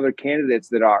of these other candidates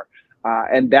that are.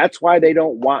 And that's why they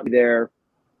don't want me there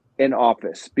in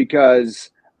office,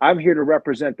 because I'm here to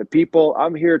represent the people.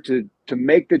 I'm here to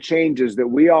make the changes that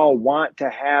we all want to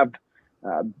have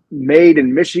made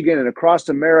in Michigan and across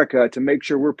America to make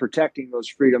sure we're protecting those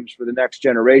freedoms for the next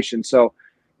generation. So,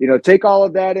 take all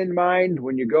of that in mind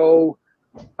when you go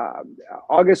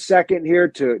August 2nd here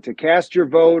to cast your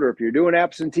vote, or if you're doing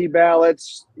absentee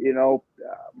ballots,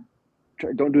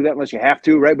 don't do that unless you have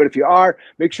to, right? But if you are,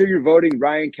 make sure you're voting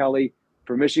Ryan Kelley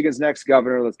for Michigan's next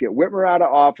governor. Let's get Whitmer out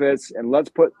of office, and let's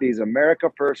put these America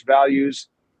First values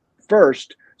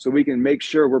first so we can make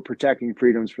sure we're protecting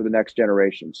freedoms for the next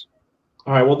generations.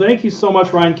 All right. Well, thank you so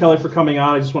much, Ryan Kelley, for coming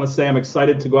on. I just want to say I'm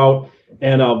excited to go out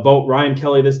and vote Ryan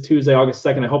Kelley this Tuesday, August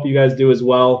 2nd. I hope you guys do as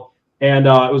well. And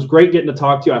it was great getting to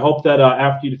talk to you. I hope that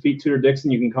after you defeat Tudor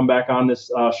Dixon, you can come back on this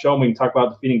show and we can talk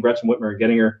about defeating Gretchen Whitmer and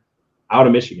getting her out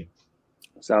of Michigan.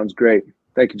 Sounds great.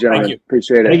 Thank you, gentlemen. Thank you.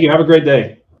 Appreciate it. Thank you. Have a great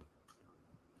day.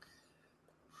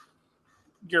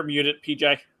 You're muted,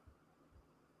 PJ.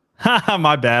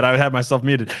 My bad. I had myself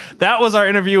muted. That was our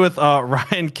interview with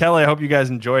Ryan Kelley. I hope you guys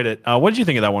enjoyed it. What did you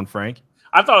think of that one, Frank?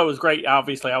 I thought it was great.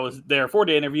 Obviously, I was there for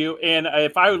the interview. And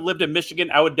if I lived in Michigan,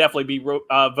 I would definitely be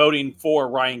voting for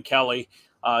Ryan Kelley.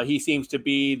 He seems to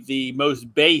be the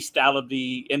most based out of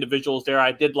the individuals there.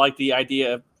 I did like the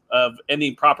idea of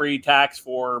ending property tax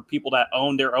for people that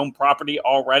own their own property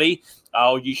already.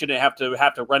 You shouldn't have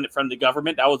to rent it from the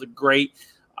government. That was a great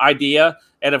idea.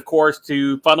 And of course,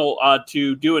 to funnel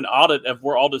to do an audit of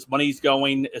where all this money's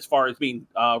going as far as being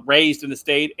raised in the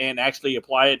state and actually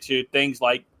apply it to things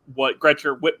like what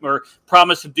Gretchen Whitmer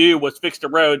promised to do was fix the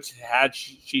roads.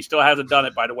 She still hasn't done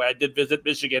it, by the way. I did visit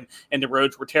Michigan and the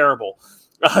roads were terrible.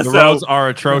 The roads are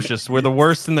atrocious. We're the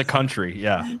worst in the country.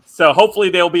 Yeah. So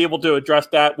hopefully they'll be able to address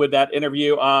that with that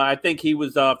interview. I think he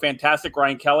was fantastic,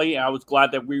 Ryan Kelley. I was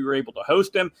glad that we were able to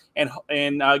host him and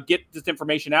get this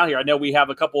information out here. I know we have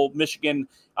a couple Michigan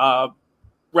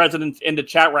residents in the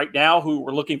chat right now who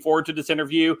were looking forward to this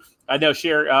interview. I know Miss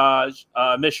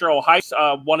Cheryl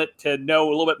Heiss wanted to know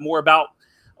a little bit more about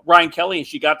Ryan Kelley, and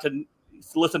she got to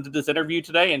listen to this interview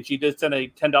today, and she did send a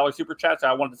 $10 super chat. So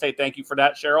I wanted to say thank you for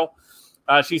that, Cheryl.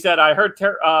 She said, I heard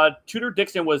Tudor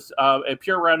Dixon was a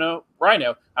pure rhino.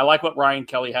 I like what Ryan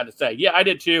Kelley had to say. Yeah, I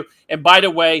did too. And by the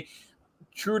way,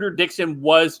 Tudor Dixon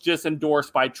was just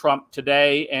endorsed by Trump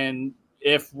today. And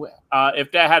if that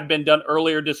had been done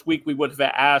earlier this week, we would have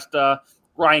asked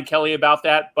Ryan Kelley about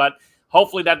that. But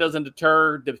hopefully that doesn't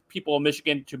deter the people of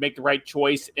Michigan to make the right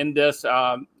choice in this.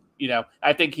 I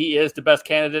think he is the best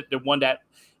candidate, the one that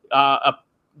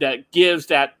gives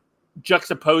that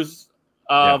juxtapose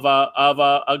of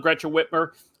Gretchen Whitmer,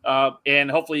 and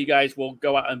hopefully you guys will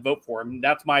go out and vote for him.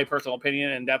 That's my personal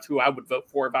opinion, and that's who I would vote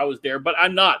for if I was there. But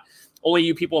I'm not. Only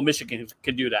you people in Michigan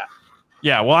can do that.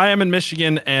 Yeah, well, I am in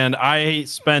Michigan, and I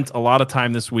spent a lot of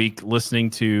time this week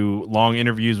listening to long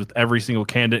interviews with every single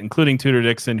candidate, including Tudor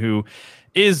Dixon, who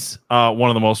is one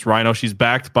of the most rhino. She's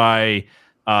backed by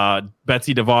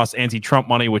Betsy DeVos anti-Trump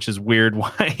money, which is weird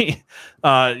why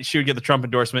she would get the Trump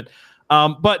endorsement.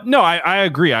 But no, I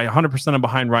agree. I 100% am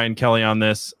behind Ryan Kelley on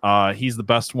this. He's the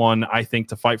best one, I think,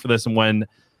 to fight for this. And when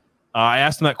I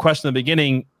asked him that question at the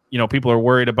beginning, people are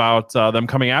worried about them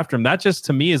coming after him. That just,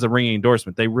 to me, is a ringing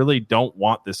endorsement. They really don't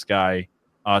want this guy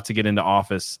to get into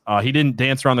office. He didn't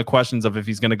dance around the questions of if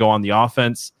he's going to go on the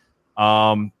offense.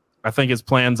 I think his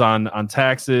plans on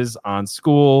taxes, on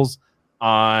schools,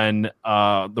 on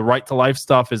the right to life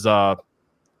stuff is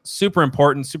super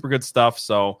important, super good stuff.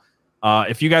 So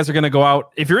if you guys are going to go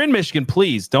out, if you're in Michigan,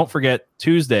 please don't forget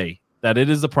Tuesday that it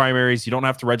is the primaries. You don't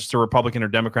have to register Republican or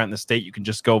Democrat in the state. You can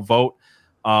just go vote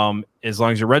as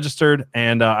long as you're registered.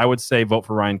 And I would say vote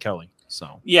for Ryan Kelley.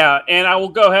 So yeah, and I will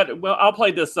go ahead. Well, I'll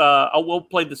play this. I will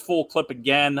play this full clip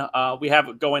again. We have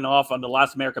it going off on the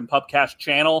Last American Pubcast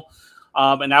channel,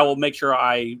 and I will make sure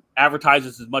I advertise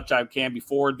this as much as I can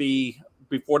before the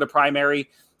primary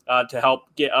to help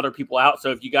get other people out. So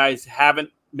if you guys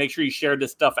haven't, make sure you share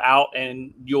this stuff out,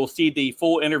 and you'll see the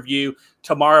full interview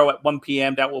tomorrow at 1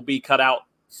 p.m. That will be cut out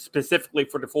specifically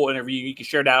for the full interview. You can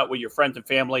share that out with your friends and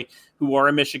family who are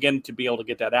in Michigan to be able to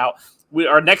get that out.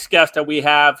 Our next guest that we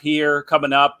have here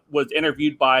coming up was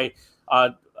interviewed by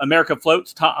America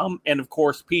Floats, Tom, and of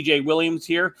course, PJ Williams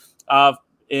here.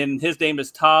 And his name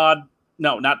is Tom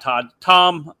Norton.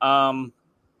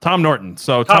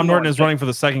 So Tom Norton is running for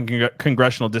the 2nd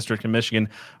congressional district in Michigan.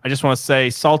 I just want to say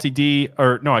Salty D,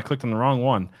 I clicked on the wrong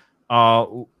one.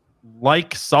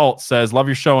 Like Salt says, love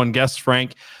your show and guests,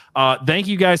 Frank. Thank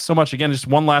you guys so much. Again, just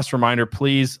one last reminder,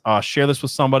 please share this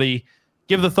with somebody,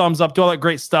 give the thumbs up, do all that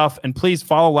great stuff, and please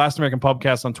follow Last American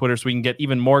Pubcast on Twitter so we can get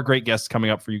even more great guests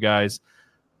coming up for you guys.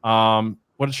 What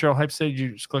did Cheryl Hype say? Did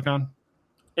you just click on?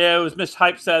 Yeah, it was Miss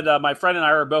Hype said, my friend and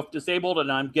I are both disabled,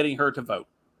 and I'm getting her to vote.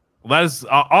 Well, that is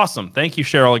awesome. Thank you,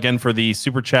 Cheryl, again for the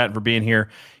super chat and for being here.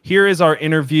 Here is our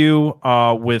interview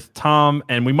with Tom,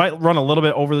 and we might run a little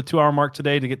bit over the 2-hour mark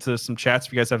today to get to some chats.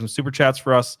 If you guys have some super chats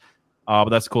for us, but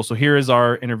that's cool. So here is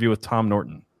our interview with Tom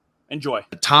Norton. Enjoy.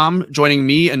 Tom joining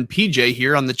me and PJ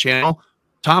here on the channel.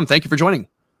 Tom, thank you for joining.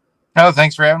 Oh,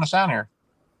 thanks for having us on here.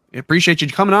 I appreciate you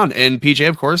coming on. And PJ,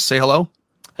 of course, say hello.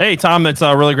 Hey, Tom, it's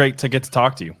really great to get to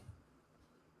talk to you.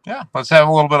 Yeah, let's have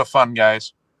a little bit of fun,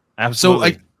 guys.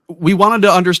 Absolutely. So, we wanted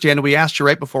to understand, we asked you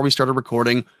right before we started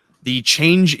recording, the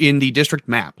change in the district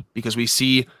map, because we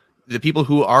see the people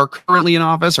who are currently in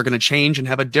office are going to change and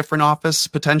have a different office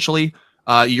potentially.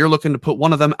 You're looking to put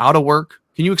one of them out of work.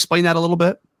 Can you explain that a little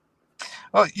bit?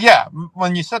 Well, yeah.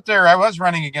 When you sit there, I was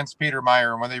running against Peter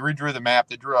Meyer, and when they redrew the map,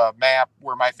 they drew a map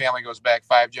where my family goes back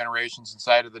 5 generations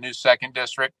inside of the new 2nd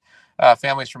district.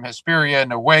 Families from Hesperia,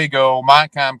 Newaygo,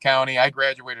 Montcalm County. I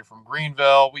graduated from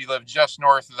Greenville. We live just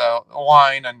north of the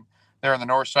line, and they're on the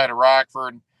north side of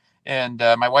Rockford. And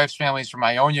my wife's family is from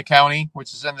Ionia County,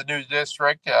 which is in the new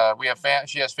district.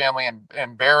 She has family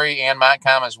in Barry and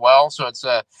Montcalm as well. So it's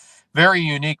a very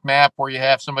unique map where you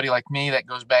have somebody like me that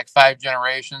goes back 5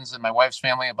 generations, and my wife's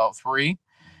family about 3.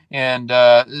 And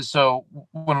so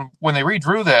when they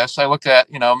redrew this, I looked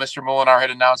at, Mr. Molinar had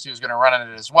announced he was going to run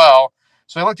in it as well.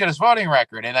 So I looked at his voting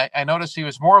record, and I noticed he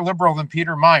was more liberal than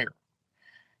Peter Meyer.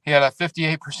 He had a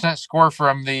 58% score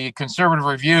from the Conservative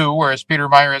Review, whereas Peter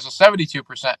Meyer has a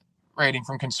 72% rating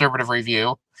from Conservative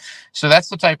Review. So that's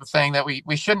the type of thing that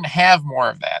we shouldn't have more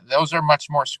of that. Those are much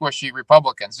more squishy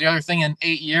Republicans. The other thing, in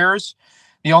 8 years,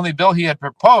 the only bill he had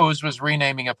proposed was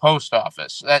renaming a post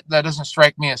office. That doesn't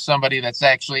strike me as somebody that's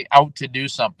actually out to do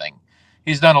something.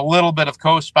 He's done a little bit of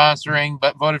co-sponsoring,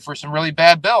 but voted for some really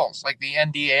bad bills, like the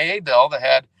NDAA bill that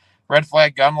had red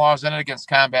flag gun laws in it against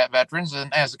combat veterans.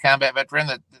 And as a combat veteran,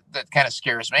 that kind of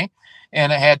scares me.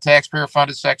 And it had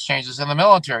taxpayer-funded sex changes in the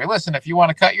military. Listen, if you want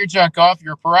to cut your junk off,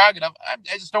 your prerogative. I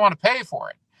just don't want to pay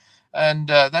for it. And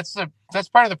that's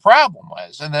part of the problem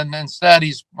was. And then instead,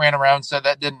 he's ran around and said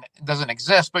that doesn't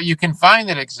exist. But you can find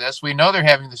that it exists. We know they're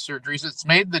having the surgeries. It's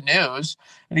made the news.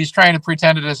 And he's trying to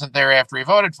pretend it isn't there after he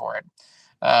voted for it.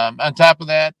 On top of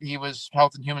that, he was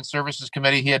Health and Human Services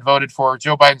Committee. He had voted for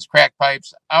Joe Biden's crack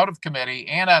pipes out of committee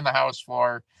and on the House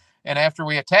floor. And after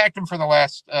we attacked him for the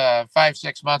last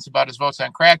 5-6 months about his votes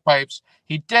on crack pipes,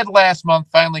 he did last month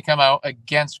finally come out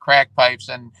against crack pipes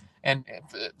and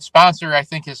sponsor, I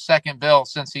think, his 2nd bill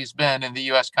since he's been in the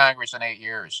U.S. Congress in 8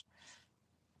 years.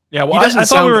 Yeah, well, I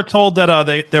thought we were told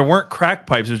that there weren't crack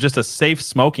pipes. It was just a safe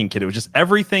smoking kit. It was just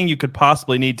everything you could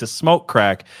possibly need to smoke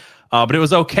crack. But it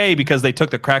was okay because they took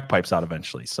the crack pipes out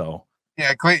eventually. So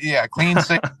clean.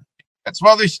 Safe.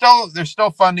 Well, they're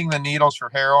still funding the needles for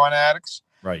heroin addicts.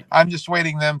 Right. I'm just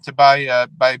waiting them to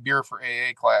buy beer for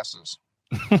AA classes.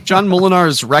 John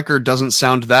Molinar's record doesn't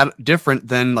sound that different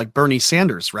than like Bernie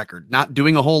Sanders' record. Not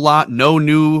doing a whole lot. No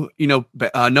new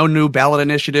ballot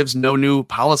initiatives. No new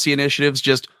policy initiatives.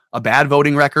 Just a bad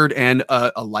voting record and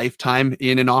a lifetime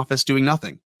in an office doing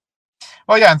nothing.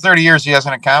 Well, yeah, in 30 years, he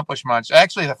hasn't accomplished much.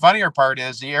 Actually, the funnier part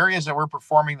is the areas that we're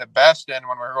performing the best in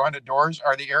when we're going to doors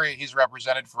are the area he's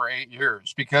represented for 8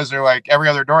 years, because they're like every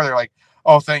other door. They're like,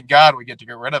 oh, thank God we get to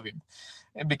get rid of him.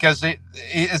 And because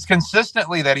it's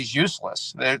consistently that he's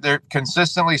useless. They're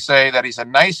consistently say that he's a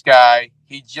nice guy.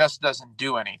 He just doesn't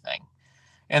do anything.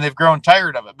 And they've grown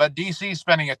tired of it. But DC is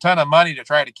spending a ton of money to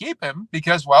try to keep him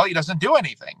because, well, he doesn't do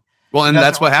anything. Well, and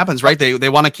that's what happens, right? They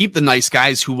want to keep the nice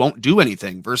guys who won't do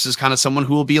anything versus kind of someone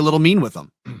who will be a little mean with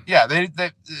them. Yeah,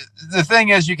 the thing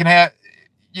is, you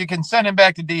can send him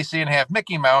back to DC and have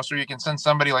Mickey Mouse, or you can send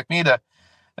somebody like me to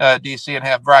DC and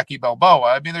have Rocky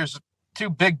Balboa. I mean, there's 2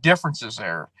 big differences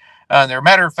there.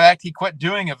 Matter of fact, he quit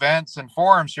doing events and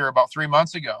forums here about 3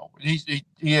 months ago.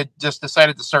 He had just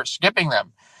decided to start skipping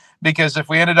them, because if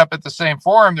we ended up at the same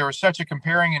forum, there was such a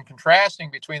comparing and contrasting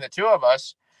between the 2 of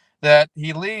us that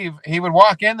he would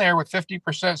walk in there with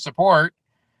 50% support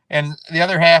and the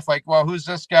other half like, well, who's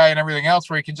this guy and everything else,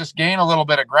 where he could just gain a little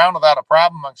bit of ground without a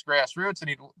problem amongst grassroots.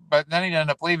 But then he'd end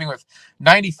up leaving with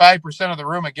 95% of the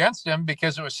room against him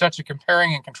because it was such a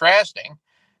comparing and contrasting,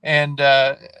 and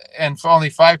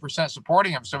only 5%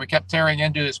 supporting him. So we kept tearing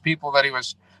into his people that he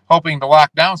was hoping to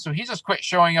lock down. So he just quit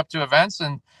showing up to events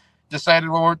and decided,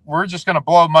 well, we're just going to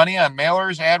blow money on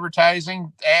mailers,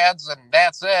 advertising, ads, and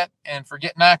that's it. And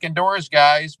forget knocking doors,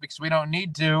 guys, because we don't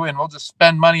need to, and we'll just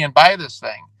spend money and buy this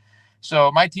thing.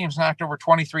 So my team's knocked over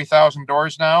 23,000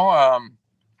 doors now.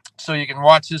 So you can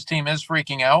watch his team is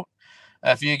freaking out.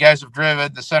 If you guys have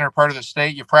driven the center part of the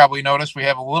state, you've probably noticed we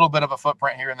have a little bit of a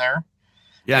footprint here and there.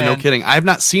 Yeah, no kidding. I've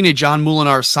not seen a John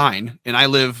Molinar sign, and I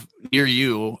live near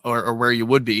you or where you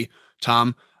would be,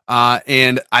 Tom.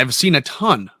 And I've seen a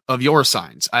ton of your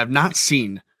signs. I have not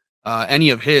seen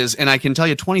any of his, and I can tell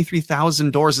you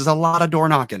 23,000 doors is a lot of door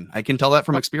knocking. I can tell that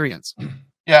from experience.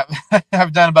 Yeah,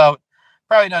 I've done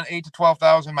probably done 8 to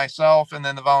 12,000 myself, and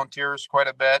then the volunteers quite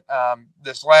a bit.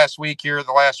 This last week here,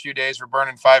 the last few days, we're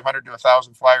burning 500 to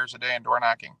 1,000 flyers a day in door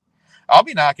knocking. I'll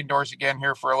be knocking doors again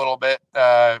here for a little bit,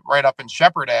 right up in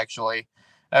Shepherd, actually.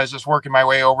 I was just working my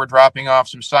way over, dropping off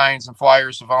some signs and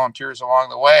flyers to volunteers along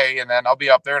the way. And then I'll be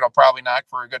up there and I'll probably knock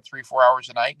for a good 3-4 hours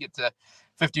a night, get to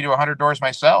 50 to 100 doors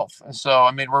myself. And so,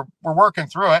 I mean, we're working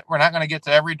through it. We're not going to get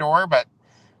to every door, but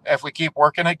if we keep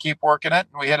working it,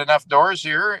 and we hit enough doors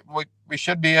here, we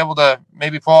should be able to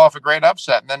maybe pull off a great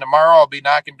upset. And then tomorrow I'll be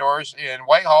knocking doors in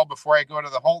Whitehall before I go to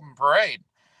the Holton Parade.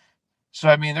 So,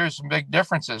 I mean, there's some big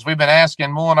differences. We've been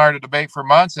asking Molinar to debate for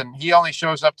months, and he only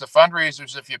shows up to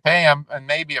fundraisers if you pay him and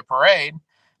maybe a parade.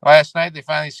 Last night, they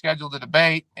finally scheduled a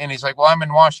debate, and he's like, well, I'm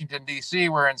in Washington, D.C.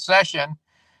 We're in session.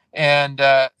 And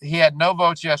he had no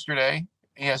votes yesterday.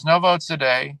 He has no votes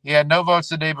today. He had no votes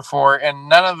the day before, and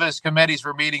none of his committees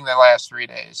were meeting the last 3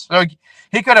 days. So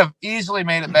he could have easily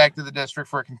made it back to the district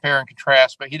for a compare and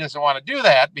contrast, but he doesn't want to do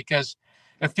that because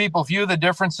if people view the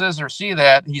differences or see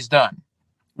that, he's done.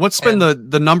 What's been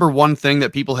the number one thing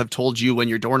that people have told you when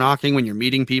you're door knocking, when you're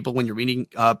meeting people, when you're meeting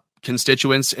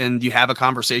constituents and you have a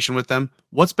conversation with them?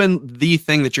 What's been the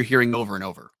thing that you're hearing over and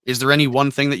over? Is there any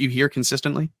one thing that you hear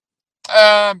consistently?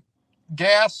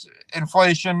 Gas,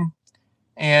 inflation,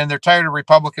 and they're tired of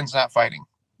Republicans not fighting.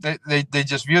 They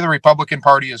just view the Republican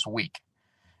Party as weak,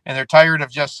 and they're tired of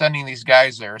just sending these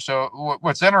guys there. So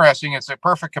what's interesting, it's a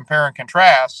perfect compare and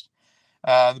contrast.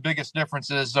 The biggest difference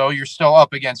is, though, you're still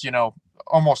up against,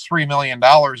 almost $3 million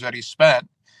that he spent.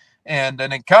 And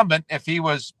an incumbent, if he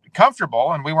was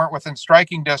comfortable and we weren't within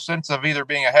striking distance of either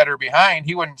being ahead or behind,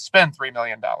 he wouldn't spend $3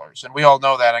 million. And we all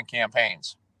know that on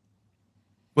campaigns.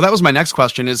 Well, that was my next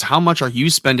question, is how much are you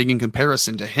spending in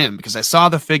comparison to him? Because I saw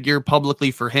the figure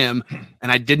publicly for him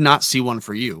and I did not see one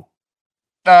for you.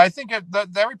 I think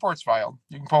that report's filed.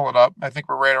 You can pull it up. I think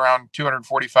we're right around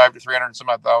 245 to 300 and some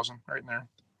odd thousand right in there.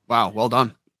 Wow. Well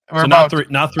done. We're so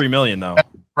not 3 million though.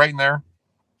 Right in there.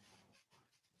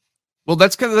 Well,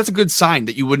 that's a good sign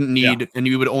that you wouldn't need, and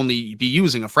you would only be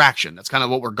using a fraction. That's kind of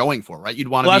what we're going for, right? You'd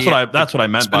want to. Well, that's what I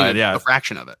meant by it. Yeah, a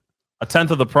fraction of it, a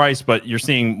tenth of the price, but you're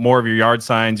seeing more of your yard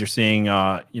signs. You're seeing,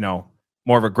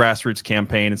 more of a grassroots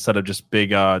campaign instead of just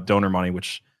big donor money,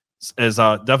 which is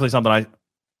definitely something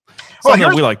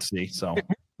that we like to see. So,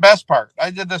 best part,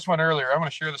 I did this one earlier. I'm going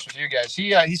to share this with you guys.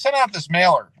 He sent out this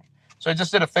mailer. So I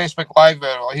just did a Facebook Live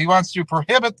video. He wants to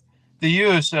prohibit the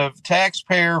use of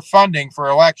taxpayer funding for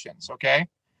elections. Okay.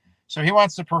 So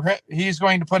he's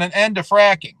going to put an end to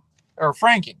fracking, or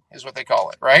franking is what they call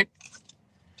it. Right.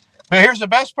 But here's the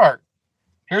best part.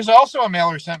 Here's also a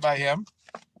mailer sent by him.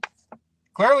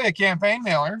 Clearly a campaign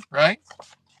mailer, right?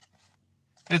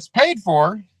 It's paid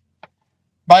for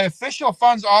by official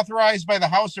funds authorized by the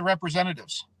House of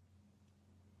Representatives.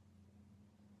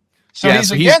 So yeah,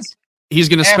 he's against. He's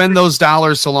going to spend those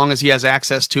dollars so long as he has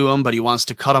access to them, but he wants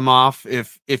to cut them off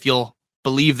if you'll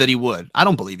believe that he would. I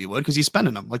don't believe he would because he's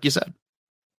spending them, like you said.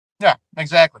 Yeah,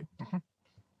 exactly. Mm-hmm.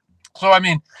 So, I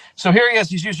mean, so here he is.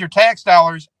 He's used your tax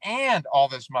dollars and all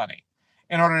this money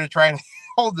in order to try to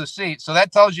hold the seat. So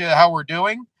that tells you how we're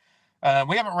doing.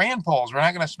 We haven't ran polls. We're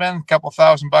not going to spend a couple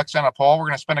 $1,000 on a poll. We're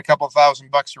going to spend a couple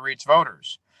 $1,000 to reach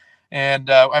voters. And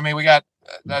we got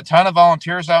a ton of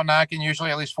volunteers out knocking, usually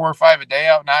at least 4 or 5 a day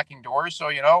out knocking doors. So,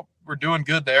 we're doing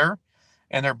good there,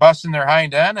 and they're busting their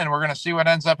hind end, and we're going to see what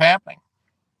ends up happening.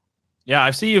 Yeah,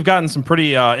 I see you've gotten some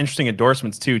pretty interesting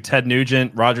endorsements too. Ted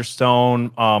Nugent, Roger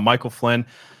Stone, Michael Flynn.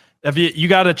 Have you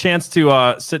got a chance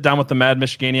to sit down with the Mad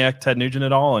Michiganiac, Ted Nugent,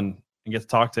 at all and get to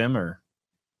talk to him? Or?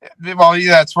 Well,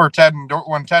 yeah, that's where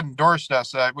when Ted endorsed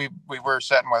us, we were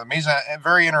sitting with him. He's a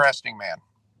very interesting man.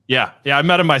 Yeah, I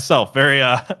met him myself. Very,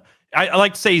 I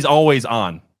like to say he's always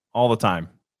on, all the time.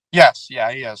 Yes,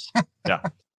 yeah, he is. Yeah,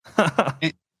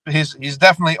 he's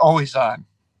definitely always on.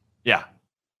 Yeah.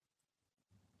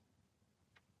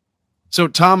 So,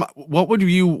 Tom, what would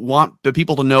you want the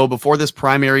people to know before this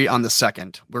primary on the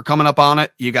 2nd? We're coming up on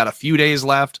it. You got a few days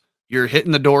left. You're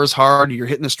hitting the doors hard. You're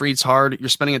hitting the streets hard. You're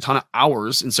spending a ton of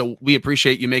hours, and so we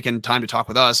appreciate you making time to talk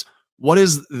with us. What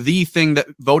is the thing that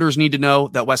voters need to know,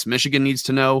 that West Michigan needs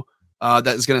to know, that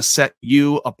is going to set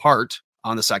you apart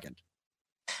on the 2nd?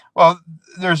 Well,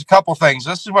 there's a couple things.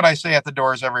 This is what I say at the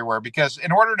doors everywhere, because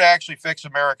in order to actually fix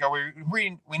America,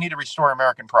 we need to restore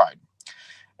American pride.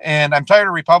 And I'm tired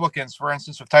of Republicans, for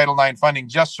instance, with Title IX funding,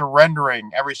 just surrendering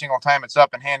every single time it's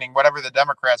up and handing whatever the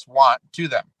Democrats want to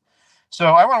them.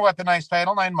 So I want to weaponize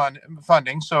Title IX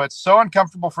funding. So it's so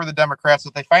uncomfortable for the Democrats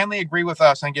that they finally agree with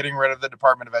us on getting rid of the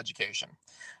Department of Education.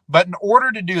 But in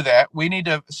order to do that, we need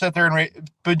to sit there and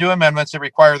do amendments that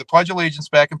require the Pledge of Allegiance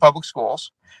back in public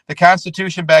schools, the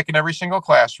Constitution back in every single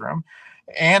classroom,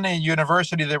 and a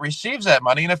university that receives that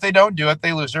money. And if they don't do it,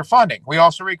 they lose their funding. We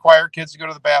also require kids to go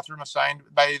to the bathroom assigned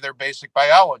by their basic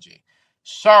biology.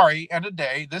 Sorry, end of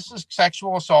day. This is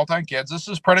sexual assault on kids. This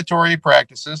is predatory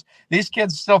practices. These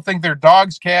kids still think they're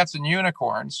dogs, cats, and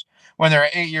unicorns when they're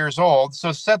 8 years old.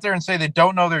 So sit there and say they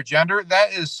don't know their gender.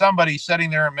 That is somebody sitting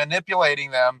there and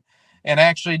manipulating them and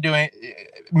actually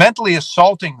mentally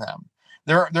assaulting them.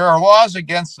 There are laws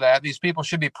against that. These people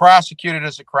should be prosecuted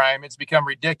as a crime. It's become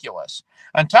ridiculous.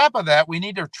 On top of that, we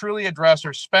need to truly address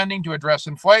our spending to address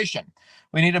inflation.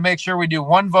 We need to make sure we do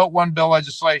one vote, one bill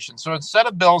legislation. So instead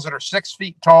of bills that are 6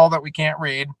 feet tall that we can't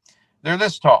read, they're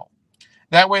this tall.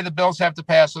 That way the bills have to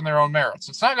pass on their own merits.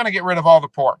 It's not going to get rid of all the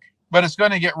pork, but it's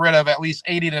going to get rid of at least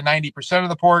 80 to 90% of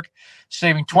the pork,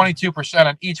 saving 22%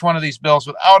 on each one of these bills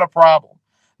without a problem.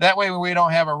 That way we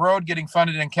don't have a road getting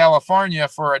funded in California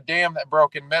for a dam that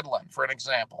broke in Midland, for an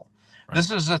example. Right. This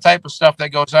is the type of stuff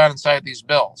that goes on inside these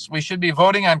bills. We should be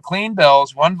voting on clean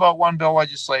bills, one vote, one bill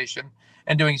legislation,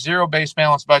 and doing zero-based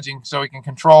balance budgeting so we can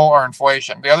control our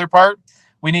inflation. The other part,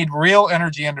 we need real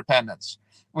energy independence.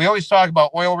 We always talk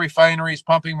about oil refineries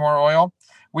pumping more oil.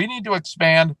 We need to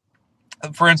expand,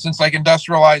 for instance, like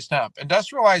industrialized hemp.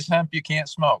 Industrialized hemp you can't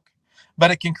smoke,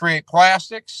 but it can create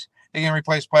plastics. It can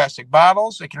replace plastic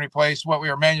bottles. It can replace what we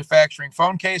are manufacturing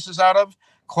phone cases out of,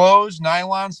 clothes,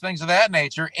 nylons, things of that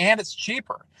nature, and it's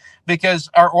cheaper because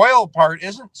our oil part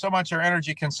isn't so much our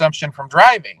energy consumption from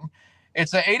driving.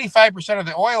 It's that 85% of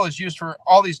the oil is used for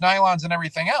all these nylons and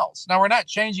everything else. Now, we're not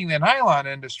changing the nylon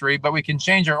industry, but we can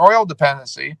change our oil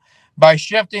dependency by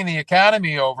shifting the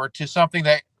economy over to something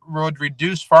that would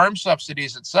reduce farm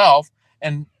subsidies itself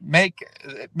and make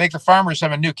the farmers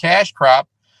have a new cash crop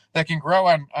that can grow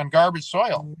on garbage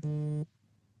soil.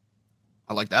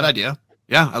 I like that idea.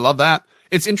 Yeah, I love that.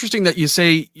 It's interesting that you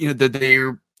say,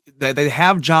 that they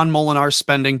have John Molinar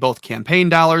spending both campaign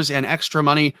dollars and extra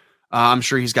money. I'm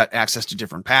sure he's got access to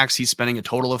different PACs. He's spending a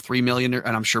total of $3 million,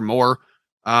 and I'm sure more.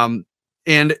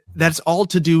 And that's all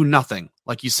to do nothing.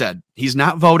 Like you said, he's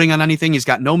not voting on anything. He's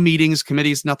got no meetings,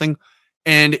 committees, nothing.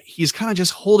 And he's kind of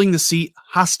just holding the seat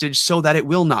hostage so that it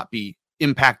will not be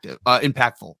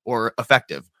impactful or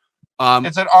effective.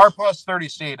 It's an R+30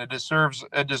 seat. It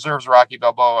deserves Rocky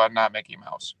Balboa and not Mickey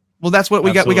Mouse. Well, that's what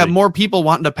we got. We got more people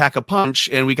wanting to pack a punch,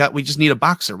 and we just need a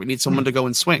boxer. We need someone to go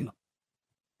and swing.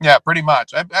 Yeah, pretty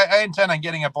much. I intend on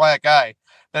getting a black eye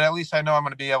that at least I know I'm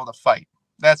going to be able to fight.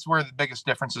 That's where the biggest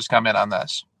differences come in on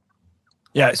this.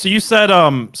 Yeah. So you said,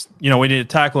 we need to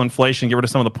tackle inflation, get rid of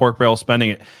some of the pork barrel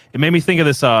spending. It made me think of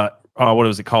this. What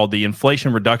was it called? The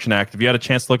Inflation Reduction Act. If you had a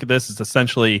chance to look at this, it's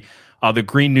essentially the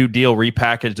Green New Deal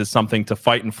repackaged as something to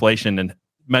fight inflation and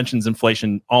mentions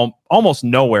inflation almost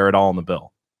nowhere at all in the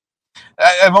bill.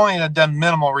 I've only done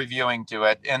minimal reviewing to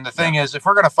it. And the thing is, if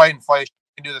we're going to fight inflation,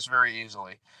 we can do this very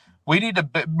easily. We need to,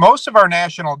 most of our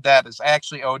national debt is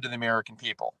actually owed to the American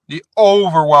people, the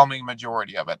overwhelming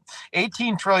majority of it.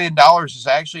 $18 trillion is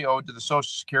actually owed to the Social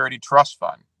Security Trust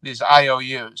Fund, these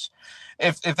IOUs.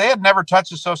 If they had never touched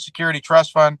the Social Security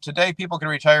Trust Fund, today people could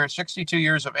retire at 62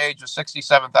 years of age with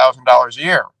 $67,000 a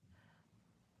year.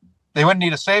 They wouldn't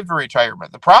need a saved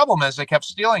retirement. The problem is they kept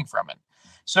stealing from it.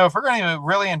 So if we're going to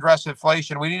really address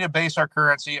inflation, we need to base our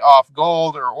currency off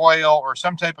gold or oil or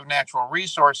some type of natural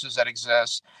resources that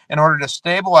exist in order to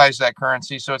stabilize that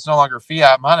currency so it's no longer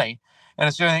fiat money. And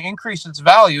it's going to increase its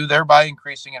value, thereby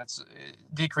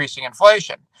decreasing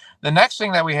inflation. The next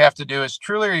thing that we have to do is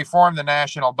truly reform the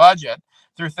national budget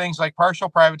through things like partial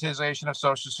privatization of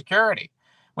Social Security.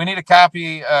 We need to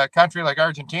copy a country like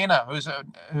Argentina,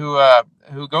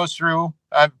 who goes through,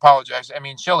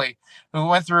 Chile, who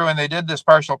went through and they did this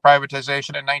partial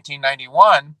privatization in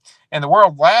 1991, and the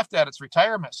world laughed at its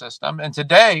retirement system. And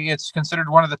today it's considered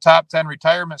one of the top 10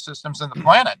 retirement systems in the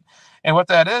planet. And what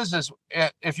that is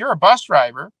if you're a bus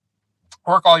driver,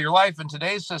 work all your life in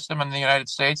today's system in the United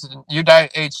States, and you die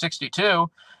at age 62,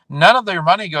 none of your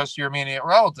money goes to your immediate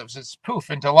relatives. It's poof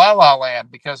into la la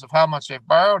land because of how much they've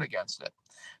borrowed against it.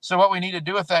 So what we need to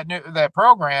do with that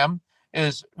program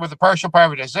is, with the partial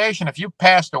privatization, if you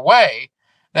passed away,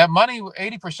 that money,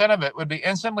 80% of it would be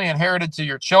instantly inherited to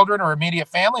your children or immediate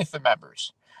family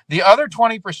members. The other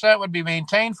 20% would be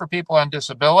maintained for people on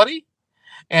disability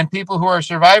and people who are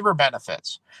survivor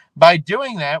benefits. By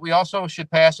doing that, we also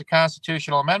should pass a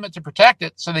constitutional amendment to protect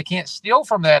it so they can't steal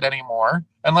from that anymore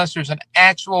unless there's an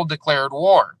actual declared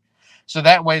war. So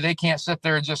that way they can't sit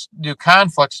there and just do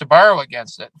conflicts to borrow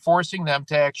against it, forcing them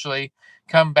to actually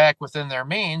come back within their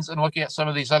means and look at some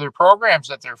of these other programs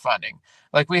that they're funding.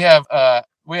 Like we have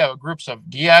groups of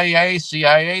DIA,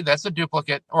 CIA. That's a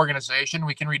duplicate organization.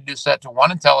 We can reduce that to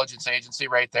one intelligence agency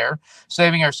right there,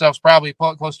 saving ourselves probably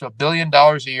close to $1 billion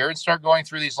a year, and start going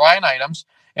through these line items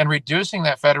and reducing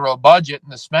that federal budget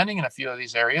and the spending in a few of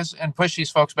these areas and push these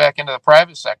folks back into the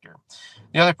private sector.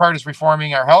 The other part is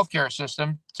reforming our healthcare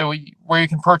system where you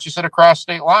can purchase it across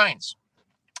state lines.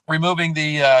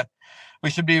 We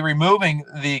should be removing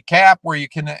the cap where you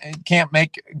can't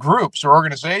make groups or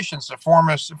organizations to form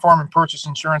and purchase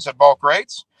insurance at bulk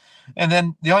rates. And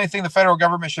then the only thing the federal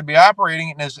government should be operating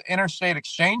in is an interstate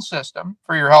exchange system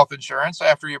for your health insurance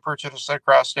after you purchase it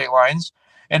across state lines,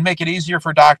 and make it easier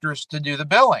for doctors to do the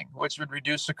billing, which would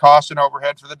reduce the cost and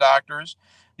overhead for the doctors.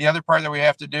 The other part that we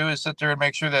have to do is sit there and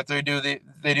make sure that they do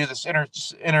this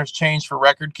interchange for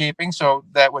record keeping, so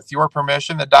that with your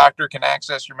permission, the doctor can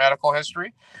access your medical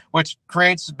history, which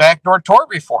creates backdoor tort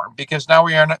reform, because now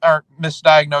we aren't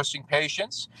misdiagnosing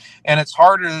patients, and it's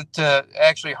harder to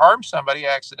actually harm somebody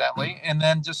accidentally and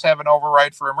then just have an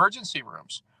override for emergency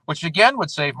rooms, which again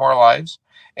would save more lives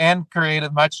and create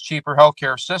a much cheaper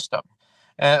healthcare system.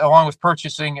 Along with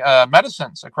purchasing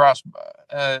medicines across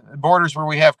borders where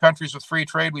we have countries with free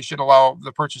trade, we should allow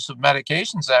the purchase of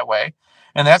medications that way.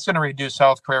 And that's going to reduce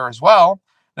health care as well.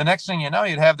 The next thing you know,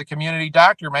 you'd have the community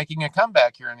doctor making a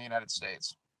comeback here in the United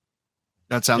States.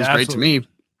 That sounds great to me.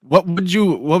 What would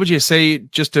you say,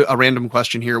 just a random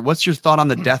question here, what's your thought on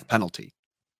the death penalty?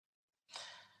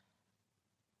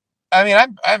 I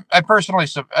mean, I personally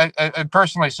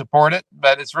support it,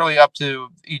 but it's really up to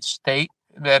each state.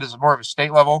 That is more of a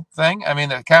state level thing. I mean,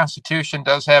 the Constitution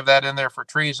does have that in there for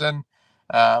treason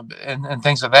and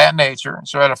things of that nature.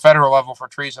 So at a federal level for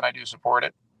treason, I do support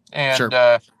it. And sure.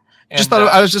 Just thought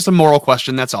I was just a moral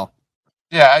question. That's all.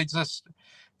 Yeah, I just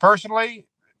personally,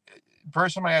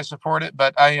 I support it,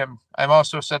 but I'm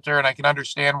also sit there and I can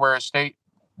understand where a state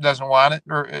doesn't want it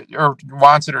or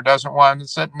wants it or doesn't want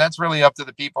it. And that's really up to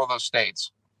the people of those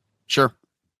states. Sure.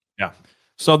 Yeah.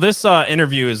 So this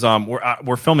interview is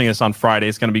we're filming this on Friday.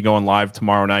 It's going to be going live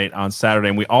tomorrow night on Saturday,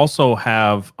 and we also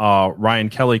have Ryan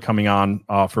Kelley coming on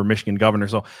for Michigan governor.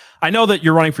 So I know that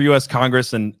you're running for U.S.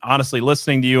 Congress, and honestly,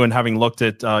 listening to you and having looked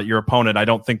at your opponent, I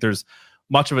don't think there's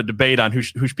much of a debate on who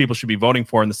people should be voting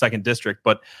for in the 2nd district.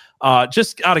 But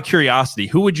just out of curiosity,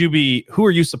 who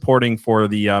are you supporting for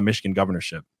the Michigan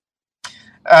governorship?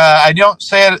 I don't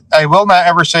say it. I will not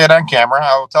ever say it on camera.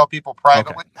 I will tell people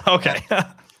privately. Okay.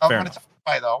 I'm going to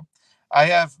testify, though. I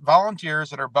have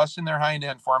volunteers that are busting their hind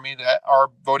end for me that are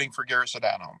voting for Garrett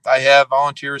Sedano. I have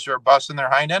volunteers who are busting their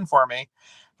hind end for me,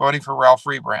 voting for Ralph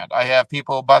Rebrand. I have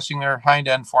people busting their hind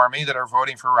end for me that are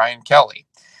voting for Ryan Kelley.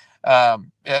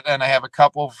 And I have a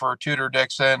couple for Tudor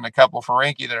Dixon, a couple for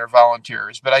Rinke that are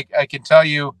volunteers. But I can tell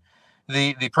you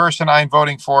the person I'm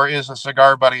voting for is a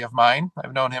cigar buddy of mine.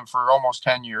 I've known him for almost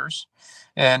 10 years.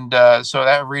 And so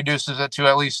that reduces it to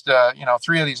at least,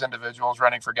 3 of these individuals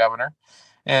running for governor.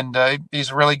 And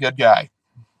he's a really good guy.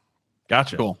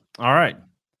 Gotcha. Cool. All right.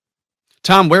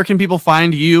 Tom, where can people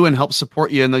find you and help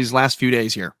support you in these last few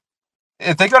days here?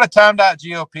 If they go to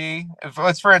tom.gop,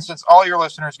 let's, for instance, all your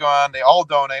listeners go on, they all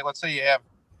donate. Let's say you have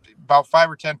about 5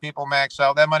 or 10 people max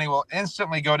out. That money will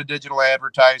instantly go to digital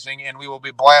advertising, and we will be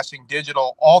blasting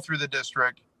digital all through the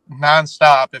district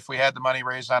nonstop. If we had the money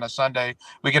raised on a Sunday,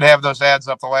 we could have those ads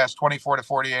up the last 24 to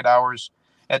 48 hours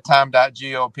at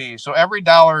tom.gop. So every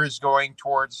dollar is going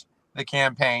towards the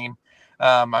campaign.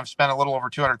 I've spent a little over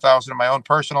 $200,000 of my own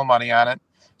personal money on it.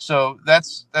 So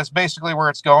that's basically where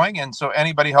it's going. And so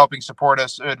anybody helping support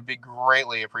us, it would be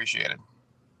greatly appreciated.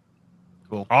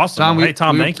 Cool. Awesome. Tom, hey,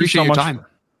 Tom, thank you so much. Time.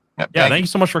 Thank you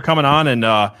so much for coming on,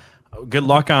 and good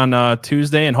luck on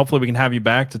Tuesday. And hopefully we can have you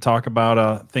back to talk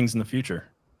about things in the future.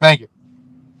 Thank you.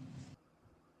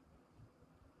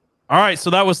 All right, so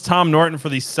that was Tom Norton for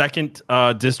the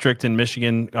 2nd district in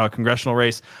Michigan congressional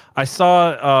race. I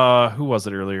saw, who was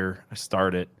it earlier? I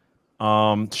started.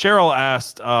 Cheryl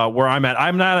asked where I'm at.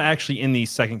 I'm not actually in the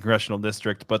 2nd congressional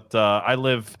district, but I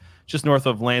live just north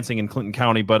of Lansing in Clinton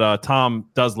County. But Tom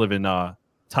does live in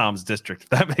Tom's district, if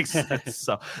that makes sense.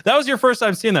 So that was your first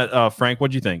time seeing that, Frank.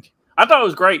 What'd you think? I thought it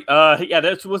was great. Yeah,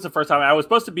 this was the first time. I was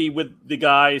supposed to be with the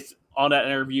guys on that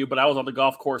interview, but I was on the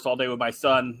golf course all day with my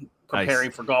son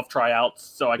preparing for golf tryouts,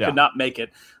 so I could not make it.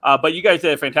 But you guys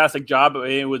did a fantastic job.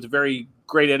 It was a very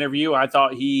great interview. I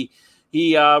thought he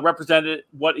represented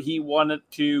what he wanted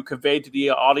to convey to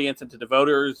the audience and to the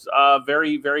voters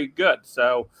very, very good.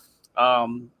 So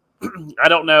I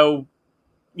don't know,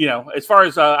 as far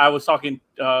as I was talking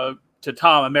to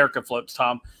Tom, America Floats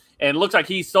Tom, and it looks like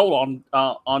he's sold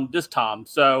on this Tom.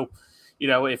 So,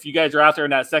 if you guys are out there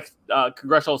in that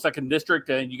congressional 2nd district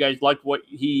and you guys liked what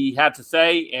he had to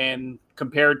say and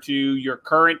compared to your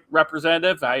current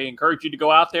representative, I encourage you to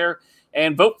go out there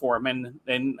and vote for him.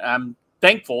 And I'm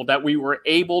thankful that we were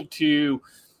able to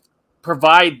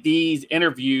provide these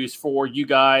interviews for you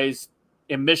guys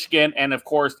in Michigan, and of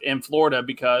course in Florida,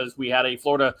 because we had a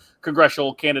Florida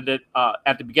congressional candidate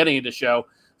at the beginning of the show.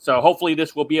 So hopefully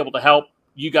this will be able to help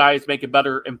you guys make a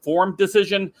better informed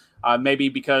decision, maybe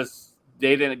because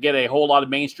they didn't get a whole lot of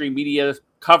mainstream media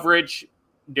coverage.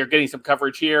 They're getting some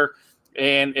coverage here.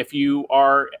 And if you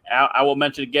are, I will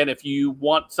mention again, if you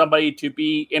want somebody to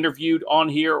be interviewed on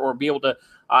here or be able to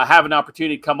have an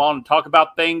opportunity to come on and talk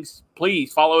about things,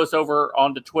 please follow us over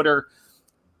on the Twitter,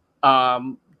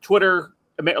 Last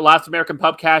American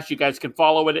Pubcast. You guys can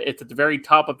follow it. It's at the very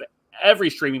top of every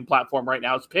streaming platform right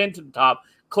now. It's pinned to the top.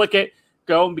 Click it,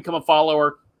 go and become a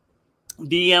follower.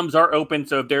 DMs are open,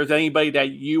 so if there's anybody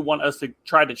that you want us to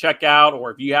try to check out,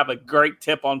 or if you have a great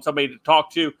tip on somebody to talk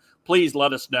to, please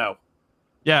let us know.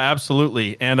 Yeah,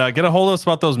 absolutely. And get a hold of us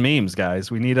about those memes, guys.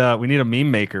 We need a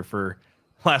meme maker for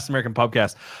Last American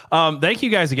Pubcast. Thank you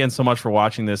guys again so much for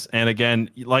watching this. And again,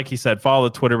 like he said, follow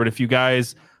the Twitter. But if you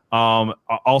guys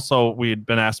also, we had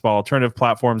been asked about alternative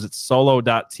platforms. It's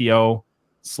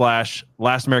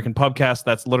solo.to/Last American Pubcast.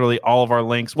 That's literally all of our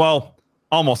links. Well,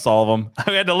 almost all of them.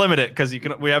 We had to limit it because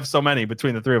we have so many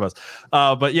between the three of us.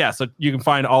 But yeah, so you can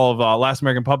find all of Last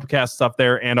American Pubcast stuff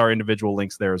there and our individual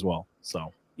links there as well.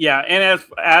 So. Yeah, and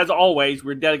as always,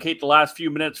 we dedicate the last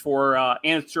few minutes for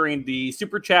answering the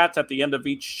super chats at the end of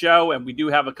each show, and we do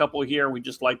have a couple here. We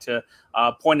just like to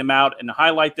point them out and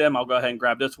highlight them. I'll go ahead and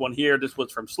grab this one here. This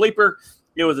was from Sleeper.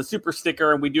 It was a super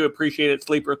sticker, and we do appreciate it,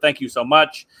 Sleeper. Thank you so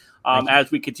much.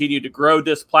 As we continue to grow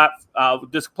this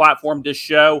platform, this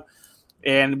show,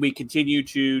 and we continue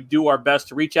to do our best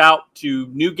to reach out to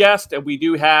new guests, and we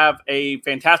do have a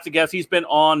fantastic guest. He's been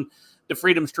on the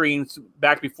Freedom Streams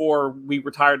back before I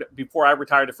retired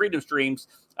to Freedom Streams.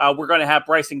 We're going to have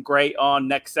Bryson Gray on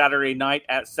next Saturday night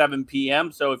at 7 p.m.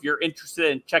 So if you're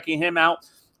interested in checking him out,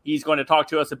 he's going to talk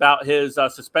to us about his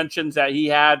suspensions that he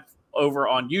had over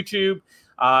on YouTube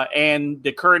and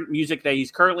the current music that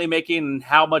he's currently making and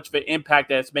how much of an impact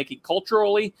that it's making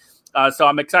culturally. So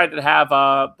I'm excited to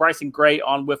have Bryson Gray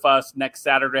on with us next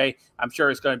Saturday. I'm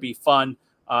sure it's going to be fun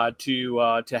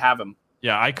to have him.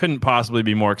 Yeah, I couldn't possibly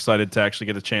be more excited to actually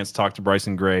get a chance to talk to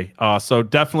Bryson Gray. So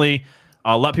definitely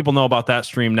let people know about that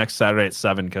stream next Saturday at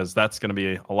 7, because that's going to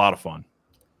be a lot of fun.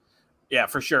 Yeah,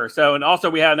 for sure. So, and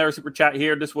also we had another super chat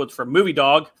here. This was from Movie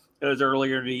Dog. It was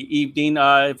earlier in the evening.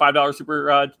 $5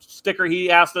 super sticker.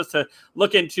 He asked us to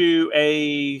look into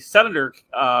a senator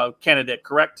candidate,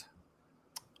 correct?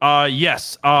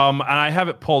 Yes. And I have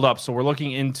it pulled up. So we're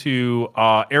looking into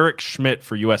Eric Schmidt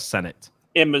for U.S. Senate.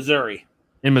 In Missouri.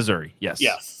 In Missouri, yes.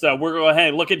 Yes. So we're going to go ahead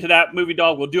and look into that, Movie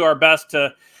Dog. We'll do our best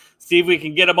to see if we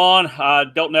can get him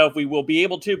on. Don't know if we will be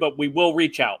able to, but we will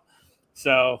reach out.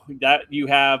 So that you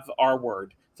have our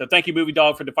word. So thank you, Movie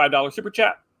Dog, for the $5 super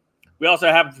chat. We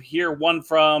also have here one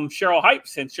from Cheryl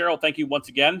Hypes. And Cheryl, thank you once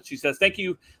again. She says, thank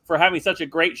you for having such a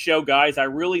great show, guys. I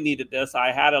really needed this.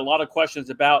 I had a lot of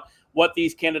questions about what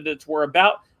these candidates were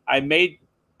about. I may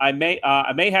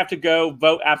have to go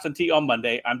vote absentee on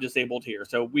Monday. I'm disabled here.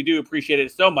 So we do appreciate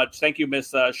it so much. Thank you,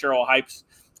 Miss Cheryl Hypes,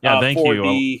 for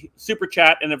the super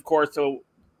chat. And of course, so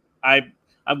I'm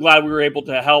glad we were able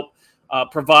to help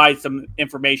provide some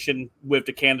information with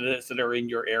the candidates that are in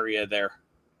your area there.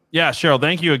 Yeah, Cheryl,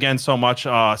 thank you again so much.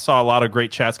 I saw a lot of great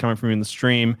chats coming from you in the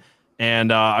stream,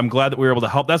 and I'm glad that we were able to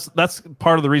help. That's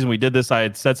part of the reason we did this. I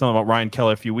had said something about Ryan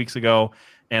Kelley a few weeks ago,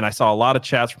 and I saw a lot of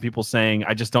chats from people saying,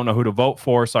 I just don't know who to vote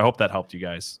for, so I hope that helped you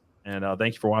guys. And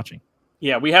thank you for watching.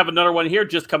 Yeah, we have another one here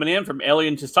just coming in from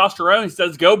Alien Testosterone. He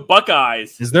says, go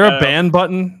Buckeyes. Is there a ban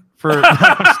button for...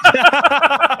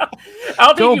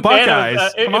 I'll take you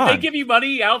Buckeyes. Ban them. If they give you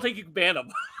money, I'll take you ban them.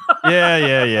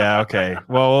 Yeah. Okay.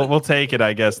 Well, we'll take it,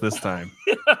 I guess, this time.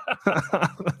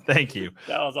 Thank you.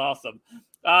 That was awesome.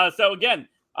 So again,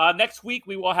 next week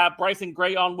we will have Bryson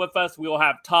Gray on with us. We will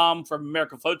have Tom from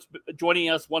America Floats joining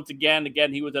us once again.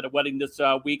 Again, he was at a wedding this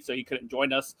week, so he couldn't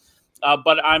join us.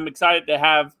 But I'm excited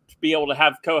to be able to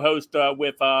have co-host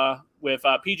with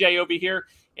PJ over here,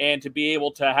 and to be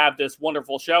able to have this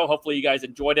wonderful show. Hopefully you guys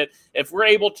enjoyed it. If we're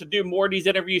able to do more of these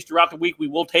interviews throughout the week, we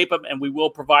will tape them and we will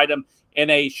provide them in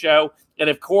a show. And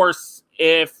of course,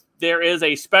 if there is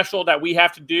a special that we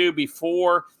have to do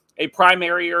before a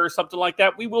primary or something like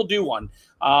that, we will do one.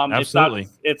 Absolutely.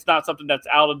 It's not something that's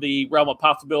out of the realm of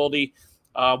possibility.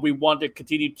 We want to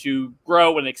continue to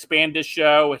grow and expand this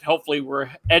show, and hopefully we're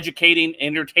educating,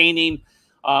 entertaining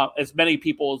as many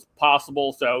people as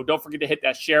possible. So don't forget to hit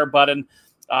that share button,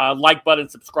 like button,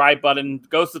 subscribe button.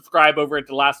 Go subscribe over at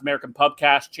the Last American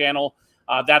Pubcast channel.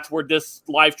 That's where this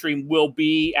live stream will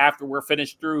be after we're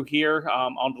finished through here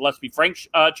on the Let's Be Frank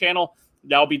channel.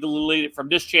 That'll be deleted from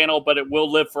this channel, but it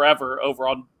will live forever over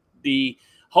on the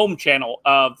home channel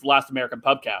of Last American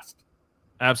Pubcast.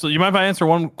 Absolutely. You mind if I answer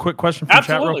one quick question from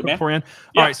chat real quick before we end?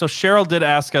 All right. So Cheryl did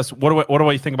ask us, what do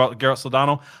I think about Garrett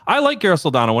Soldano? I like Garrett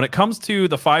Soldano. When it comes to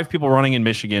the 5 people running in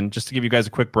Michigan, just to give you guys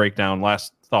a quick breakdown,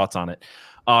 last thoughts on it.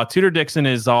 Tudor Dixon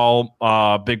is all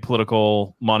big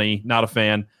political money. Not a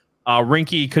fan.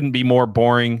 Rinky couldn't be more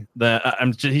boring.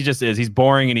 He just is. He's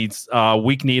boring and he's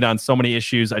weak-kneed on so many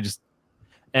issues.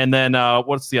 And then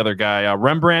what's the other guy?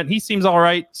 Rembrandt. He seems all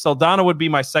right. Soldano would be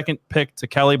my second pick to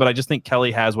Kelley, but I just think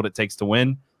Kelley has what it takes to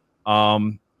win.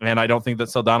 And I don't think that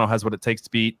Soldano has what it takes to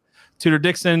beat Tudor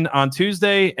Dixon on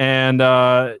Tuesday. And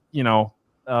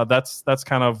that's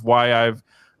kind of why I've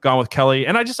gone with Kelley.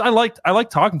 And I like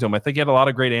talking to him. I think he had a lot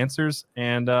of great answers,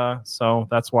 and so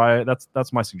that's why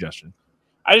that's my suggestion.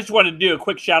 I just wanted to do a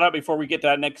quick shout out before we get to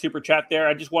that next super chat there.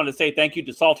 I just wanted to say thank you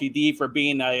to Salty D for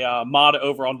being a mod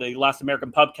over on the Last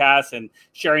American Pubcast and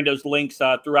sharing those links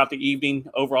throughout the evening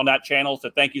over on that channel. So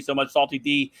thank you so much, Salty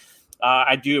D.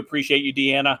 I do appreciate you,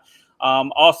 Deanna.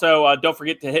 Also, don't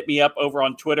forget to hit me up over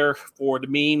on Twitter for the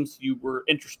memes. You were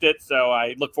interested, so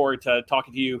I look forward to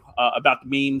talking to you about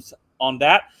the memes on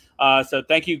that. So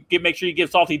thank you. Make sure you give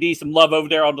Salty D some love over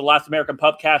there on the Last American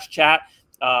Pubcast chat.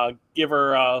 Give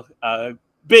her a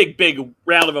big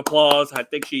round of applause. I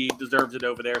think she deserves it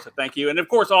over there. So thank you. And of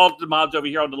course, all the mods over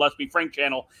here on the Let's Be Frank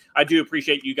channel. I do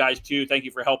appreciate you guys too. Thank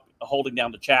you for holding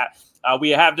down the chat.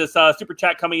 We have this super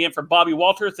chat coming in from Bobby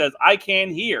Walter. It says, I can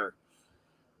hear.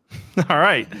 All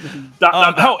right.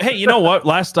 Hey, you know what?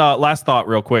 Last thought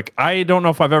real quick. I don't know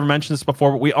if I've ever mentioned this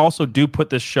before, but we also do put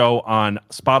this show on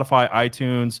Spotify,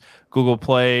 iTunes, Google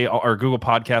Play, or Google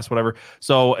Podcasts, whatever.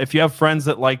 So if you have friends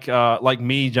that like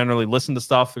me generally listen to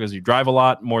stuff because you drive a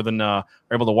lot more than are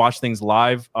able to watch things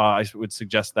live, I would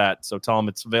suggest that. So tell them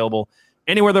it's available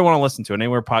anywhere they want to listen to it,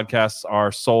 anywhere podcasts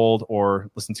are sold or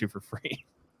listened to for free.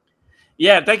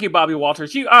 Yeah, thank you, Bobby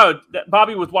Walters.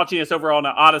 Bobby was watching us over on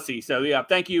Odyssey. So, yeah,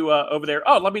 thank you over there.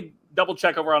 Oh, let me double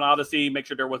check over on Odyssey, make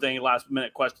sure there wasn't any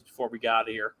last-minute questions before we got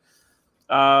here.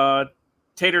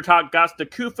 Tater Talk got the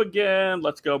Coof again.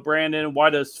 Let's go, Brandon. Why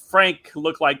does Frank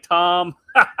look like Tom?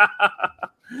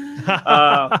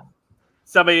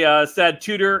 Somebody said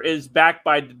Tudor is backed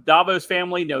by the Davos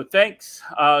family. No thanks.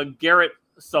 Garrett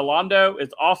Solando is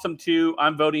awesome, too.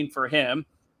 I'm voting for him.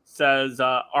 Says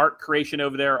art creation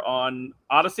over there on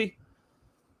Odyssey.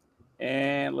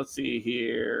 And let's see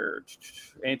here.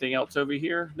 Anything else over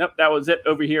here? Nope, that was it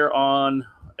over here on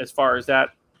as far as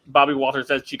that. Bobby Walter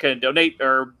says she couldn't donate,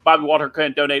 or Bobby Walter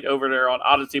couldn't donate over there on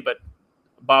Odyssey, but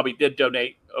Bobby did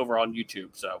donate over on YouTube.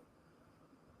 So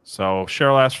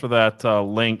Cheryl asked for that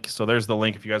link. So there's the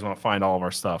link if you guys want to find all of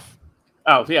our stuff.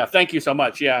 Oh, yeah. Thank you so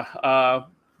much. Yeah.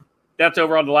 That's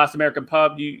over on the Last American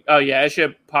Pub. It should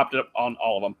have popped up on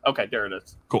all of them. Okay, there it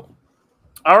is. Cool.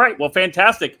 All right. Well,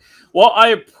 fantastic. Well, I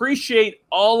appreciate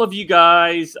all of you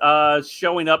guys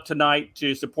showing up tonight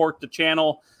to support the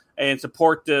channel and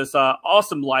support this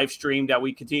awesome live stream that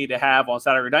we continue to have on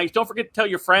Saturday nights. Don't forget to tell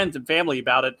your friends and family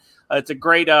about it. It's a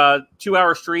great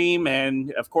 2-hour stream,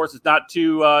 and of course, it's not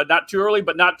too early,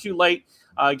 but not too late.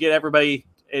 Get everybody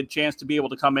a chance to be able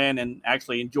to come in and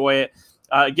actually enjoy it.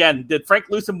 Again, did Frank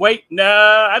lose some weight? No,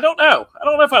 I don't know. I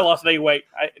don't know if I lost any weight.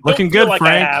 Looking good, like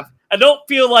Frank. I have. I don't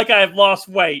feel like I've lost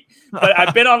weight, but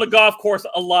I've been on the golf course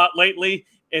a lot lately.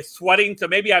 It's sweating, so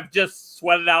maybe I've just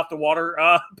sweated out the water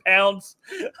pounds.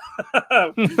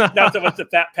 Not so much the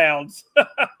fat pounds.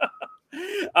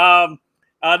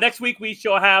 Next week we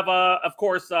shall have, of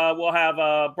course, we'll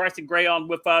have Bryson Gray on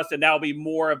with us, and that'll be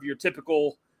more of your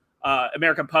typical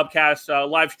American Pubcast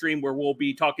live stream where we'll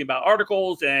be talking about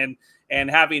articles and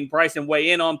having Bryson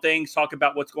weigh in on things, talk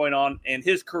about what's going on in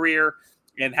his career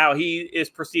and how he is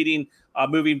proceeding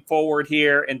moving forward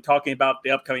here, and talking about the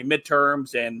upcoming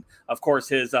midterms and, of course,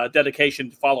 his dedication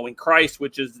to following Christ,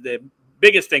 which is the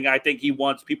biggest thing I think he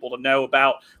wants people to know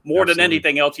about more than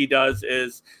anything else he does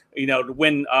is, to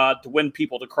win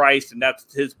people to Christ. And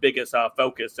that's his biggest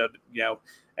focus. So,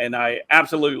 and I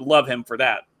absolutely love him for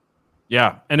that.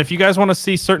 Yeah. And if you guys want to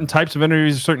see certain types of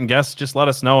interviews or certain guests, just let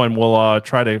us know and we'll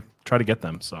try to get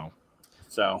them. So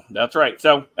that's right.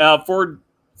 So for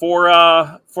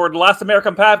the Last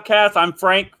American Podcast, I'm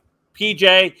Frank,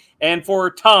 PJ, and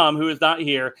for Tom, who is not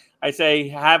here, I say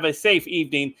have a safe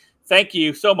evening. Thank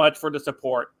you so much for the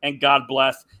support, and God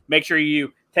bless. Make sure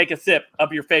you take a sip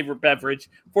of your favorite beverage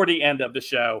for the end of the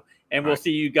show, and we'll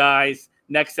see you guys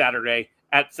next Saturday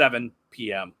at 7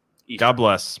 p.m. Eastern. God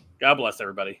bless. God bless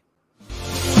everybody.